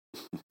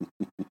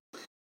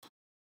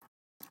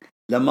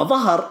 لما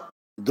ظهر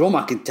درو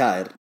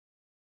ماكنتاير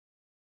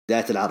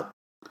بداية العرض،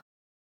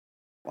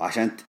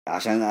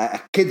 عشان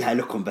أكدها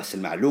لكم بس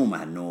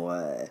المعلومة إنه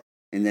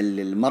إن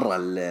المرة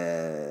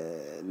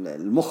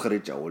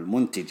المخرج أو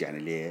المنتج يعني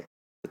اللي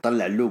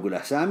يطلع اللوجو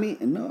الأسامي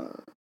إنه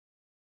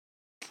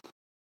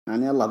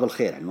يعني الله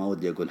بالخير يعني، ما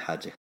ودي أقول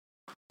حاجة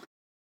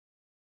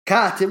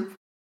كاتب.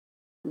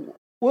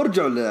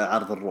 وارجعوا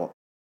لعرض الرو،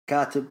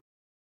 كاتب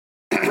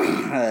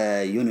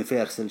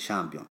يونيفرسال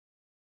شامبيون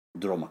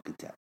درو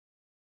ماكنتاير،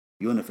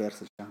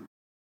 يونيفرسال شامبيون.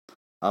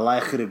 الله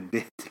يخرب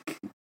بيتك،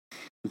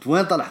 انت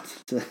وين طلعت؟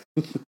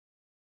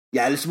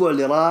 يعني الاسبوع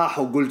اللي راح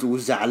وقلت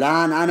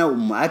وزعلان انا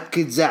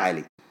ومؤكد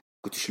زعلي،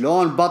 قلت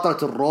شلون بطلة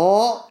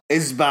الرو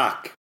از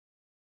باك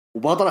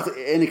وبطلة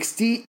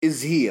NXT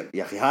از هير.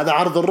 يا اخي هذا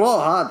عرض الرو،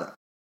 هذا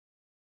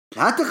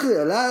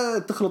لا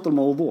تخلط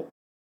الموضوع.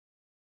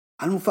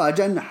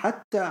 المفاجأة ان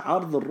حتى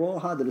عرض الرو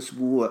هذا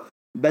الاسبوع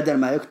بدل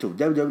ما يكتب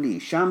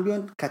WWE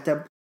شامبيون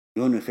كتب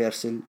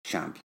يونيفرسال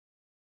شامبيون.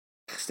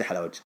 استحى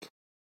على وجهك،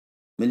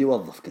 من اللي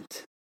يوظفك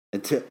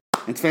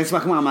انت فين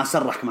اسمك ما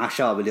سرحك مع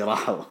الشباب اللي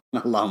راحوا.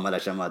 اللهم لا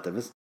شماتة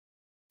بس.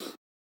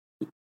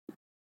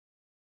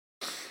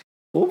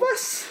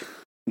 وبس.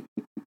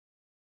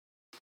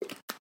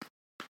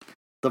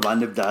 طبعا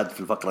نبدأ عاد في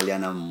الفقرة اللي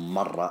أنا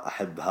مرة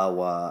أحبها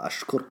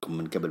وأشكركم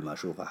من قبل ما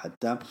أشوفها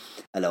حتى،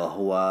 ألا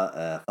وهو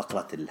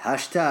فقرة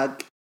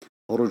الهاشتاج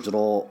هروج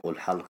رو،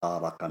 والحلقة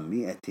رقم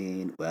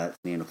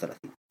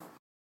 232.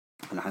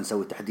 احنا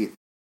حنسوي تحديث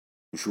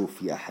نشوف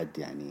في أحد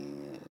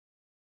يعني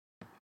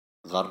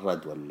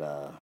غرد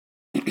ولا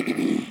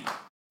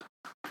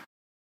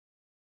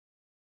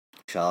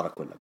شارك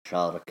ولا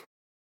شارك.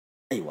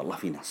 أي والله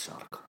في ناس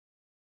شاركوا.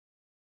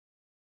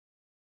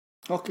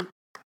 أوكي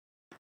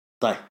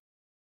طيب،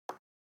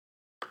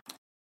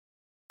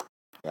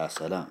 يا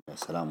سلام يا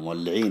سلام،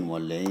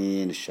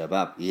 مولعين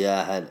الشباب،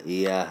 يا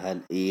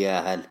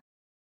هل.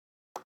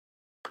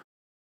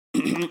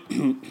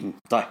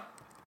 طيب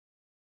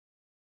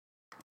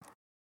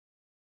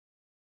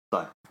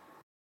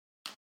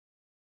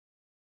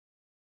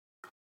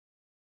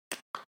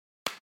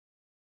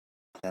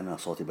أنا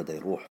صوتي بدأ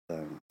يروح،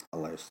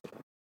 الله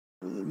يستر،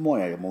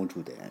 الموية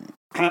موجودة يعني.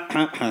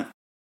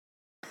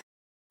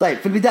 طيب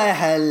في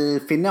البداية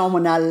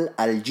الفينومينال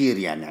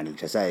الجيريان يعني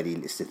الجزائري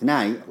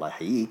الاستثنائي، الله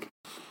يحييك،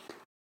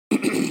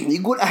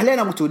 يقول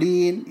أهلين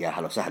متولين، يا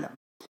هلا وسهلا.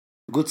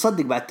 يقول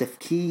تصدق بعد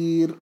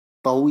تفكير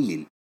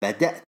طويل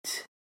بدأت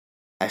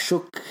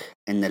أشك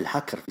أن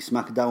الهاكر في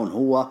سماك داون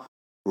هو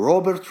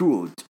روبرت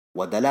رود،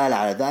 ودلالة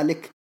على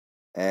ذلك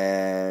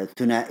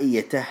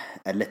ثنائيته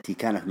التي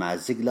كانت مع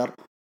زيجلر،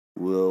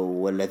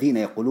 والذين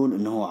يقولون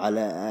أنه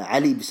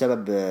علي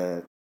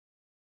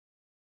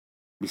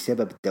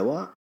بسبب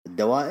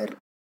الدوائر.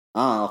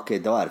 أوكي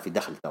دوائر في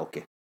دخلته.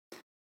 أوكي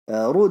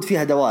رود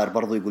فيها دوائر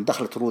برضو، يقول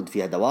دخلت رود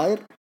فيها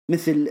دوائر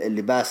مثل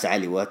لباس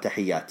علي.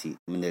 وتحياتي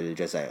من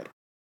الجزائر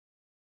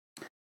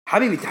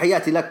حبيبي،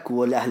 تحياتي لك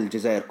ولأهل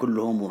الجزائر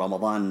كلهم،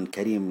 ورمضان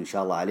كريم إن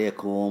شاء الله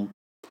عليكم.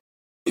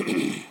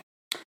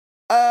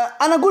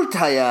 أنا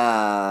قلتها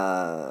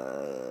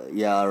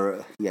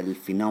يا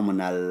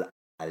الفينومينال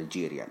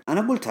الجيريان.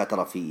 انا قلتها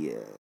ترى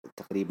في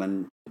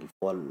تقريبا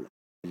الفول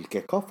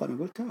الكيك اوف،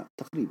 انا قلتها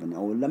تقريبا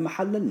او لما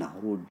حللنا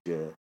هروج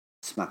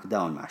سماك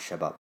داون مع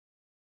الشباب.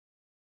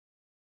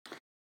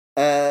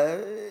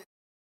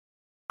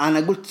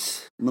 انا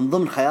قلت من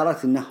ضمن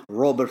خيارات انه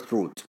روبرت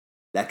رود،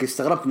 لكن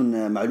استغربت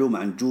من معلومة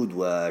عن جود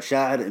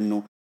وشاعر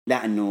انه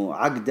لا، انه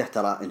عقده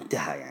ترى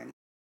انتهى يعني.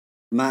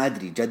 ما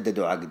ادري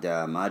جددوا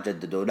عقده ما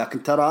جددوا،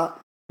 لكن ترى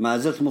ما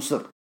زلت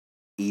مصر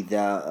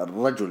اذا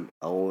الرجل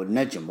او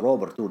النجم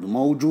روبرت رود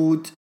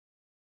موجود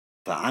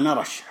فانا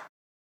رشح.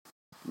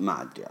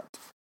 ما ادري عاد،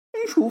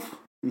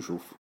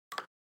 نشوف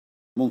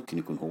ممكن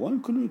يكون هو،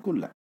 ممكن يكون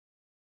لا.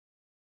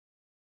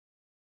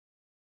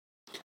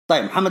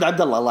 طيب محمد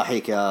عبد الله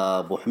يحييك يا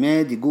ابو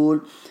حميد،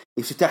 يقول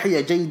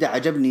افتتاحيه جيده،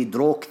 عجبني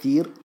درو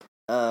كثير.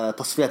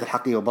 تصفيات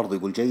الحقيبه برضو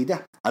يقول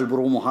جيده،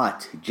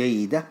 البروموهات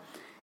جيده،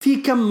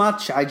 في كم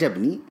ماتش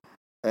عجبني.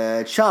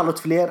 شارلوت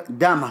فلير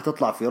دامها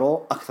تطلع في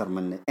رو اكثر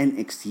من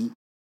NXT،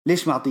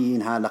 ليش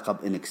معطيينها لقب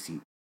NXT؟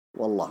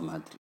 والله ما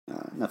ادري،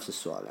 نفس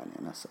السؤال يعني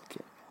انا اسالك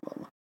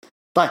والله.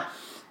 طيب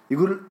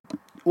يقول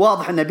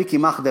واضح ان بيكي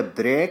ماخذه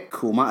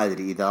بريك، وما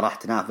ادري اذا راح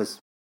تنافس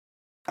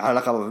على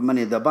لقب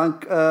ماني ذا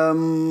بانك.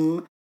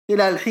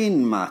 الى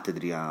الحين ما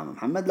تدري يا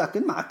محمد،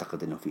 لكن ما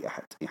اعتقد انه في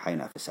احد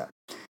حينافسها.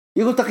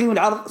 يقول تقييم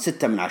العرض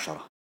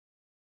 6/10.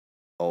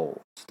 اوه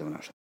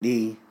 6/10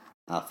 ليه؟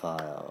 افا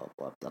يا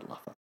ابو عبد الله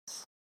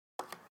فاس.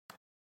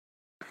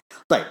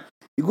 طيب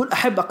يقول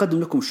احب اقدم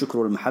لكم الشكر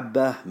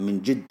والمحبه،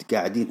 من جد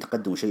قاعدين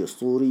تقدموا شيء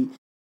اسطوري،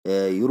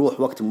 يروح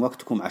وقت من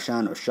وقتكم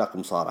عشان عشاق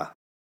المصارعه.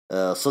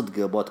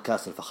 صدق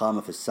بودكاست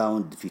الفخامه في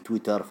الساوند، في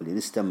تويتر، في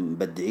الانستا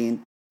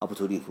مبدعين. ابو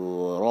تورين في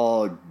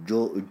رو،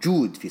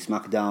 جود في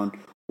سماك داون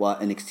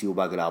وانكستي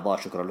وباقي الاعضاء.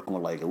 شكرا لكم،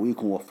 الله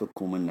يقويكم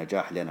ووفقكم من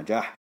نجاح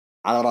لنجاح.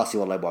 على راسي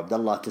والله يا ابو عبد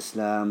الله،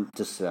 تسلم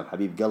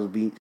حبيب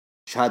قلبي،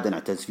 شهاده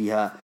نعتز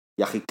فيها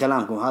يا اخي.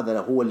 كلامكم هذا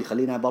هو اللي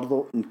يخلينا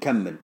برضو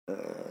نكمل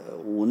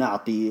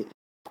ونعطي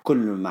كل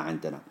ما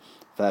عندنا.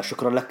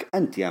 فشكرا لك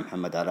انت يا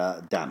محمد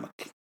على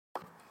دعمك.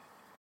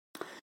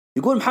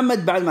 يقول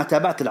محمد بعد ما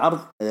تابعت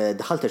العرض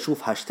دخلت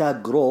اشوف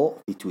هاشتاج رو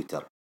في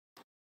تويتر،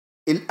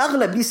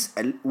 الاغلب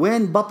يسأل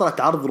وين بطلة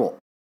عرض رو.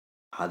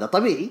 هذا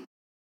طبيعي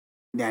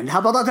يعني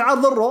بطلة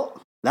عرض الرو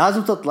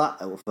لازم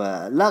تطلع،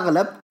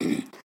 فالاغلب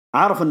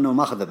عارف انه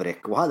ماخذ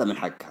بريك وهذا من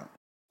حقها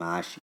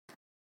ماشي.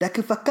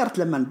 لكن فكرت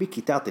لما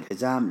بيكي تعطي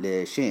الحزام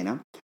لشينا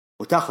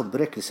وتاخذ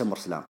بريك لسمر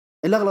سلام،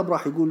 الاغلب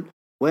راح يقول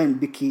وين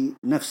بيكي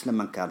نفس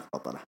لما كانت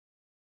بطلة.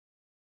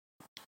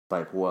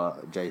 طيب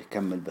هو جاي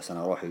يكمل بس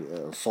انا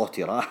روحي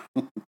صوتي راح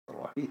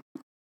روحي.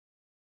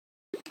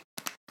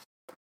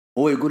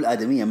 هو يقول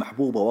آدمية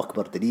محبوبة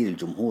وأكبر دليل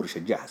الجمهور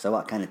يشجعها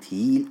سواء كانت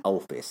هيل أو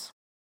فيس.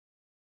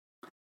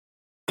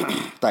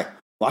 طيب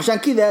وعشان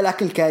كذا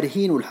لكن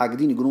الكارهين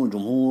والحاقدين يقولون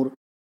الجمهور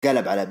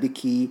قلب على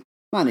بيكي.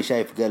 ماني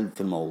شايف قلب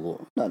في الموضوع،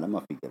 لا ما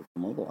في قلب في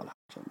الموضوع ولا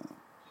حاجة،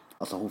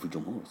 أصلا هو في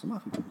جمهور، أصلا ما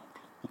في جمهور.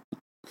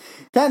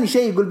 ثاني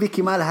شيء يقول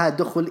بيكي ما لها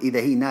دخل إذا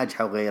هي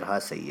ناجحة وغيرها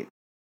سيء،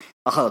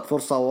 أخذت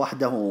فرصة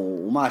واحدة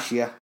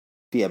وماشية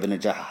فيها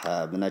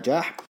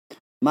بنجاح،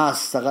 ما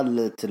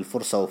استغلت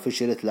الفرصة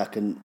وفشلت.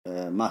 لكن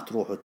ما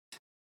تروح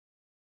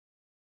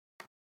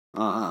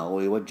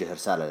ويوجه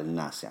رسالة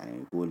للناس،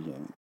 يعني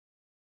يقول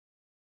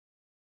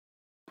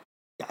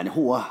يعني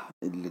هو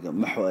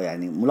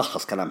يعني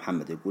ملخص كلام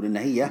محمد، يقول إن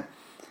هي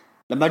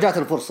لما جات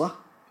الفرصة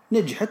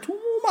نجحت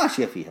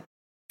وماشية فيها،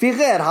 في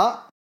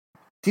غيرها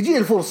تجي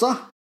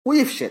الفرصة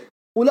ويفشل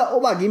ولا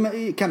وباقي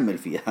يكمل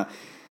فيها.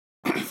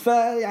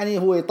 فيعني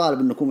هو يطالب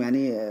انكم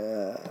يعني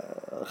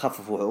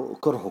خففوا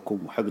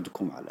كرهكم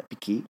وحقدكم على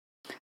بيكي،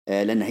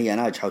 لان هي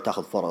ناجحة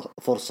وتاخذ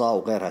فرصة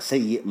وغيرها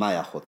سيء ما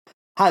ياخذ.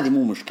 هذه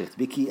مو مشكلة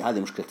بيكي،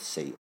 هذه مشكلة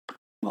السيء.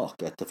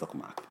 اوكي اتفق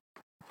معك.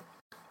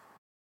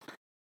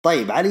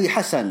 طيب علي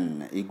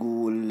حسن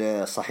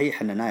يقول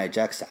صحيح ان نايا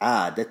جاكس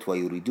عادت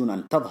ويريدون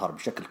ان تظهر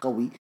بشكل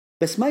قوي،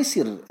 بس ما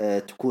يصير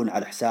تكون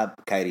على حساب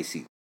كايري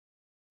سي.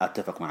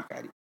 اتفق معك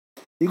علي.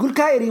 يقول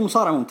كايري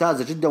مصارعة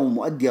ممتازة جدا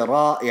ومؤدية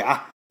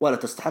رائعة، ولا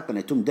تستحق أن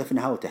يتم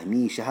دفنها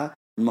وتهميشها.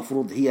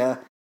 المفروض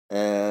هي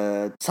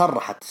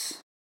تصرحت،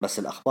 بس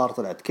الأخبار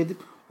طلعت كذب،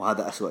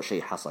 وهذا أسوأ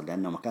شيء حصل،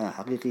 لأنه مكانها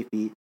حقيقي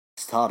في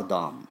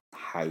ستاردام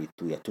حيث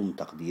يتم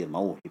تقدير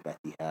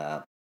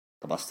موهبتها.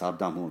 طبعا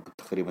ستاردام هو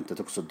تقريبا أنت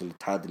تقصد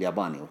الاتحاد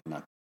الياباني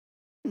هناك.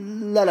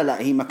 لا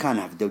هي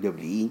مكانها في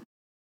WWE،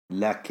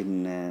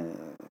 لكن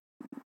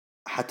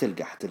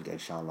حتلقى إن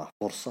شاء الله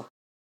فرصة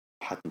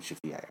حتمشي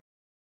فيها يعني.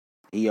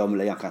 هي يوم من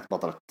الأيام كانت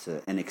بطلة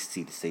NXT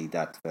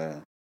للسيدات،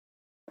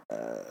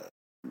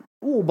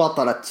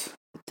 وبطلة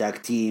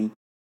التاج تيم،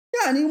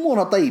 يعني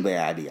أمورها طيبة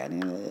يعني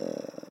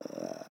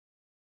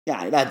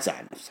يعني لا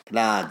تزعل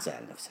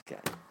نفسك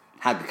يعني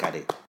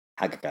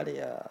حقك عليه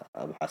يا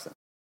أبو حسن.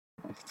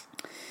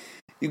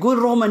 يقول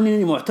روما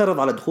أنني معترض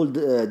على دخول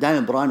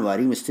داين بران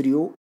وري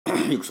ميستيريو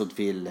يقصد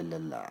في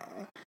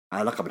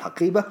على لقب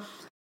الحقيبة.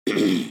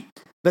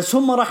 بس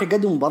هم راح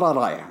يقدموا مباراة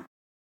رائعة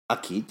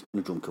أكيد،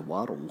 نجوم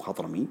كبار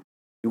ومخضرمين.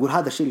 يقول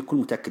هذا الشيء الكل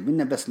متأكد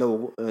منه، بس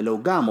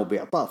لو قاموا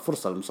بإعطاء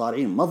فرصة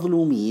للمصارعين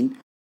مظلومين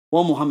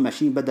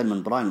ومهمشين بدل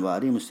من براين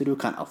وري ميستيريو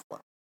كان أفضل.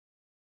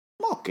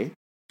 اوكي،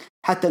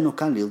 حتى انه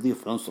كان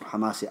يضيف عنصر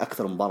حماسي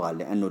اكثر مباراة،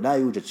 لانه لا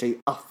يوجد شيء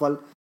افضل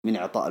من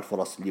اعطاء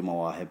الفرص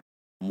لمواهب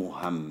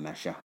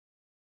مهمشة.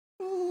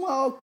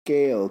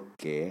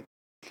 اوكي،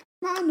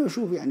 مع انه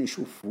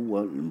شوف هو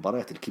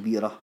المباريات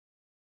الكبيرة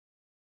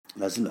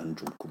لازم لها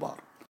نجوم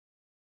كبار.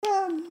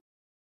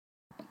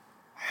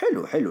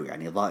 حلو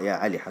يعني يا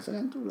علي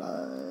حسن،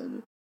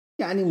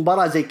 يعني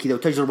مباراة زي كذا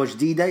وتجربة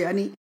جديدة،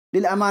 يعني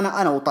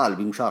للأمانة أنا وطالب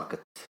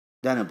بمشاركة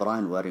داني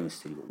براين وري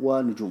ميستيريو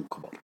ونجوم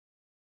كبار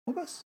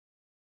وبس.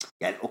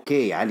 يعني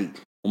أوكي يا علي،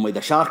 هم إذا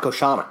شاركوا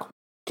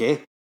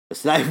أوكي،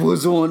 بس لا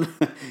يفوزون.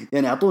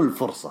 يعني أعطون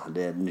الفرصة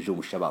للنجوم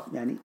الشباب،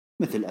 يعني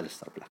مثل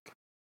أليستر بلاك.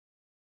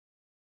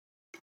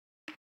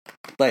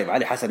 طيب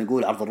علي حسن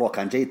يقول عرض الرو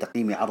كان جيد،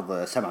 تقييمي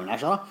عرض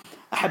 7/10.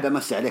 أحب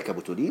أمسي عليك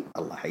أبو تولين،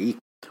 الله يحييك،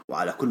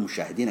 وعلى كل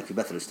مشاهدينك في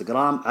بث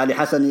الانستغرام. علي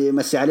حسن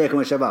يمسي عليكم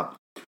يا شباب،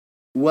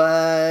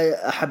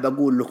 وأحب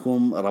أقول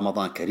لكم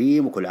رمضان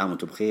كريم وكل عام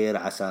وانتم بخير،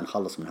 عسى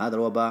نخلص من هذا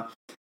الوباء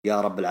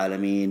يا رب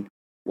العالمين.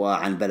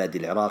 وعن بلدي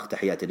العراق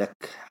تحياتي لك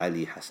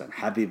علي حسن،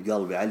 حبيب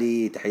قلبي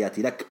علي،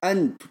 تحياتي لك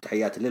أنت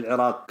وتحياتي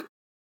للعراق،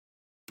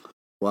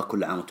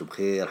 وكل عام وانتم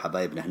بخير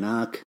حبايبنا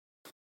هناك.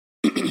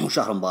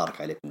 وشهر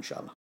مبارك عليكم إن شاء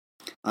الله.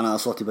 أنا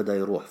صوتي بدأ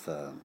يروح،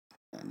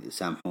 يعني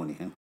سامحوني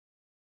هم.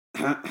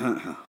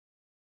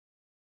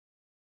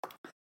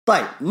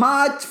 طيب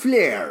مات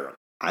فلير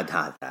عاد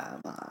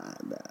هذا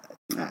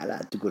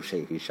لا تقول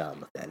شيء في شاء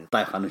الله ثاني.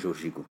 طيب خلينا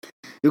نشوف ايش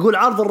يقول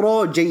عرض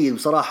الرو جيد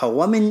بصراحة،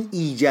 ومن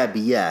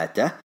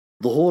إيجابياته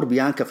ظهور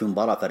بيانكا في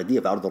مباراة فردية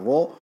في عرض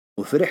الرو،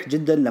 وفرح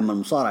جدا لما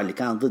المصارع اللي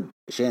كان ضد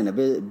شينا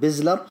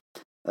بيزلر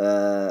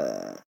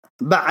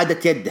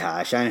بعدت يدها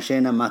عشان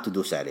شينا ما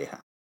تدوس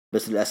عليها،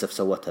 بس للأسف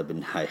سوتها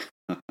بالنهاية.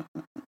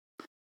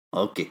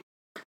 أوكي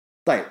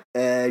طيب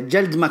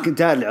جلد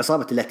ماكنتاير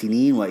لعصابة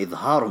اللاتينيين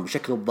وإظهارهم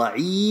بشكل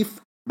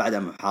ضعيف بعد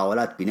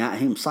محاولات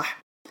بنائهم.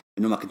 صح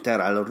إنه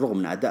ماكنتاير على الرغم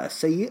من أداء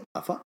السيء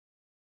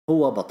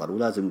هو بطل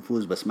ولازم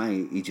يفوز، بس ما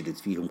يجلد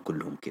فيهم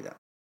كلهم كذا.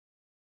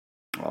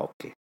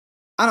 أوكي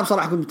أنا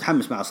بصراحة كنت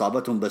متحمس مع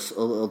عصابتهم، بس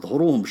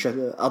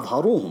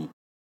أظهروهم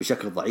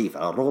بشكل ضعيف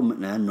على الرغم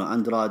من أنه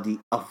أندرادي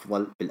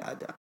أفضل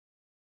بالأداء.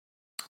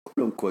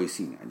 كلهم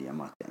كويسين يعني يا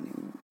مات، يعني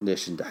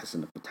ليش أنت أحس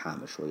إنك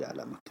متحامل شوية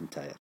على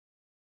ماكنتاير؟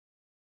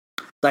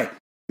 طيب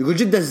يقول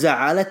جدا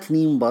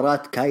زعلتني مباراة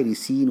كايري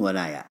سين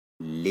ونايا،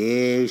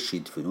 ليش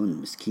يدفنون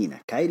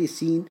المسكينة كايري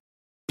سين؟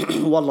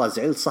 والله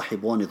زعلت صح،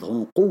 يبغون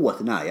يظهرون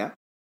قوة نايا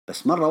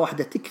بس مرة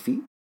واحدة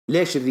تكفي.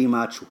 ليش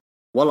الريماتش؟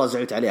 والله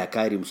زعلت عليها،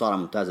 كايري مصارعة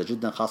ممتازة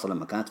جدا خاصة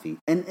لما كانت في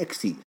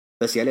NXT،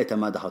 بس يا ليتها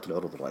ما دخلت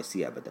العروض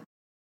الرئيسية أبدا.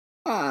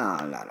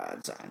 لا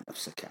تزعل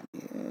نفسك يعني،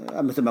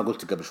 مثل ما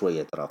قلت قبل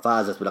شوية ترى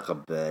فازت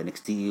بلقب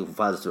NXT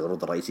وفازت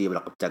العروض الرئيسية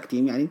بلقب تاك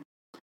تيم، يعني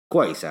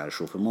كويس. يعني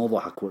شوف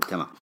الموضوع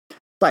تمام.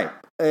 طيب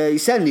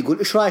يسألني يقول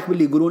إيش رأيك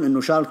باللي يقولون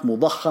إنه شارلوت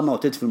مضخمة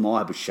وتدفن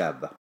المواهب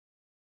الشابة؟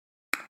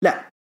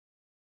 لا،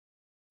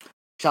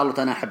 شارلوت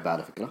أنا أحبها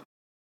على فكرة،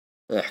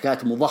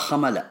 حكاية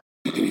مضخمة لا.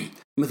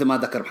 مثل ما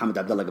ذكر محمد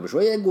عبد الله قبل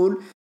شوية،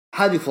 يقول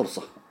هذه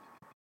فرصة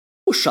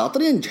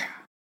والشاطر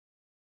ينجح،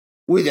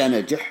 وإذا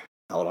نجح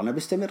أنا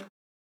بيستمر.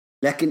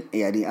 لكن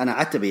يعني أنا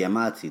عتبي يا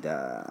مات،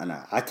 إذا أنا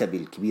عتبي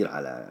الكبير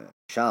على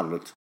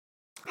شارلوت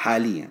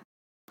حاليا،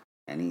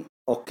 يعني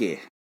أوكي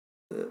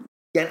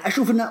يعني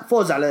أشوف إنه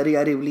فوز على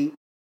ريا ريبلي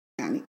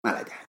يعني ما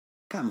لا داعي،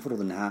 كان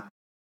المفروض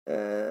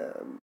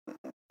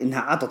إنها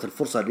عطت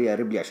الفرصة لريا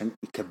ريبلي عشان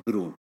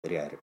يكبرون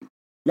ريا ريبلي،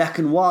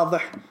 لكن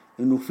واضح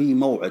إنه في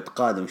موعد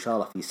قادم إن شاء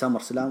الله في سمر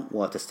سلام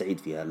وتستعيد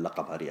فيها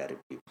اللقب ريا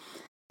ريبلي.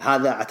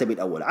 هذا عتبي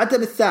الأول.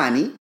 عتبي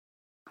الثاني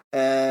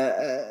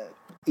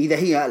إذا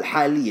هي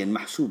حاليا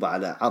محسوبة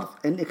على عرض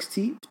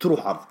NXT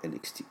تروح عرض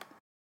NXT،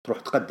 تروح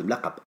تقدم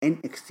لقب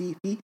NXT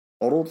في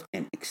عروض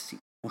NXT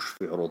مش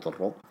في عروض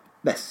الرو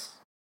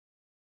بس.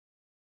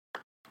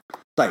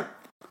 طيب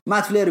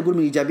مات فلير يقول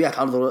من إيجابيات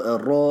عرض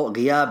الرو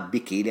غياب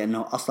بيكي،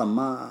 لأنه أصلا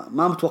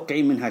ما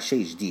متوقعين منها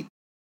شيء جديد،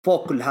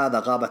 فوق كل هذا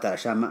غابت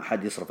عشان ما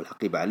أحد يصرف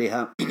الحقيبة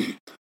عليها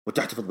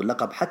وتحتفظ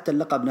باللقب، حتى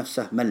اللقب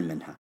نفسه مل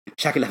منها،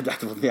 شكلها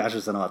بتحتفظ فيه 10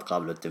 سنوات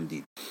قبل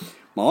التمديد.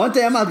 ما هو أنت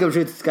يا مات قبل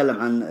شوي تتكلم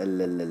عن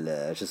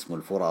شو اسمه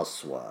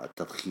الفرص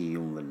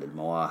والتضخيم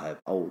المواهب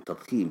أو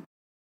تضخيم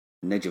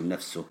النجم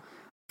نفسه،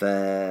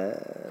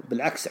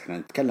 فبالعكس احنا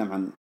نتكلم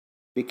عن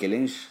بيكي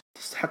لينش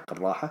تستحق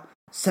الراحة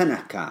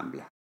سنة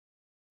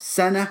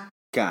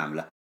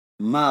كاملة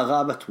ما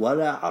غابت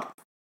ولا عرض،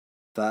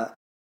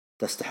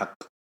 فتستحق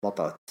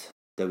بطلة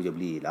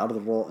WWE العرض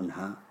الرو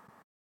انها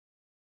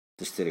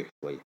تستريح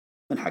شوية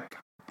من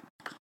حقها.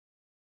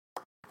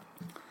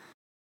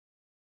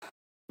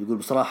 يقول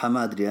بصراحة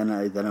ما ادري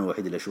انا اذا انا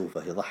الوحيد اللي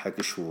اشوفه يضحك،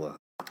 ايش هو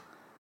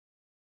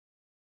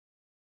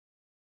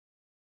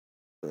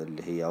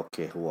اللي هي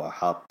اوكي هو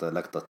حاط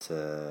لقطة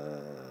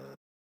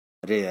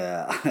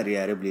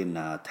ريا ريبلي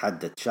انها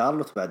تحدت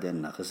شارلوت بعدين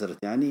انها خسرت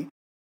يعني،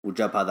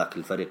 وجاب هذاك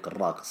الفريق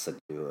الراقص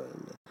اللي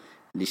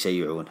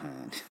يشيعونها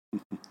يعني.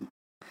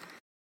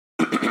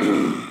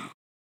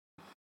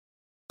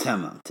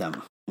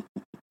 تمام.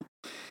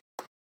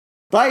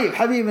 طيب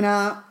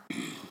حبيبنا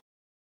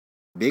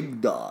بيج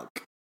دوغ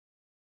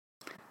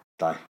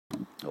طيب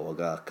هو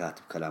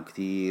كاتب كلام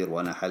كثير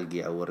وانا حلقي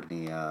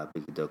يعورني يا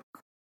بيج دوغ.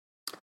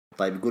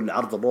 طيب يقول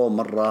عرض الرو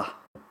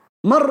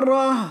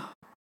مرة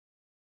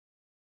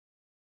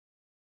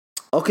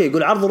اوكي،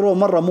 يقول عرض الرو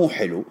مرة مو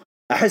حلو،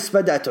 احس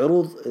بدأت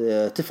عروض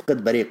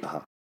تفقد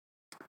بريقها.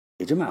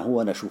 يا جماعة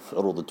هو انا اشوف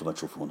عروض انتم ما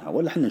تشوفونها،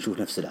 ولا احنا نشوف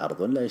نفس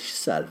العرض، ولا ايش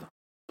السالفة؟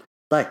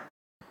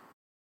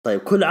 طيب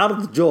كل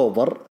عرض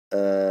جوبر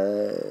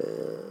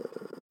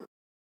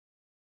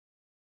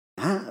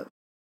ها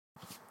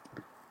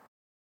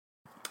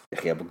يا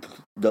اخي ابو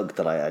دوق،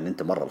 ترى يعني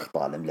انت مره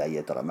الاخطاء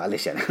الاملائيه ترى،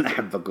 معلش يعني انا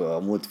احبك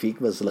واموت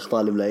فيك، بس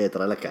الاخطاء الاملائيه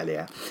ترى لك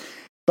عليها.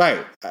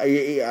 طيب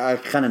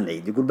خلينا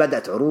نعيد. يقول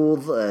بدات عروض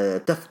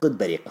تفقد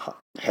بريقها.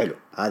 حلو،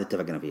 هذا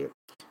اتفقنا فيه.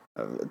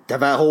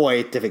 هو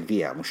يتفق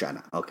فيها مش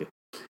انا. اوكي.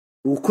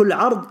 وكل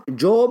عرض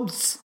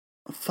جوبز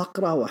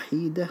فقره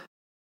وحيده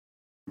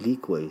لي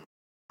كويس.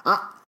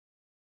 آه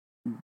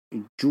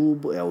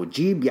او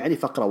جيب يعني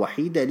فقره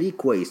وحيده لي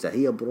كويسه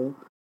هي برو.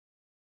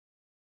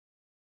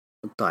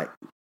 طيب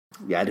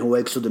يعني هو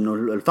يقصد انه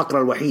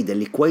الفقره الوحيده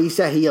اللي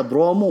كويسه هي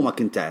برومو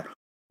ماكنتاير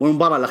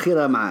والمباراه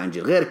الاخيره مع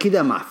انجل، غير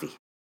كذا ما في.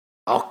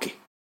 اوكي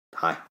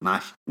هاي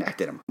ماشي،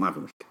 نحترمك ما في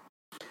مشكله.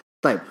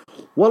 طيب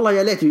والله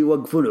يا ليت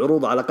يوقفون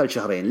العروض على الاقل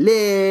شهرين.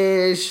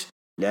 ليش؟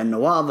 لانه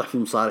واضح في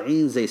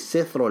مصارعين زي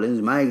سيث رولينز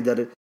ما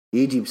يقدر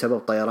يجي بسبب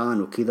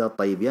طيران وكذا.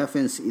 طيب يا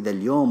فنس، اذا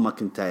اليوم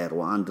ماكنتاير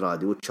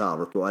واندرادي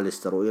وتشارلوت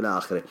واليستر والى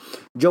اخره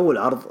جو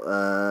العرض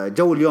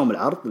جو اليوم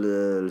العرض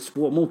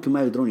الاسبوع ممكن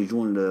ما يقدرون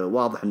يجون.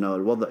 واضح انه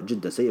الوضع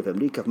جدا سيء في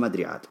امريكا، فما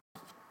ادري عاد.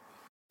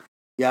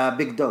 يا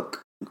بيج دوغ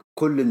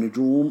كل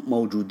النجوم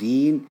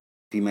موجودين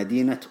في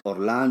مدينة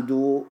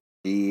أورلاندو،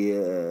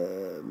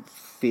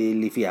 في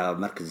اللي فيها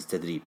مركز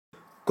التدريب،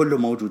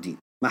 كلهم موجودين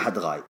ما حد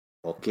غايب.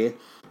 أوكي،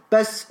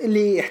 بس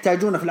اللي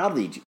يحتاجونه في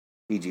العرض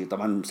يجي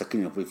طبعا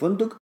مسكنينه في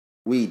فندق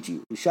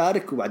ويجي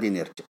يشارك وبعدين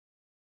يرجع،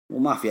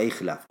 وما في أي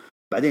خلاف.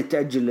 بعدين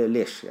تأجل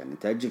ليش يعني؟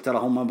 تأجل ترى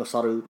هم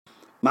صاروا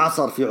ما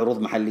صار في عروض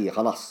محلية،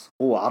 خلاص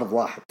هو عرض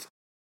واحد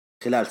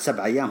خلال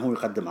 7 أيام هو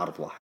يقدم عرض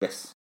واحد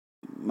بس.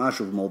 ما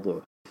أشوف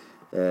الموضوع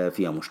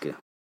فيها مشكلة.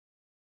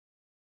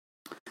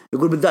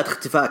 يقول بالذات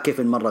اختفاء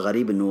كيفن مرة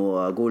غريب،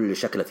 انه اقول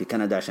شكله في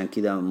كندا عشان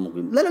كذا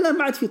ممكن. لا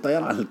ما عاد في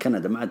طيران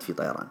لكندا، ما عاد في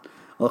طيران.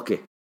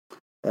 اوكي.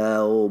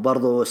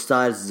 وبرضو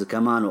ستايلز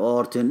كمان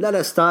واورتن.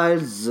 لا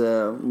ستايلز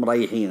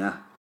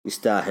مريحينه،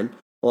 يستاهل.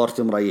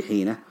 اورتن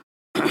مريحينه.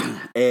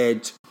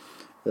 ايج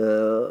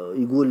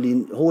يقول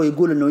لي هو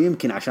يقول انه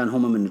يمكن عشان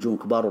هم من نجوم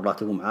كبار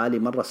وراتبهم عالي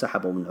مرة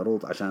سحبوا من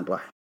عروض عشان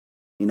راح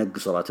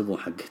ينقصوا راتبهم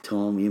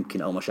حقتهم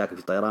يمكن، او مشاكل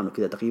في طيران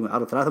وكذا. تقييم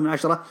عرض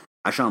 3/10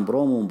 عشان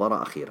برومو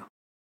ومباراة أخيرة.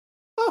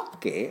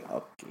 اوكي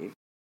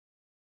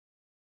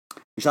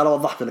ان شاء الله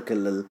وضحت لك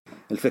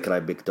الفكره يا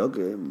بيك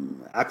دوغ،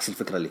 عكس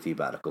الفكره اللي في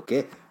بالك.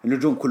 اوكي،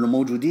 النجوم كلهم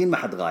موجودين ما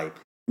حد غايب،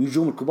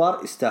 النجوم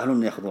الكبار يستاهلون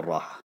ان ياخذون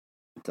راحه،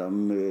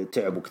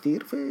 تعبوا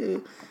كثير.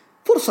 في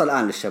فرصه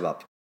الان للشباب،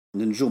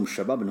 لنجوم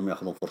الشباب انهم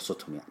ياخذون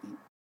فرصتهم يعني.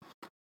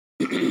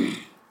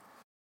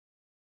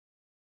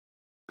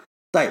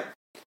 طيب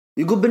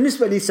يقول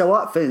بالنسبه لي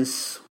سواء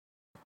فينس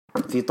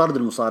في طرد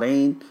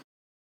المصارعين،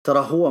 ترى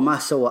هو ما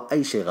سوى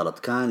اي شيء غلط،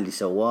 كان اللي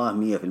سواه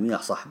 100%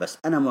 صح. بس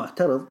انا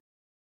معترض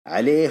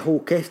عليه هو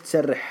كيف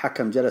تسرح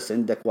حكم جلس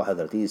عندك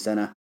 31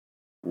 سنة،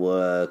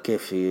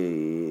 وكيف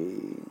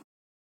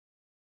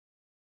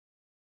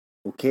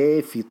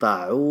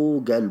يطاعوا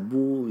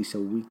قلبه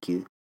يسوي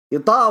كذا،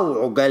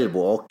 يطاوعوا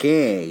قلبه.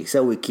 اوكي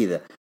يسوي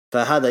كذا.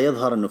 فهذا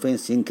يظهر انه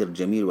فينس ينكر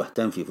جميل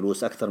واهتم في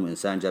فلوس اكثر من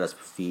انسان جلس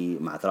في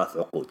مع 3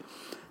 عقود.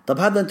 طب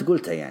هذا انت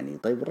قلتها يعني.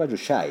 طيب الرجل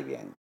شايب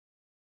يعني،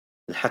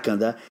 الحكم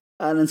ده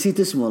انا نسيت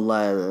اسمه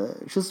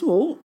والله، شو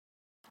اسمه؟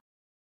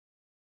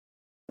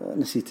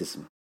 نسيت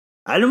اسمه.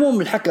 على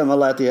العموم الحكم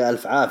الله يعطيه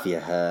الف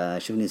عافيه.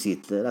 شوف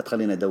نسيت، لا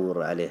تخليني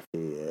ادور عليه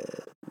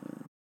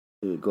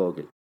في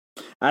جوجل.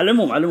 على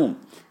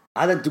العموم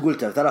هذا انت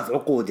قلته 3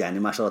 عقود يعني،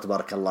 ما شاء الله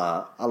تبارك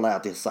الله، الله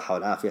يعطيه الصحة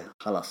والعافية.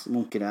 خلاص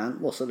ممكن الآن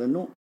وصل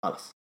انه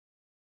خلاص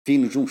في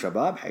نجوم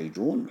شباب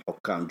حيجون،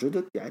 حكام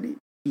جدد يعني،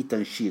 في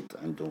تنشيط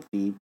عندهم،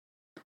 في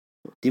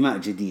دماء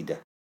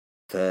جديدة.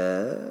 ف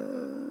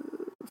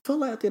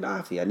فالله يعطيه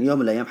العافية يعني. يوم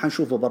من الأيام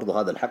حنشوفه برضو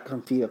هذا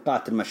الحكم في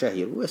قاعة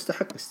المشاهير،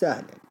 ويستحق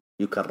يستاهل يعني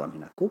يكرم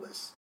هناك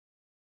وبس.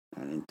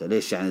 يعني انت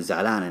ليش يعني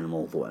زعلان عن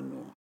الموضوع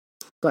انه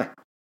طيب.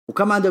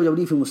 وكمان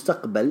دبليو في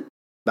المستقبل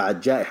بعد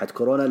جائحة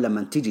كورونا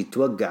لما تيجي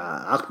توقع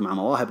عقد مع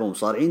مواهب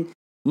ومصارعين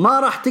ما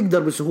راح تقدر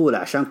بسهولة،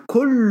 عشان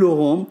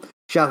كلهم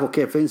شافوا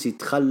كيف فينس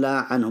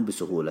يتخلى عنهم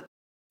بسهولة،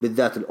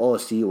 بالذات الأو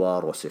سي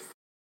وروسف.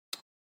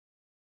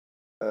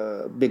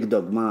 بيج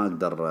دوغ ما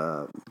أقدر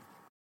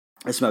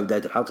اسمع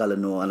بداية الحلقة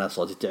لأنه أنا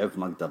صوتي تعب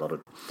ما أقدر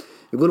أرد.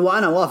 يقول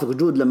وأنا وافق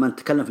جود لما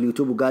تكلم في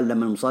اليوتيوب وقال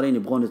لما المصارعين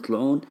يبغون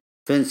يطلعون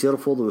فينس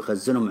يرفض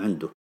ويخزنهم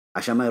عنده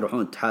عشان ما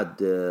يروحون اتحاد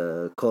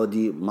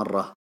كودي،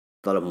 مرة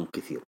طلبهم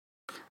كثير.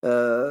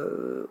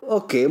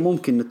 اوكي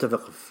ممكن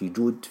نتفق في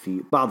جود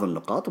في بعض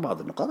النقاط،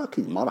 وبعض النقاط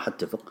اكيد ما راح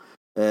اتفق.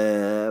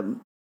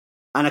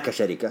 انا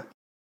كشركه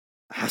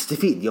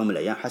حستفيد يوم من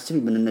الايام،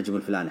 حستفيد من النجم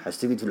الفلاني،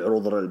 حستفيد في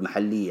العروض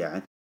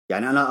المحليه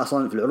يعني. انا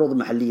اصلا في العروض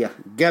المحليه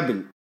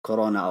قبل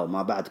كورونا أو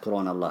ما بعد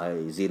كورونا، الله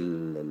يزيل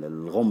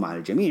الغم عن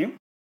الجميع،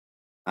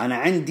 أنا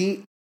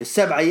عندي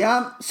 7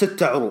 أيام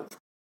 6 عروض،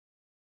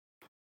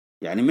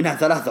 يعني منها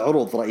 3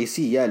 عروض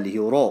رئيسية اللي هي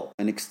رو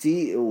NXT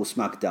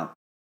وسماك داون،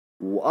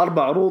 و4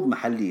 عروض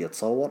محلية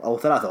تصور، أو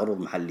 3 عروض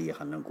محلية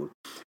خلنا نقول.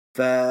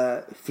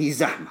 ففي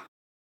زحمة،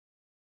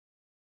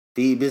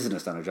 في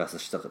بزنس أنا جالس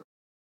أشتغل،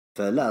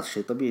 فلا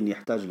شيء طبيعي إني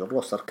يحتاج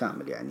للروستر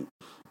كامل يعني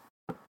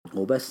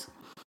وبس.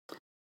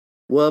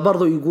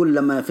 وبرضه يقول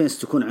لما فينس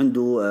تكون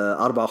عنده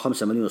 4 أو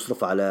 5 مليون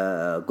يصرفها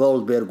على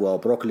جولدبرغ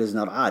وبروك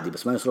ليزنر عادي،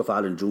 بس ما يصرفها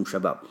على نجوم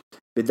شباب.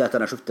 بالذات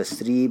أنا شفت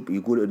تسريب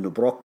يقول إنه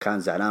بروك كان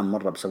زعلان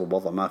مرة بسبب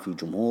وضع ما في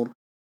جمهور،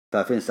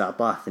 ففينس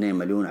أعطاه 2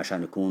 مليون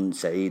عشان يكون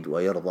سعيد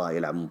ويرضى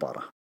يلعب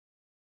مباراة.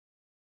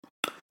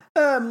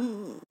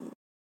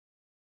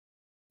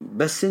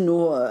 بس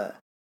إنه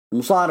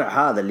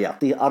المصارع هذا اللي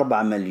يعطيه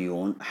 4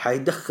 مليون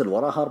حيدخل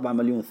وراها 4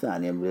 مليون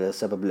ثانية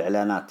بسبب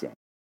الإعلانات يعني،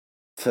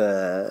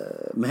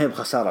 فما هي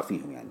بخسارة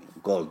فيهم يعني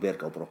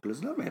جولدبرغ أو بروك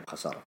ليزنر ما هي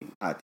بخسارة فيهم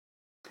عادي.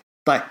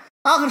 طيب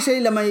آخر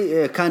شيء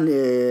لما كان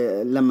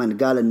لما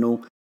قال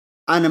إنه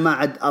أنا ما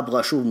عاد أبغى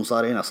أشوف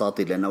مصارعين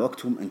أساطير لأن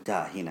وقتهم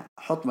انتهى هنا،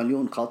 حط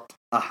مليون خط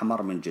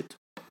أحمر من جد.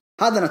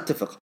 هذا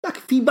نتفق، لكن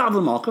في بعض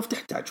المواقف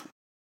تحتاجهم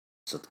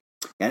صدق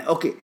يعني.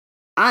 أوكي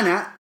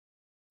أنا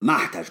ما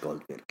أحتاج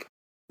جولدبرغ،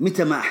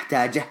 متى ما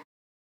أحتاجه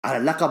على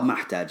اللقب ما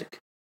أحتاجك،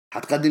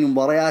 هتقدم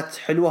مباريات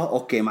حلوة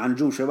أوكي مع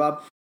نجوم شباب،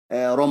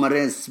 رومان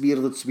رينز سبير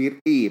ضد سبير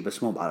إيه،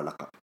 بس مو على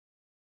لقب.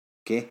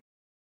 أوكي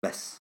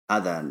بس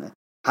هذا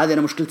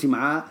أنا مشكلتي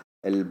مع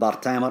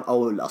البارت تايمر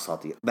أو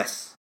الأساطير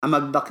بس. أما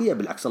البقية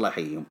بالعكس الله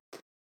يحييهم.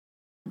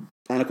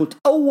 أنا كنت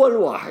أول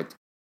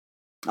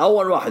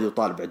واحد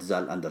يطالب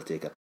باعتزال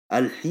الأندرتيكر،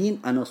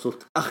 الحين أنا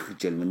صرت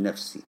أخجل من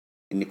نفسي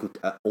إني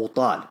كنت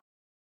أطالب.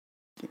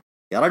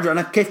 يا رجل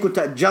أنا كيف كنت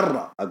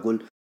أتجرأ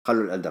أقول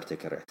خلوا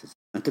الأندرتيكر يعتزل؟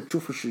 أنت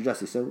تشوف إيش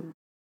جالس يسوي.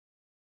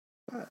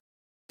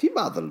 في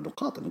بعض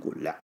النقاط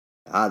نقول لا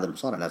هذا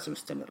المصارع لازم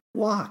يستمر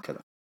وهكذا.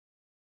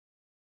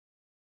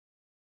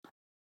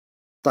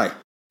 طيب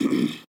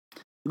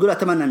يقول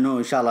أتمنى أنه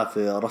إن شاء الله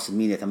في راسل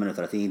مينيا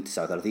 38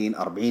 39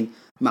 40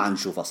 ما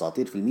نشوف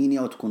أساطير في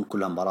المينيا وتكون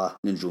كلها مباراة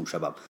نجوم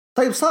شباب.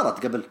 طيب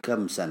صارت قبل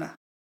كم سنة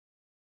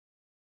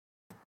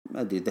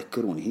ما أدري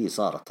ذكروني، هي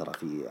صارت ترى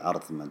في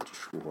عرض ما أدري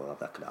شو هو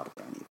ذاك العرض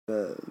يعني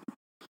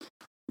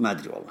ما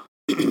أدري والله.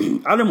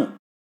 على العموم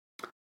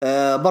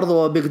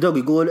برضو بيج دوغ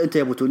يقول أنت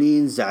يا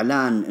بوتولين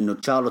زعلان إنه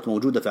تشارلوت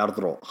موجودة في عرض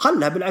رو،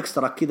 خلها بالعكس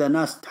ترى كذا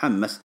ناس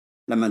تحمس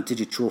لما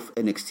تيجي تشوف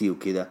NXT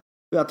وكذا.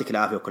 ويعطيك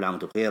العافية وكل عام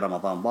وانتم بخير،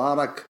 رمضان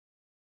مبارك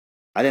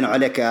علينا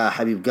وعليك يا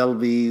حبيب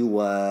قلبي.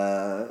 ورأيي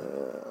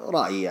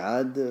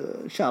عاد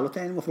شارلوت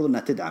يعني المفروض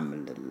أنها تدعم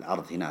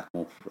العرض هناك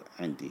مو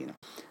عندي هنا،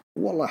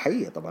 والله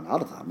حقيقة طبعا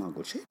عرضها ما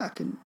أقول شيء،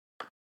 لكن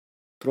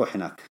تروح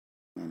هناك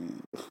يعني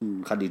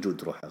خلي جود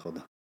تروح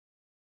ياخذها.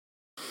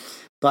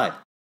 طيب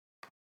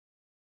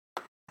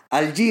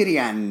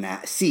الجيريان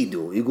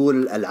سيدو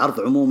يقول العرض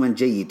عموما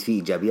جيد، فيه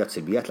إيجابيات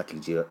سلبيات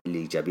لكن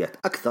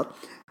الإيجابيات أكثر.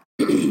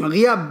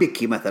 غياب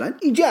بيكي مثلا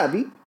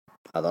إيجابي،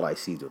 هذا رأي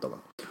سيدو طبعا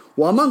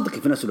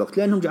ومنطقي في نفس الوقت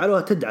لأنهم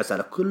جعلوها تدعس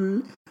على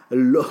كل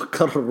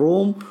اللوكر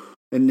روم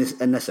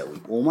النسوي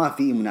وما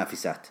في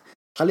منافسات،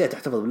 خليها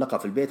تحتفظ باللقب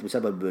في البيت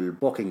بسبب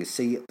البوكينج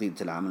السيء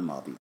طيلة العام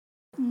الماضي.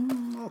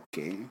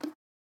 أوكي.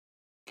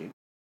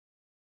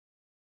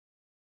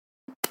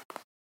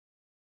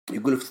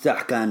 يقول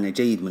افتتاح كان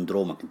جيد من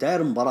درو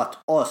ماكنتاير، مباراة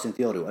أوستن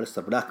ثيوري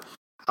وألستر بلاك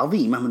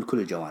عظيمة من كل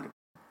الجوانب.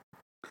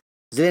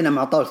 زلينا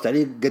مع طاولة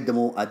التعليق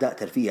قدموا أداء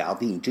ترفيهي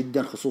عظيم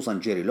جدا خصوصا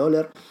جيري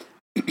لولر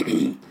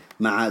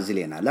مع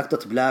زلينا،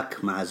 لقطة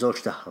بلاك مع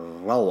زوجته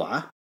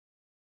روعة.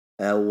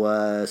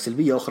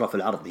 وسلبية أخرى في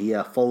العرض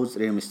هي فوز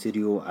ري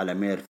ميستيريو على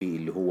ميرفي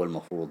اللي هو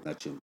المفروض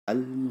نجم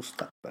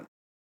المستقبل.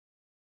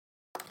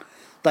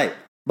 طيب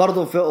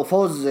برضو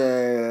فوز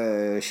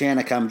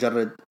شينا كان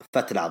مجرد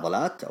فتل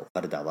عضلات أو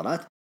فرد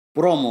عضلات.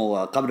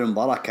 برومو قبل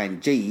المباراة كان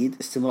جيد،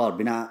 استمرار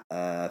بناء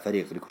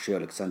فريق ريكوشي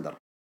والكسندر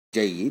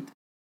جيد.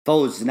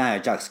 فوز نايا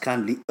جاكس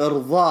كان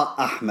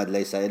لإرضاء أحمد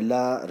ليس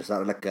إلا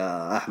رسالة لك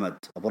أحمد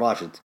أبو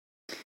راشد.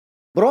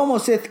 برومو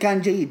سيث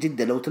كان جيد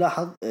جدا، لو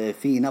تلاحظ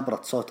في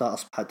نبرة صوته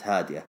أصبحت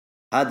هادئة،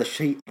 هذا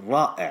الشيء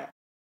رائع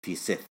في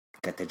سيث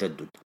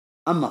كتجدد.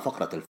 أما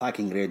فقرة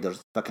الفايكنج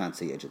ريدرز فكانت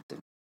سيئة جدا،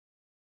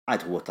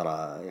 عاد هو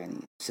ترى يعني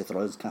سيث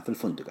رولز كان في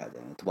الفندق عاد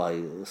يعني تبغى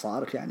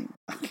يصارك يعني.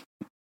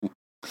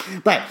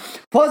 طيب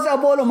فوز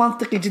أبولو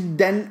منطقي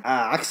جدا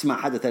عكس ما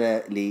حدث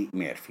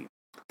لميرفي.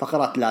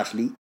 فقرات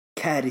لاشلي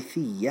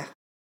كارثية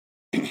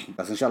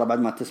بس إن شاء الله بعد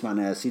ما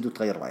تسمعنا سيدو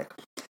تغير رأيك.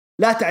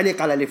 لا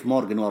تعليق على ليف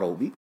مورغان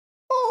وروبي،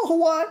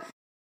 هو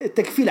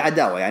تكفيل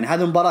عداوة يعني،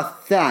 هذه المباراة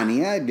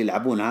الثانية اللي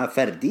يلعبونها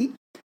فردي،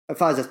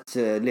 فازت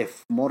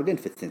ليف مورغان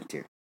في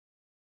الثنتين.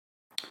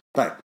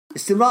 طيب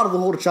استمرار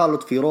ظهور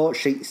شارلوت في رو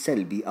شيء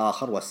سلبي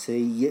آخر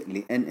وسيء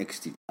لإن إكس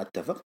تي،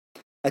 أتفق.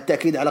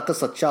 التأكيد على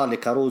قصة شارلي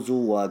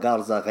كاروزو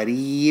وغارزا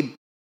غريب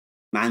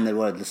مع أن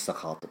الولد لسه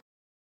خاطب.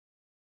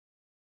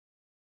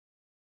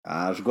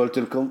 ايش قلت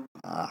لكم؟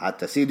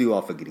 حتى سيدي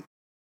يوافقني.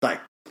 طيب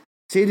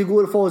سيدي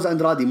يقول فوز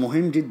أندرادي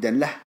مهم جدا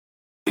له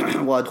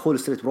ودخول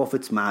ستريت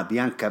بروفيتس مع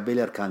بيانكا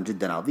بيلر كان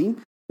جدا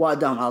عظيم،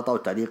 وأدائهم على طاولة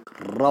التعليق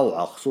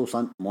روعة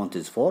خصوصا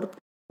مونتيز فورد.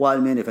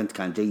 والمين ايفنت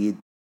كان جيد،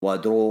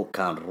 ودرو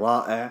كان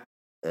رائع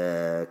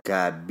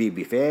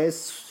كبيبي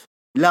فيس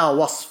لا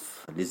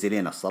وصف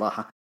لزيلينا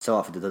الصراحة،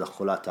 سواء في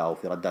تدخلاتها أو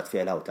في ردات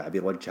فعلها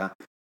وتعبير وجهها.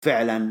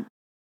 فعلا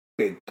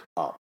بيج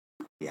اب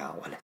يا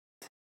ولد،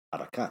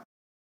 حركات.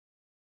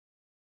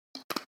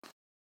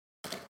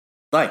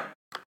 طيب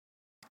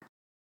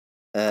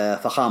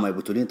فخامة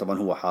البطولين طبعا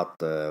هو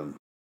حاط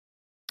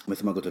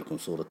مثل ما قلت لكم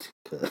صورة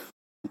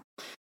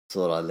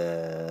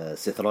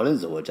لسيث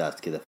رولينز، هو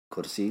جالس كذا في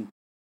كرسي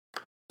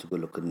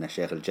تقول له كنا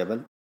شيخ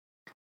الجبل.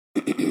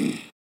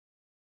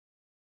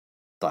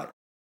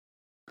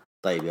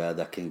 طيب يا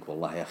ذا كينج،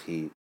 والله يا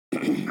أخي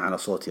على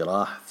صوتي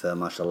راح،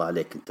 فما شاء الله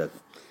عليك أنت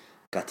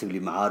كاتب لي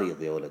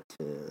معارض يا ولد.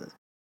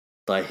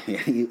 طيب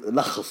يعني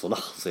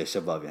لخصوا يا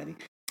شباب، يعني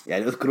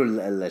اذكروا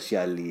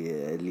الأشياء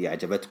اللي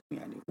عجبتكم،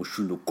 يعني وش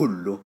إنه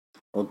كله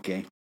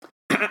أوكي.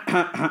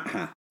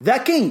 ذا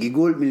كينج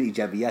يقول من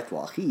الإيجابيات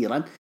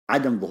وأخيرا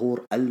عدم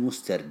ظهور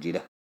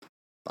المسترجلة.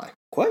 طيب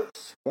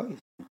كويس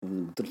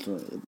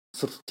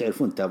صرتوا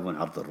تعرفون تتابعون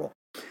عرض الرو.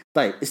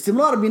 طيب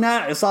استمرار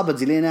بناء عصابة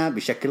زيلينا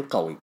بشكل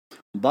قوي،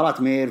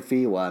 مباراة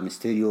ميرفي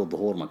وميستيريو،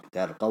 ظهور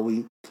ماكنتاير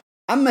قوي.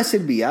 أما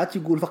سلبيات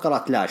يقول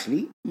فقرات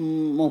لاشلي،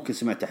 ممكن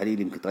سمعت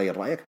تحليل يمكن تغير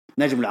رأيك.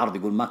 نجم العرض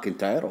يقول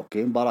ماكنتاير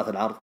أوكي. مباراة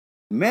العرض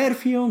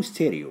ميرفي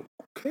وميستيريو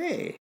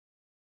أوكي.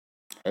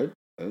 حلو.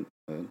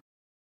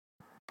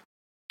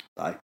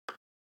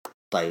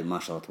 طيب ما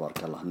شاء الله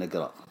تبارك الله،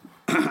 نقرأ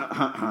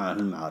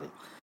المعارض.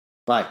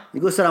 طيب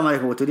يقول السلام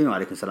عليكم وتولين.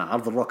 وعليكم السلام.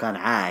 عرض الرو كان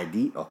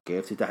عادي اوكي،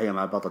 افتتاحية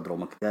مع البطل درو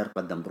ماكنتاير،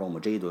 قدم برومو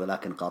جيد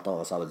ولكن قاطعه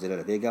عصابة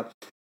زيلينا فيجا،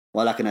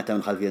 ولكن أتى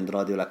من خلفية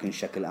أندرادي، ولكن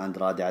شكل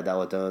أندرادي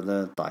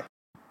عداوته.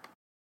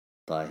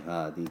 طيب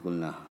هذه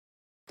قلناها.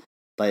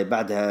 طيب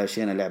بعدها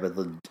شينا لعبة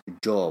ضد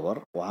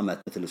جوبر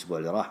وعملت مثل الأسبوع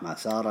اللي راح مع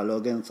سارة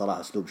لوغان.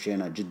 صراحة أسلوب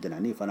شينا جدا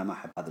عنيف، أنا ما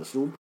أحب هذا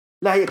الأسلوب.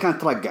 لا هي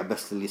كانت ترقع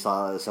بس اللي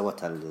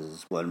سوتها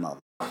الأسبوع الماضي.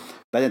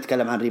 بعدين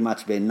نتكلم عن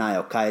ريماتش بين نايا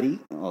وكايري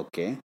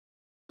أوكي.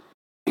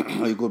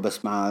 يقول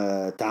بس مع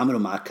تعامله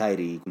مع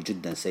كايري يقول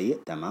جدا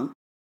سيء. تمام.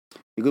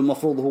 يقول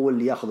المفروض هو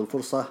اللي ياخذ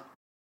الفرصة.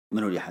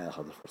 من هو اللي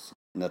حياخذ الفرصة؟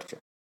 نرجع.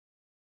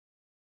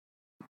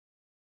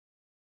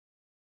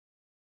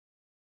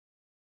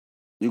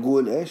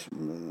 يقول ايش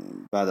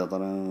بعد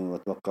طبعا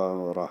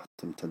اتوقع راح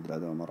تمتد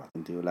العداوه، ما راح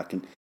تنتهي،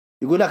 ولكن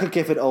يقول لكن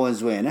كيف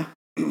الاوينز وينه؟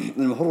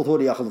 المفروض هو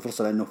اللي ياخذ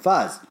الفرصه لانه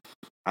فاز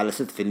على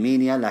ست في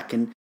المينيا،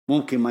 لكن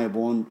ممكن ما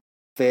يبون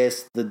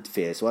فيس ضد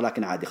فيس،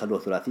 ولكن عادي خلوه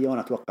ثلاثيه،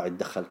 وانا اتوقع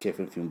يتدخل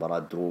كيف في مباراه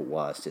درو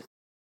وستيث،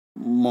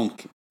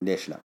 ممكن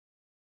ليش لا.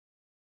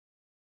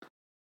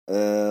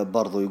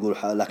 برضو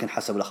يقول لكن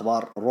حسب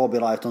الاخبار روبي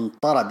رايت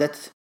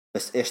انطردت،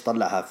 بس ايش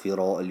طلعها في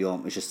رو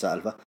اليوم؟ ايش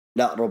السالفه؟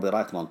 لا روبي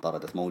رايت ما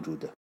انطردت،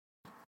 موجوده.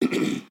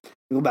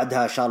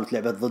 وبعدها شارلوت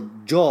لعبت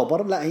ضد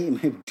جوبر. لا هي ما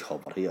هي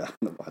بجوبر، هي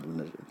واحد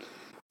من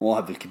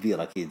المواهب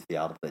الكبيرة أكيد في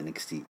عرض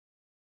NXT.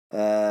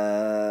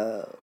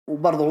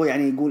 وبرضه هو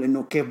يعني يقول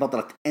إنه كيف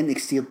بطلة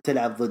NXT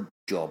تلعب ضد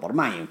جوبر،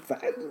 ما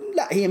ينفع.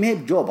 لا هي ما هي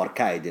بجوبر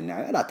كايدن،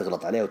 يعني لا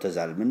تغلط عليه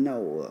وتزعل منه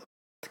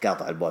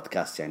وتقاطع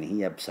البودكاست، يعني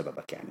هي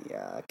بسببك يعني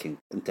يا كينج،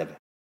 انتبه.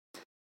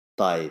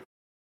 طيب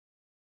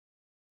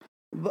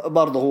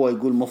برضه هو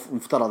يقول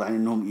مفترض يعني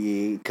إنهم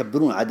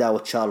يكبرون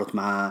عداوة شارلوت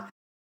مع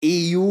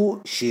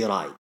إيو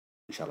شيراي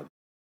إن شاء الله.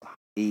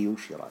 ايو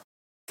شيراي.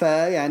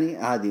 فيعني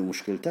هذه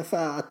مشكلته،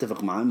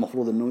 فاتفق معه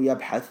المفروض انه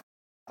يبحث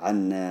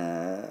عن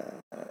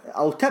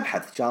او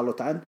تبحث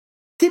شارلوت عن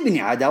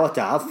تبني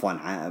عداوتها عفوا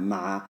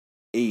مع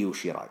ايو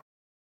شيراي.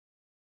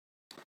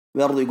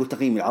 برضه يقول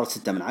تقييم العرض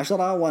 6/10،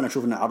 وانا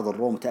اشوف ان عرض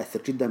الرو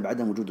متاثر جدا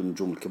بعدم وجود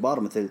النجوم الكبار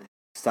مثل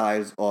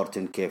ستايلز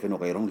اورتن كيفن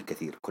وغيرهم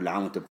الكثير. كل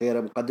عام وانتم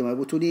بخير مقدمه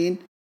البطولين،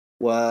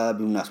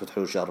 وبمناسبه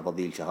حلول شهر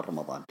فضيل شهر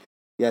رمضان.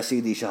 يا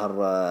سيدي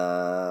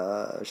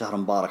شهر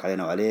مبارك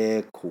علينا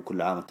وعليك،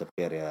 وكل عام وانت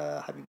بخير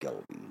يا حبيب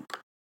قلبي.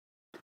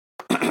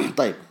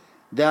 طيب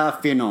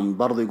ده فينوم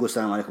برضو يقول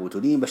السلام عليكم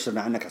بوتولين،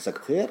 بشرنا عنك عساك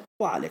بخير.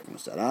 وعليكم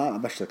السلام،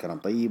 ابشر كلام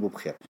طيب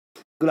وبخير.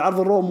 يقول عرض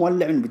الروم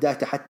مولع من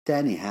بدايته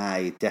حتى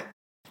نهايته.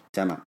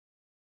 تمام.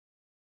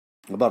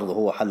 برضو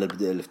هو حل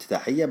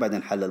الافتتاحية،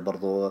 بعدين حلل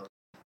برضو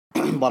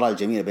المباراة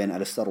الجميلة بين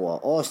أليستر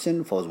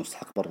وأوستن، فوز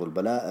مستحق برضو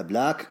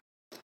بلاك.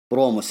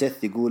 برومو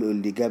سيث يقول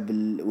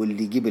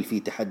واللي قبل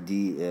فيه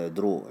تحدي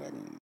درو،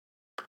 يعني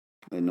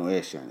انه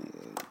ايش يعني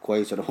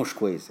كويس ولا مش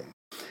كويس يعني.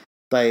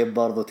 طيب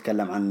برضو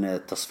تكلم عن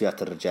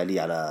التصفيات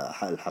الرجالية على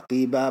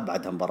الحقيبة،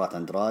 بعدها مباراة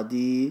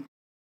أندرادي.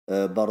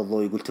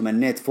 برضو يقول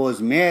تمنيت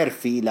فوز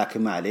ميرفي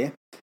لكن ما عليه.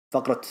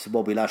 فقرة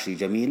بوبي لاشلي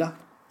جميلة.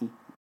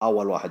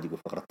 أول واحد يقول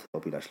فقرة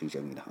بوبي لاشلي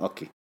جميلة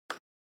أوكي.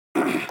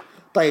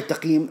 طيب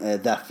تقييم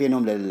ذا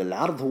فينوم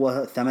للعرض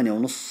هو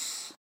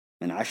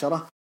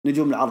 8.5/10.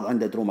 نجوم العرض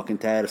عنده درو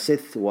ماكنتاير،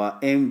 سيث،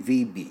 وام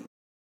في بي.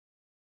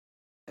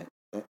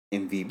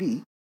 ام في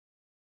بي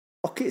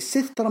اوكي.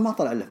 سيث ترى ما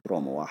طلع له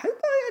برومو واحد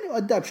يعني،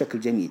 وأداه بشكل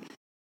جميل،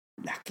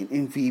 لكن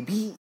ام في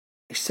بي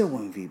ايش سوى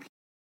ام في بي؟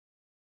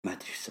 ما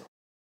ادري ايش سوى.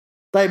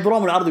 طيب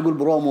برومو العرض يقول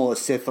برومو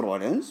سيث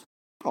رولينز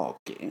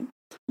اوكي.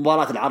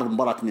 مباراة العرض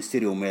مباراة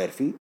ميستيريو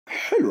وميرفي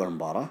حلوة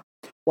المباراة.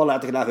 والله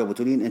يعطيك العافية أبو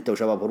تولين، أنت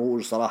وشباب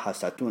هروج صراحة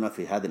ساعدتونا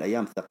في هذه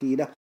الأيام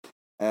الثقيلة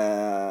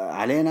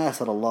علينا.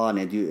 أسأل الله أن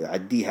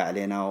يعديها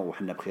علينا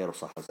وإحنا بخير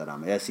وصحة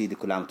وسلامة. يا سيدي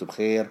كل عام وأنتم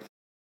بخير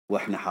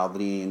وإحنا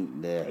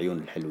حاضرين لعيون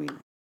الحلوين.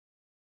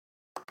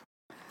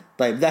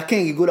 طيب ذا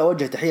كينج يقول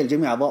أوجه تحية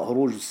لجميع أعضاء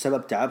هروج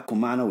بسبب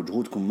تعبكم معنا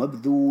وجهودكم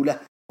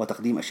مبذولة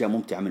وتقديم أشياء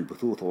ممتعة من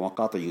البثوث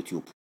ومقاطع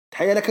يوتيوب.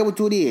 تحية لك أبو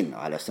تولين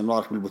على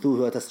استمرارك بالبثوث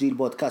وتسجيل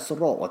بودكاست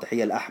الرو.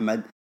 وتحية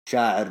لأحمد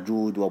شاعر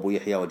جود وأبو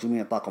يحيى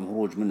وجميع طاقم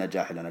هروج من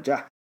نجاح إلى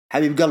نجاح.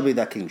 حبيب قلبي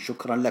ذا كينج،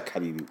 شكرا لك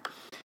حبيبي.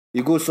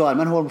 يقول سؤال: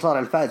 من هو المصارع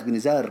الفائز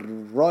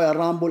بنزال رويال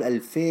رامبل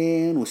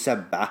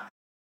 2007؟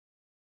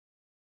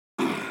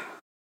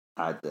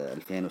 عاد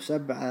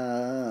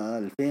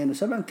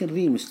 2007 يمكن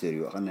ري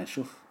ميستيريو. خلنا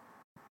نشوف.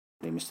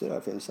 ري ميستيريو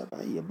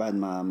 2007 هي بعد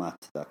ما مات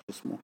ذاك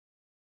اسمه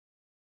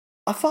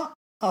أفا.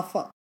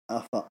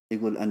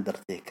 يقول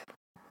أندرتيكر.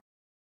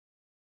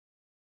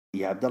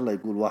 يا عبد الله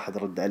يقول واحد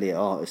رد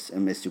عليه اس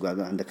ام اس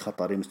يقول عندك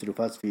خطأ، ري ميستيريو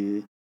فاز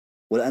في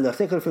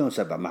والأندرتيكر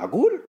 2007.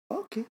 معقول؟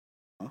 اوكي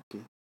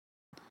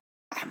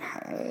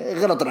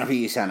غلطنا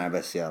فيه سنة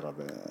بس يا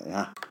رب،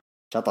 ها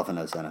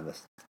شطفنا سنة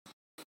بس.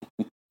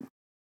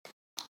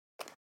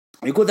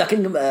 يقول ذاك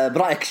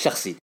برأيك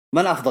الشخصي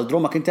من أفضل، درو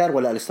ماكنتاير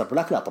ولا أليستر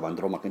بلاك؟ لا طبعا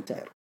درو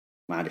ماكنتاير،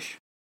 معلش.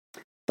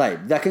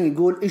 طيب ذاك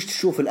يقول إيش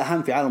تشوف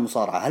الأهم في عالم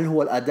المصارعة؟ هل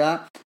هو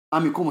الأداء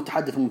أم يكون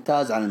متحدث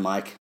ممتاز عن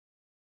المايك؟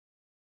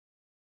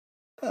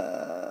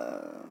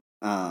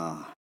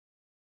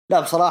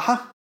 لا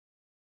بصراحة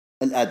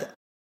الأداء.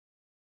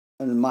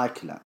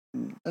 المايك لا،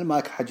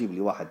 المايك حجيب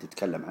لي واحد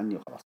يتكلم عني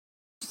وخلاص،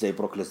 زي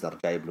بروك ليزنر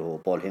جايب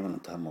له بول هيمن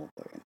انتهى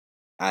الموضوع يعني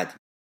عادي.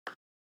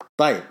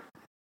 طيب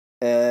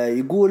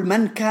يقول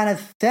من كانت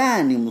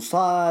ثاني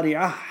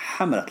مصارعة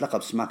حملت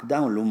لقب سماك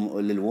داون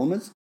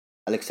للوومنز؟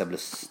 أليكسا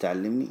بليس.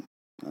 تعلمني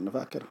أنا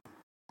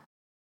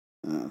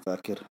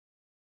فاكر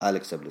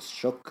أليكسا بليس.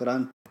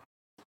 شكرا.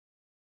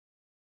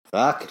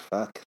 فاكر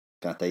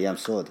كانت أيام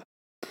سودة.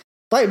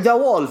 طيب ذا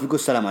وولف يقول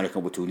السلام عليكم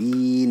أبو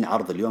تولين،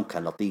 عرض اليوم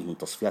كان لطيف من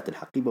تصفيات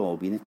الحقيبة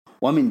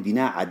ومن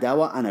بناء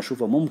عداوة أنا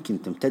أشوفها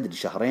ممكن تمتد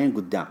لشهرين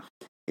قدام،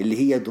 اللي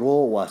هي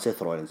درو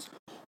وسيث رولينز،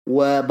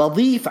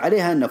 وبضيف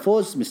عليها أن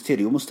فوز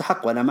ميستيريو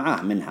مستحق وأنا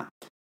معاه منها.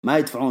 ما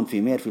يدفعون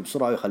في ميرفي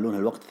بسرعة ويخلونها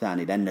الوقت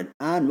الثاني لأن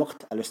الآن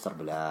وقت أليستر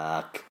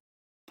بلاك.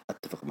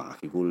 أتفق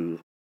معك.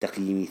 يقول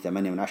تقييمي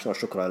 8/10.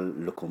 شكرا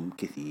لكم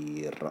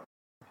كثير.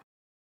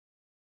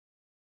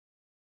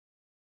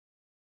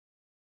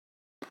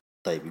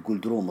 طيب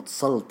يقول درو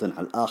متسلطن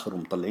على الآخر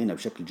ومطلعينه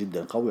بشكل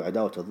جدا قوي،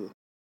 عداوة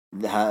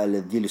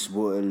ذي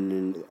الأسبوع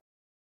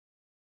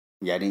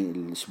يعني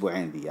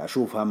الأسبوعين ذي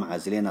أشوفها مع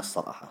زلينا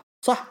الصراحة.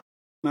 صح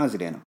مع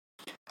زلينا.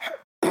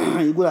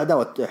 يقول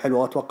عداوة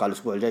حلوة، أتوقع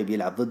الأسبوع الجاي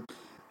بيلعب ضد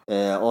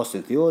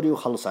أوستن ثيوري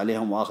وخلص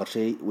عليهم. وآخر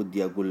شيء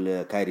ودي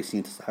أقول كايري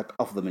سين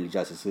تستحق أفضل من اللي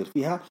جالس يصير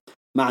فيها.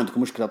 ما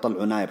عندكم مشكلة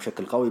طلعوا ناية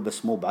بشكل قوي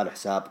بس مو على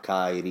حساب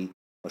كايري.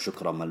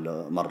 وشكرا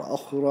مرة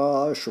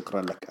أخرى.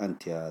 شكرا لك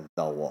أنت يا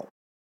ذوال.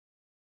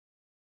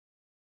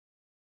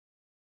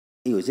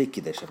 ايوه زي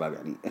كذا يا شباب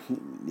يعني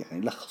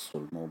يعني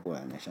لخصوا الموضوع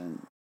يعني عشان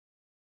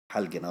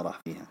حلقنا راح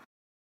فيها.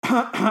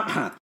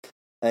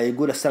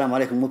 يقول السلام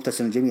عليكم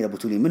مبتسم الجميل ابو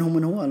تولي.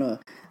 من هو انا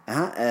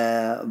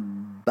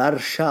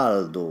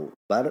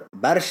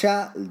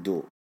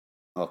برشالدو.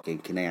 اوكي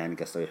يمكن يعني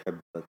قصده يحب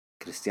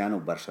كريستيانو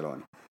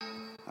وبرشلونة.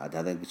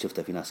 هذا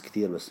شفته في ناس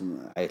كثير بس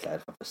عايز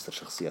اعرف افسر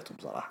شخصيتهم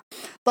صراحة.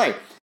 طيب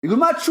يقول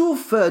ما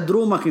تشوف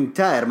درو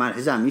ماكنتاير مع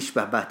الحزام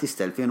يشبه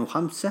باتيستا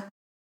 2005؟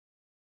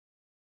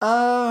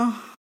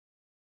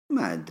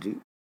 ما أدري.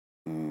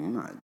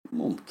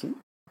 ممكن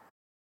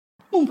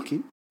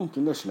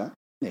ليش لا.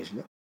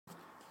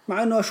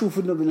 مع أنه أشوف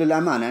إنه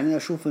للأمانة يعني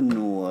أشوف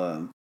إنه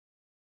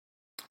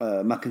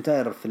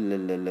ماكنتاير في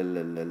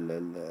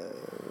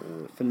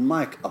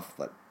المايك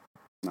أفضل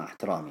مع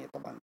احترامي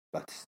طبعا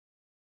باتيستا.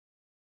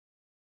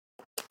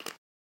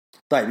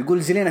 طيب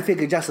يقول زيلينا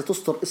فيجا جالسة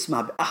تسطر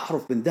اسمها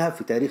بأحرف من ذهب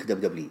في تاريخ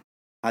دبليو.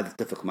 هذا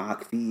اتفق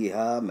معك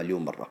فيها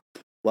مليون مرة،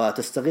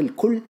 وتستغل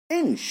كل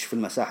إنش في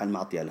المساحة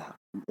المعطية لها.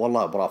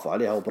 والله برافو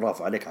عليها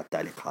وبرافو عليك على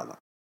التعليق هذا.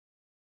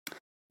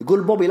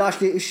 يقول بوبي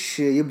لاشلي إيش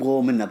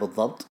يبغوا منه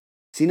بالضبط؟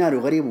 سيناريو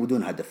غريب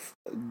وبدون هدف.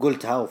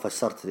 قلتها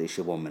وفسرت إيش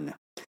يبغون منه.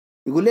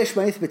 يقول ليش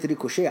ما يثبت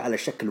ريكوشي على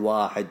شكل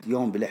واحد،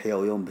 يوم بلحية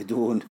ويوم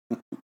بدون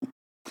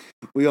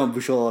ويوم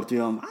بشورت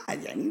ويوم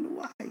عادي يعني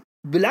الواحد.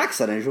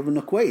 بالعكس أنا أشوف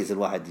إنه كويس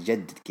الواحد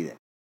يجدد كذا.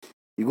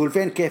 يقول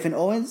فين كيفن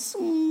أوينز؟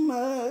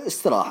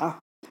 استراحة.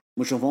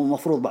 مش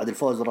المفروض بعد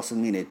الفوز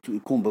راسلمينيا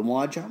يكون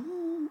بمواجهة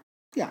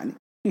يعني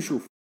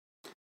نشوف.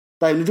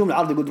 طيب نجوم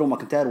العرض يقول درو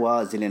ماكنتاير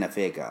وزيلينا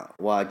فيجا،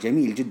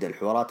 وجميل جدا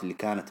الحوارات اللي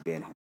كانت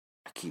بينهم.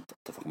 أكيد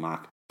أتفق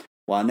معك.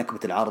 ونكبة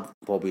العرض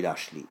بوبي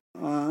لاشلي.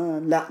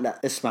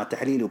 لا اسمع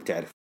تحليلي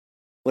وبتعرف.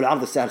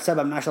 والعرض السهل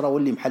 7/10.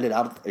 واللي محل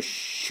العرض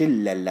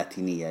الشلة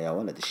اللاتينية يا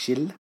ولد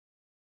الشلة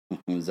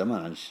من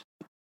زمان عنش.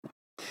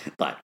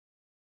 طيب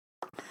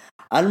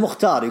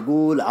المختار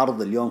يقول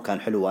عرض اليوم كان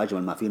حلو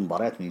وأجمل ما فيه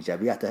المباريات من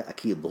إيجابياته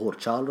أكيد ظهور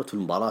تشارلوت في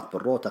المباراة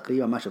بالرو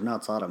تقريبا ما شفناها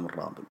تصارع من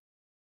رامبل.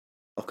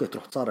 أوكي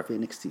تروح تصارع في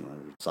نيكستي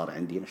تصارع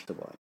عندي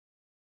نشتبه.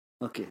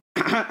 اوكي.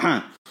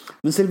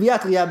 من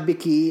سلبيات غياب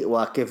بيكي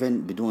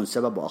وكيفن بدون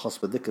سبب، واخص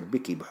بالذكر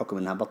بيكي بحكم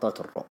انها بطلة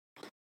الرو.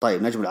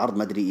 طيب نجم العرض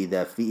ما ادري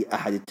اذا في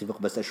احد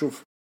يتفق، بس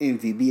اشوف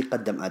MVP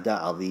قدم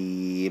اداء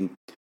عظيم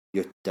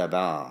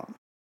يتبع،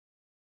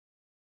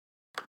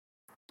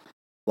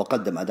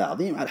 وقدم اداء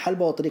عظيم على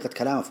الحلبة، وطريقة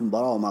كلامه في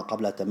المباراة وما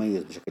قبلها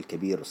تميز بشكل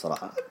كبير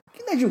بصراحة.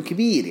 نجم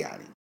كبير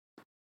يعني،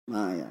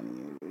 ما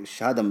يعني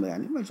الشهادة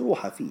يعني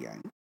مجروحة فيه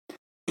يعني.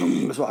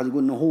 بس واحد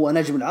يقول انه هو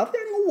نجم العرض،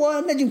 يعني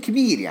هو نجم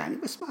كبير يعني،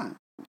 بس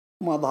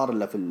ما ظهر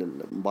الا في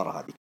المباراة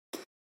هذه.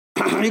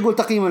 يقول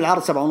تقييم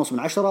العرض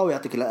 7.5/10،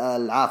 ويعطيك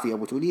العافية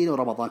أبو تولين،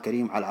 ورمضان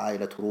كريم على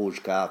عائلة هروج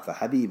كافة.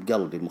 حبيب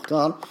قلبي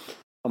المختار،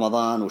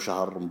 رمضان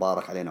وشهر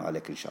مبارك علينا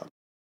وعليك إن شاء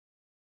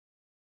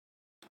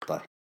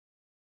الله.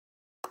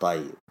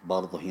 طيب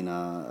برضو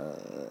هنا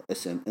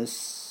SMS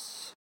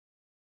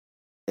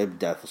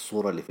ابدأ في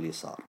الصورة اللي في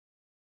اليسار.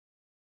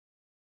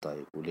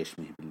 طيب وليش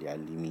مه باللي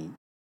على اليمين؟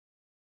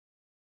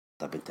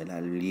 طيب انت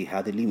اللي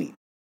هذا اليمين.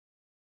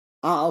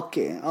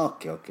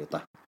 اوكي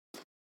طيب.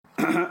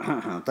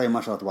 طيب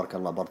ما شاء الله تبارك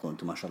الله، برضو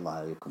انتم ما شاء الله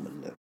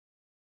عليكم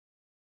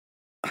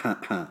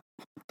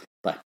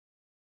طيب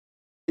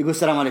يقول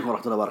السلام عليكم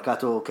ورحمة الله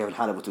وبركاته، كيف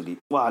الحال أبو تودي؟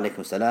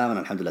 وعليكم السلام، أنا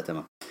الحمد لله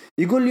تمام.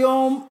 يقول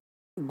اليوم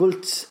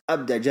قلت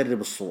أبدأ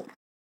أجرب الصور.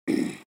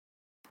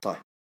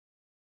 طيب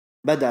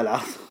بدأ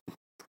العرض.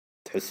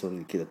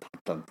 تحسون كذا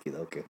تحطمت كذا.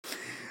 أوكي.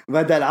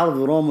 بدأ العرض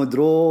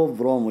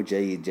برومو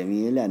جيد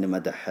جميل، يعني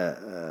مدح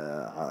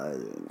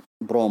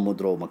برومو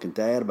درو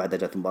ماكنتاير. بعدها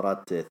جت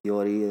مباراة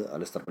ثيوري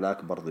أليستر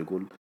بلاك، برضو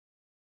يقول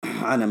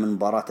أنا من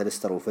مباراة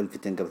أليستر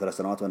وفلفتين قبل 3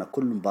 سنوات، وأنا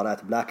كل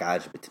مباراة بلاك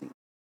عاجبتني،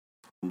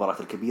 مباراة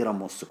الكبيرة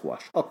مو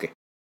السكواش. أوكي.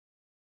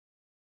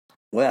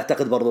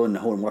 ويعتقد برضو أنه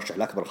هو المرشح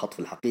الأكبر خط في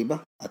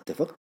الحقيبة،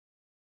 أتفق.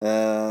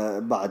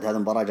 بعد هذا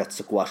المباراة جات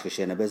سكواش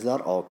لشينا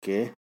بيزلر.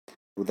 أوكي.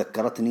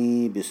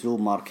 وذكرتني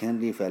بأسلوب مارك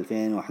هنري في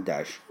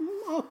 2011.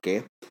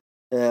 أوكي.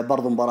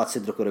 برضو مباراة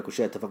سيدريك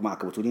وريكوشي، أتفق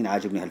معك أبو تولين،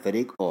 عاجبني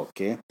هالفريق.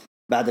 أوكي.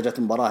 بعد جات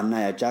مباراة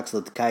نايا جاكس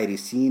ضد كايري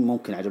سين،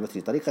 ممكن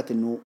عجبتني طريقة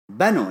إنه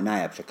بنوا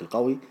نايا بشكل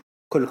قوي.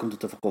 كلكم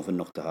تتفقون في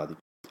النقطة هذه،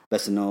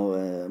 بس إنه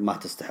ما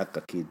تستحق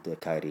أكيد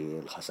كايري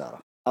الخسارة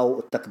أو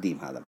التقديم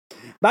هذا.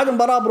 بعد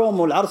المباراة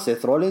برومو العرض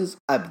سيث رولينز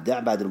أبدع.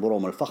 بعد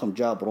البرومو الفخم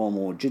جاء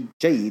برومو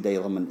جيد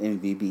أيضا من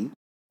MVP.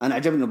 أنا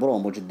عجبني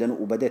البرومو جدا،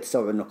 وبديت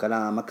أستوعب إنه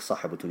كلامك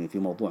صح أبو توني في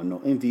موضوع إنه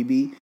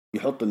MVP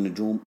يحط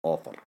النجوم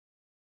أوفر.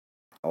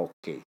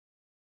 أوكي.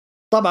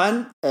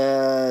 طبعا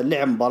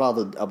لعب مباراة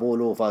ضد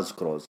أبولو وفاز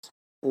كروز،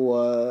 و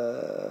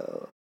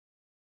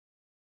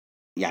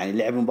يعني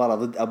لعب مباراة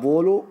ضد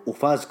أبولو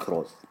وفاز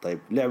كروز. طيب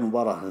لعب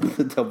مباراة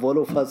ضد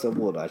أبولو وفاز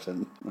أبولو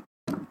عشان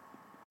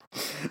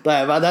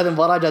طيب بعد هذه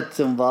المباراة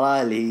جت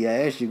مباراة اللي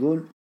هي إيش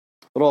يقول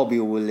روبي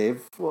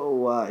وليف،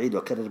 وأعيد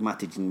وأكرر ما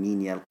تجي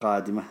المينيا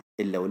القادمة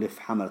إلا وليف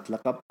حملت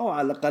لقب، أو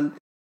على الأقل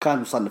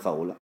كان مصنف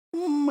أولى.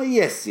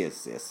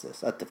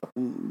 يس أتفق،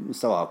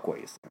 مستواها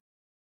كويس.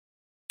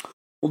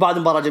 وبعد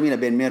مباراة جميلة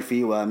بين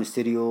ميرفي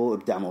وميستيريو،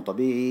 إبداع مو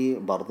طبيعي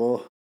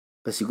برضه.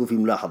 بس يقول في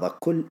ملاحظة،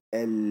 كل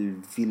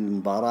في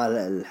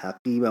المباراة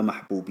الحقيبة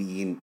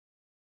محبوبين.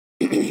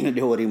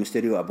 اللي هو ري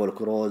ميستيريو، أبول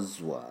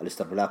كروز،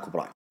 واليستر بلاك،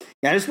 وبراين.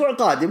 يعني الأسبوع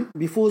القادم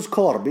بيفوز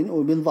كوربين،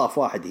 وبينضاف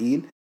واحد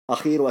هيل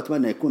أخير،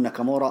 وأتمنى يكون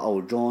ناكامورا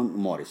أو جون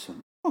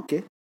موريسون.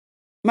 أوكي.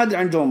 ما أدري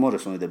عن جون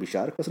موريسون إذا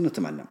بيشارك، بس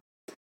نتمنى.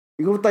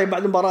 يقول طيب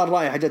بعد المباراة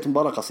الرائعة جت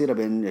مباراة قصيرة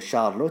بين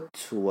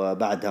شارلوت،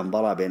 وبعدها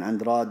مباراة بين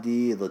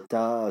أندرادي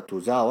ضد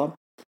توزاوا.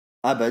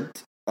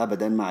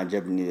 أبدا ما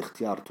عجبني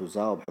اختيار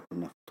توزاوا بحكم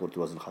أنه بطولة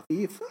الوزن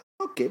الخفيف.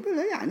 أوكي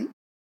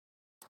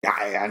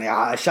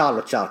يعني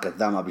شارلوت شاركت،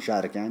 ذا ما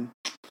بيشارك يعني.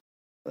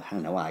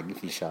 احنا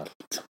واقف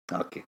لشارلوت.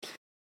 أوكي.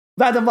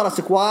 بعد مباراة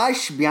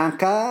سكواش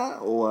بيانكا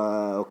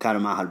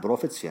وكانوا معها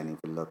البروفيتس يعني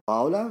في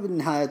الطاولة.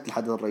 بالنهاية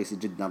الحدث الرئيسي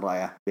جدا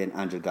رائع بين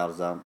أنجل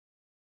غارزا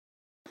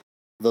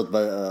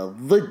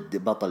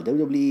ضد بطل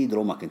دبليو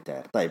درو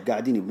ماكنتاير. طيب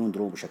قاعدين يبنون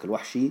درو بشكل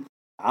وحشي،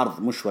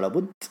 عرض مش ولا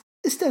بد،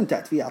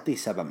 استمتعت فيه، أعطيه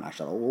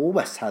 7/10.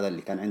 وبس هذا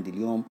اللي كان عندي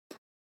اليوم.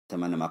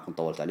 أتمنى ما أكون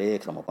طولت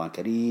عليك. رمضان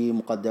كريم،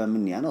 مقدما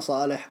مني أنا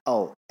صالح،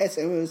 أو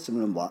SMS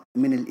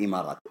من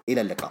الإمارات.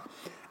 إلى اللقاء.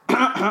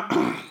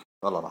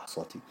 والله راح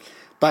صوتي.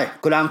 طيب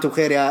كل عام وانتم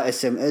بخير يا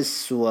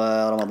SMS،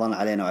 ورمضان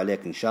علينا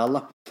وعليك إن شاء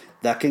الله.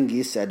 ذا كينج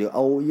يسأل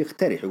أو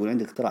يقترح، يقول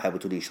عندك اقتراح يا أبو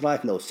تولي، إيش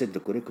رأيك لو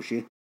سيدريك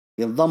وريكوشي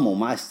ينضموا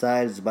مع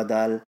ستايلز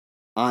بدل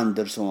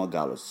أندرسون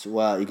وغالوس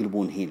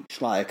ويقلبون هيل؟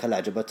 إيش رأيك؟ هل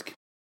عجبتك؟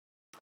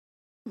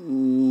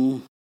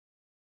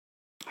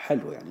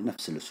 حلو يعني،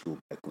 نفس الأسلوب،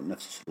 يكون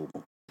نفس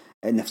أسلوبه،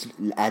 نفس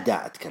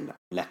الأداء أتكلم،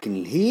 لكن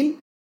الهيل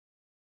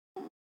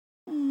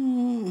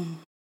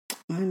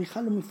يعني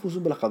خلهم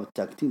يفوزوا بلقب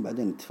التاكتين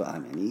بعدين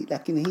نتفاهم يعني.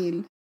 لكن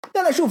هيل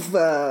لا شوف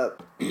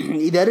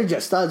إذا رجع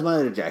ستايلز ما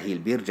يرجع هيل،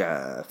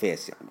 بيرجع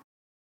فيس يعني.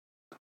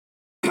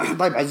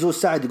 طيب عزوز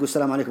سعد يقول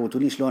السلام عليكم أبو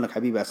تولين، شلونك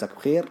حبيبي؟ عساك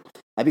بخير.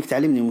 أبيك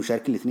تعلمني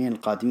المشاركين الاثنين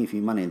القادمين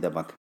في ماني إن ذا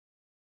بانك،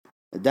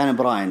 دان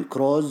براين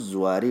كروز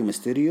وري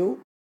ميستيريو.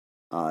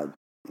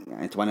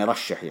 يعني تبغاني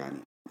أرشح يعني.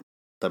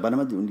 طيب أنا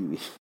ما أدري اللي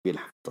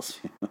بيلحق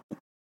التصفية.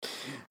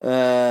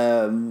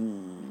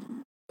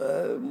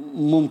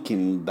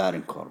 ممكن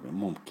بارن كوربين،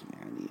 ممكن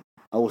يعني.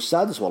 او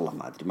السادس، والله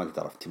ما ادري، ما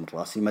اقدر افتي من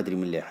راسي، ما ادري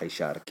من اللي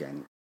حيشارك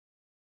يعني.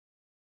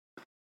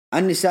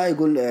 النساء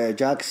يقول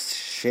جاكس،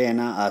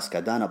 شينا، اسكا،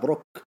 دانا،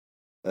 بروك.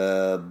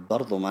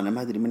 برضو ما انا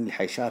ما ادري من اللي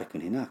حيشارك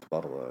من هناك،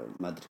 برضو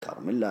ما ادري،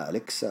 كارميلا،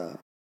 اليكسا،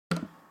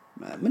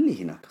 من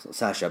اللي هناك،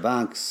 ساشا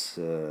بانكس،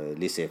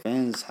 ليسي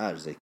فينز، حاجه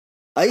زي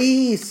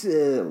اي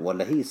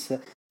ولا هي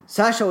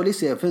ساشا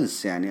وليسي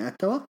فينز يعني.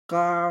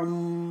 اتوقع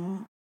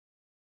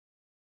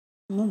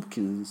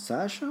ممكن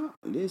ساشا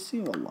ليسي،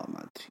 والله ما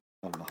ادري،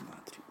 والله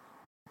ما ادري.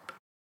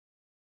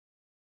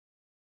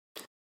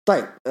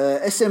 طيب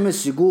اس ام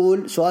اس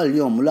يقول سؤال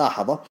اليوم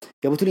ملاحظة،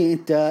 قبل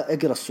انت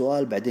اقرا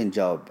السؤال بعدين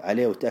جاوب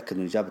عليه وتأكد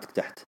من اجابتك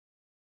تحت.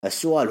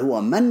 السؤال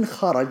هو: من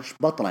خرج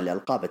بطلا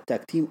لألقاب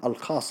التاك تيم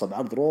الخاصة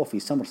بعرض رو في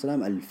سمر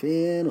سلام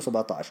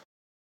 2017؟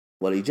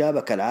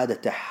 والإجابة كالعادة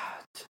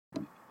تحت.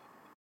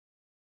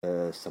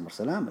 سمر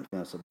سلام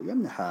 2017 يا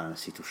ابن الحلال،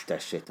 نسيت وش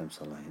تعشيت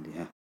امس، الله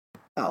يهديها.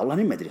 والله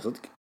اني ما ادري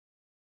صدق.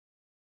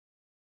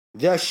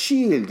 ذا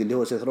شيلد اللي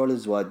هو سيث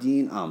رولينز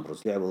ودين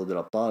امبروز لعبوا ضد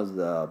الابطال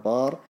ذا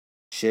بار،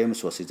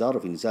 شيمس وسيزارو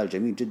في نزال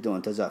جميل جدا،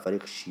 وانتزع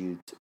فريق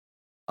الشيلد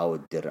او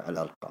الدرع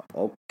الالقاب.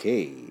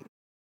 اوكي.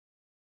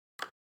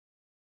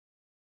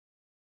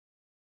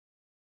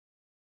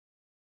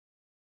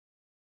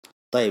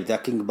 طيب ذا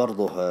كينج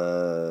برضه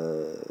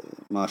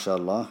ما شاء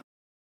الله.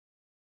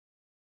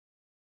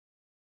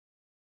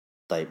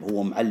 طيب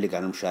هو معلق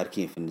على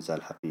المشاركين في النزال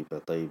الحقيقة.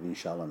 طيب ان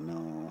شاء الله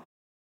انه،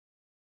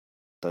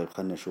 طيب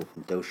خلنا نشوف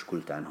انت وش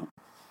قلت عنهم.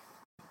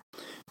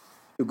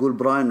 يقول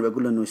براين،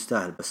 ويقول انه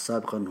يستاهل، بس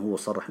سابقا هو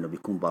صرح انه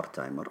بيكون بارت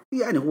تايمر.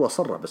 يعني هو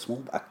صرح بس مو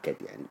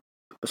مؤكد يعني،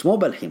 بس مو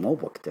بالحين، مو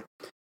بوقته.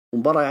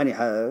 مباراة يعني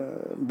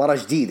مباراة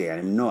جديدة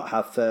يعني من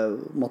نوعها،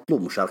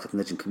 فمطلوب مشاركة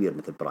نجم كبير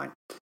مثل براين.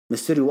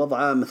 ميستيريو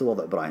وضعه مثل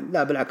وضع براين؟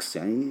 لا بالعكس،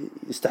 يعني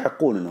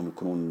يستحقون انهم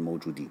يكونون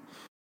موجودين.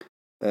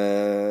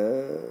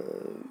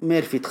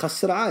 ميرفي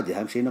تخسر عادي،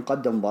 اهم شيء انه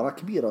قدم مباراة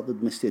كبيرة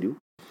ضد ميستيريو.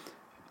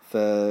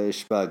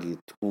 فايش باقي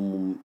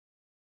تكون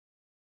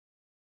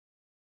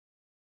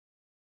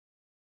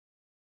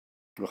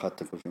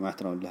اخذت كل شيء، ما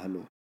احترم الا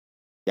هلو.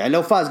 يعني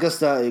لو فاز،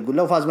 قصده يقول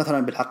لو فاز مثلا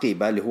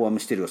بالحقيبة اللي هو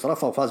ميستيريو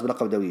صرفه، وفاز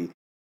بلقب دوي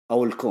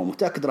او الكوم،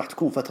 متأكد راح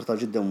تكون فترته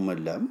جدا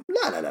مملة.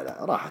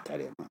 لا راحت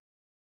عليه.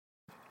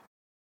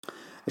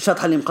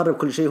 الشطحة اللي مقرب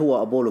كل شيء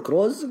هو أبولو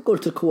كروز،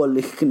 قلت لك هو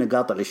اللي كنا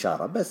قاطع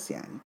الإشارة بس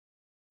يعني.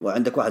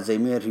 وعندك واحد زي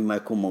ميرفي ما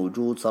يكون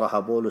موجود، صراحة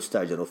أبولو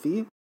استعجلوا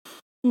فيه.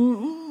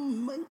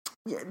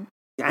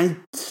 يعني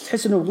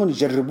تحس إنه يبغون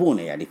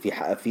يجربونه، يعني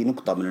في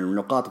نقطة من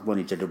النقاط يبغون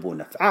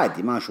يجربونه،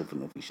 فعادي ما أشوف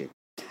إنه في شيء.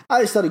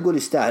 أليستر يقول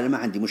يستاهل، ما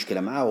عندي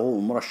مشكلة معاه، وهو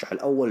المرشح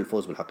الأول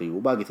للفوز بالحقيقة.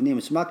 وباقي اثنين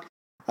من سماك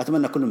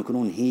أتمنى كلهم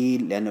يكونون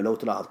هيل، لأنه لو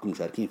تلاحظ كل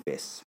مشاركين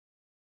فيس.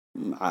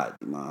 عادي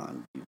ما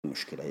عندي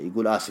مشكلة.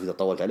 يقول آسف إذا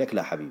طولت عليك.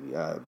 لا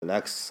حبيبي،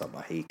 بالعكس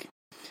صباحيك.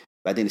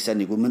 بعدين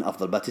يسألني يقول من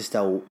أفضل باتيستا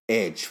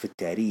وإيج في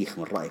التاريخ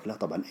من رأيك؟ لا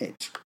طبعا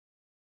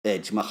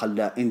إيج ما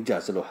خلى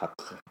إنجاز له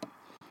حق.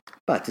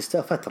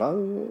 باتيستا فترة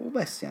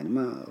وبس يعني،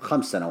 ما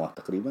 5 سنوات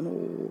تقريبا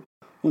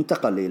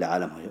وانتقل إلى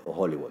عالم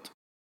هوليوود.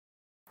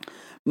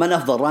 من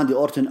أفضل راندي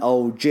أورتن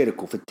أو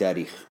جيريكو في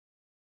التاريخ؟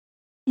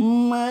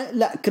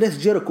 لا كريس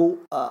جيريكو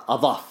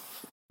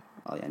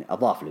يعني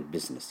أضاف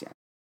للبزنس يعني،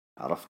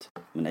 عرفت،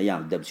 من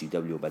أيام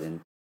WCW.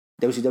 بعدين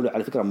WCW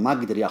على فكرة ما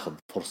قدر ياخذ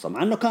فرصة،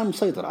 مع أنه كان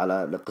مسيطر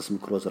على قسم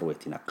كروزر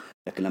ويت هناك،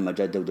 لكن لما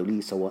جاء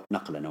WWE سوى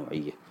نقلة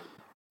نوعية.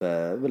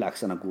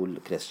 فبالعكس أنا أقول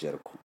كريس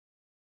جيريكو.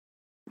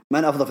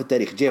 من أفضل في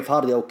التاريخ، جيف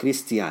هاردي أو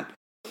كريستيان؟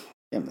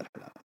 يا من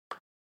الحلال،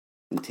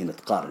 أنت هنا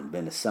تقارن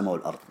بين السماء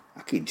والأرض،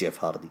 أكيد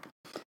جيف هاردي.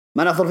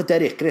 من أفضل في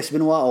التاريخ، كريس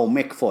بنوا أو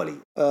ميك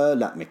فولي؟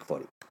 لا ميك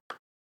فولي.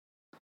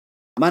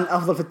 من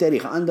أفضل في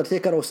التاريخ،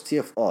 أندرتيكر أو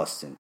ستيف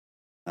أوستن؟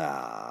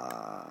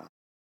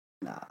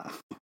 لا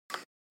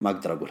ما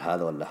أقدر أقول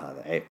هذا ولا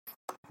هذا، عيب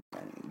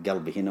يعني،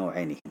 قلبي هنا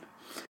وعيني هنا.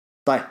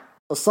 طيب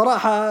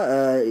الصراحة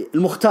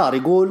المختار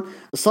يقول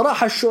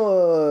الصراحة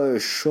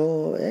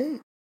شو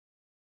ايه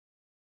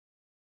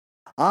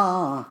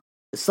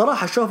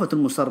الصراحة شوفة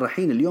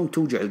المصرحين اليوم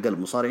توجع القلب،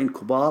 مصارعين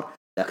كبار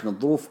لكن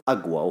الظروف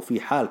أقوى،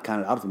 وفي حال كان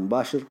العرض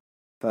مباشر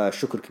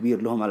فالشكر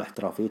كبير لهم على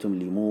احترافيتهم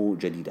اللي مو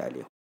جديدة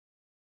عليهم.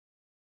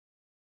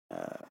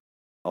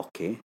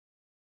 أوكي،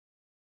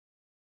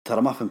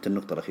 ترى ما فهمت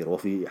النقطة الأخيرة،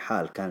 وفي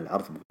حال كان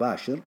العرض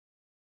مباشر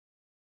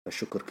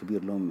فالشكر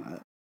كبير لهم.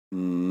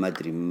 ما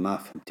أدري، ما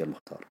فهمت يا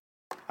المختار.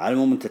 على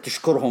العموم أنت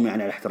تشكرهم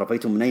يعني على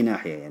احترافيتهم من أي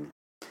ناحية يعني،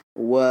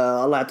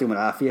 والله يعطيهم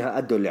العافية،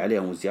 أدوا اللي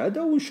عليهم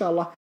وزيادة، وإن شاء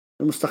الله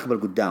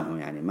المستقبل قدامهم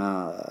يعني،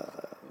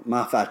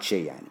 ما فات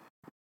شيء يعني.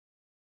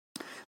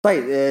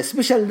 طيب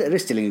سبيشال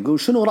ريستلينج يقول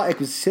شنو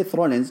رأيك بسيث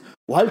رولينز،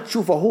 وهل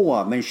تشوفه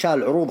هو من شال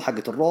العروض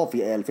حقة الرو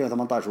في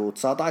 2018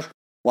 و19،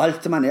 وهل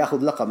تتمنى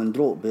ياخذ لقب من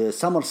درو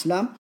بسمر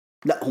سلام؟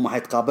 لا هم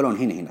حيتقابلون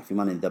هنا في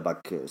ماني ذا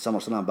باك، سمر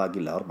سلام باقي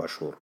له 4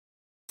 شهور.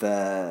 ف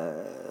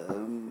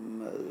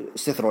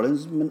سيث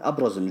رولينز من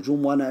أبرز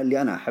النجوم، وأنا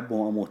اللي أنا أحبهم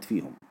وأموت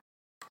فيهم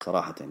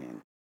صراحة يعني.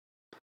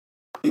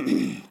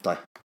 طيب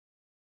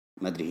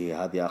ما أدري هي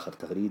هذه آخر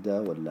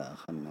تغريدة ولا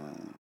خلنا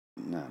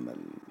نعمل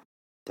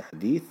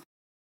تحديث.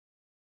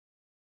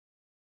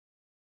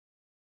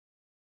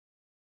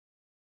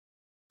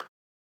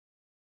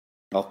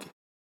 اوكي.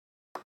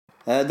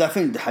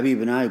 دافين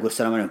حبيبنا يقول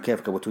السلام عليكم،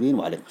 كيفك ابو تولين؟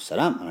 وعليكم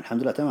السلام، انا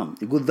الحمد لله تمام.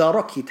 يقول ذا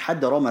روك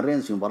يتحدى رومان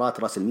رينز في مباراة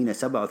راس المينيا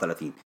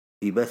 37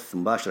 في بث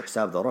مباشر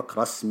حساب ذا روك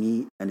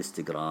رسمي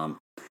انستغرام.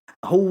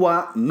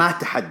 هو ما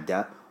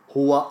تحدى،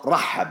 هو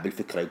رحب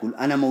بالفكرة، يقول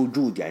انا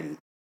موجود يعني،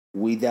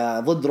 واذا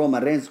ضد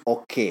رومان رينز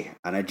اوكي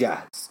انا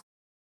جاهز.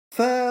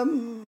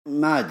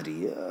 فما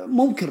ادري،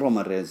 ممكن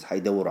رومان رينز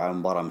حيدور على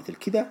مباراة مثل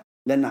كذا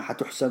لانها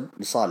حتحسب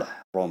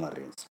لصالح رومان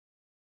رينز.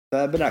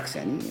 فبالعكس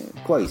يعني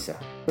كويسة،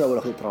 في الأول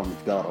والأخير تراهم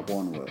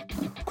يتقاربون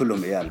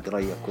وكلهم عيال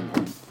قرية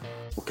كلهم،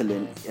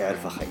 وكل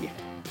يعرف أخيه.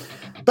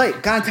 طيب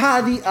كانت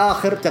هذه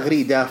آخر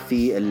تغريدة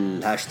في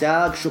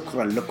الهاشتاج.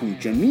 شكرا لكم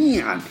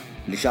جميعا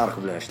اللي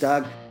شاركوا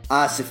بالهاشتاج.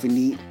 آسف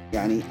إني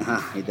يعني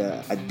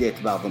إذا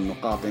عديت بعض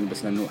النقاط يعني،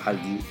 بس لأنه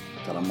حلقي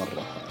ترى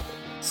مرة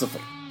صفر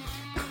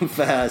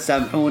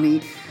فسامحوني.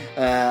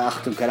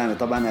 أختم كلامي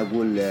طبعا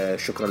أقول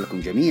شكرا لكم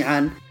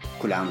جميعا،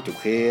 كل عام وانتم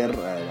بخير.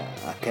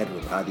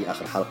 أكرر هذه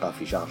آخر حلقة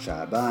في شهر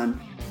شعبان،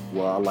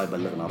 والله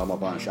يبلغنا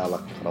رمضان إن شاء الله،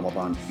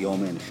 رمضان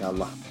يومين إن شاء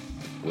الله،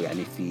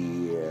 ويعني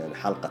في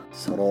الحلقة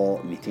رو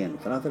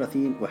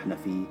 233 وإحنا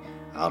في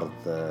عرض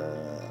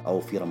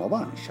أو في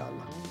رمضان إن شاء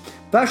الله.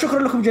 فشكرا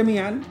لكم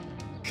جميعا،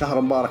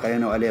 شهر مبارك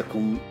علينا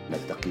وعليكم،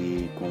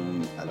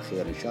 نلتقيكم على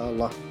خير إن شاء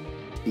الله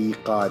في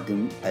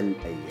قادم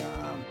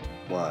الأيام،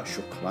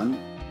 وشكرا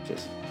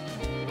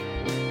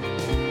جزيلا.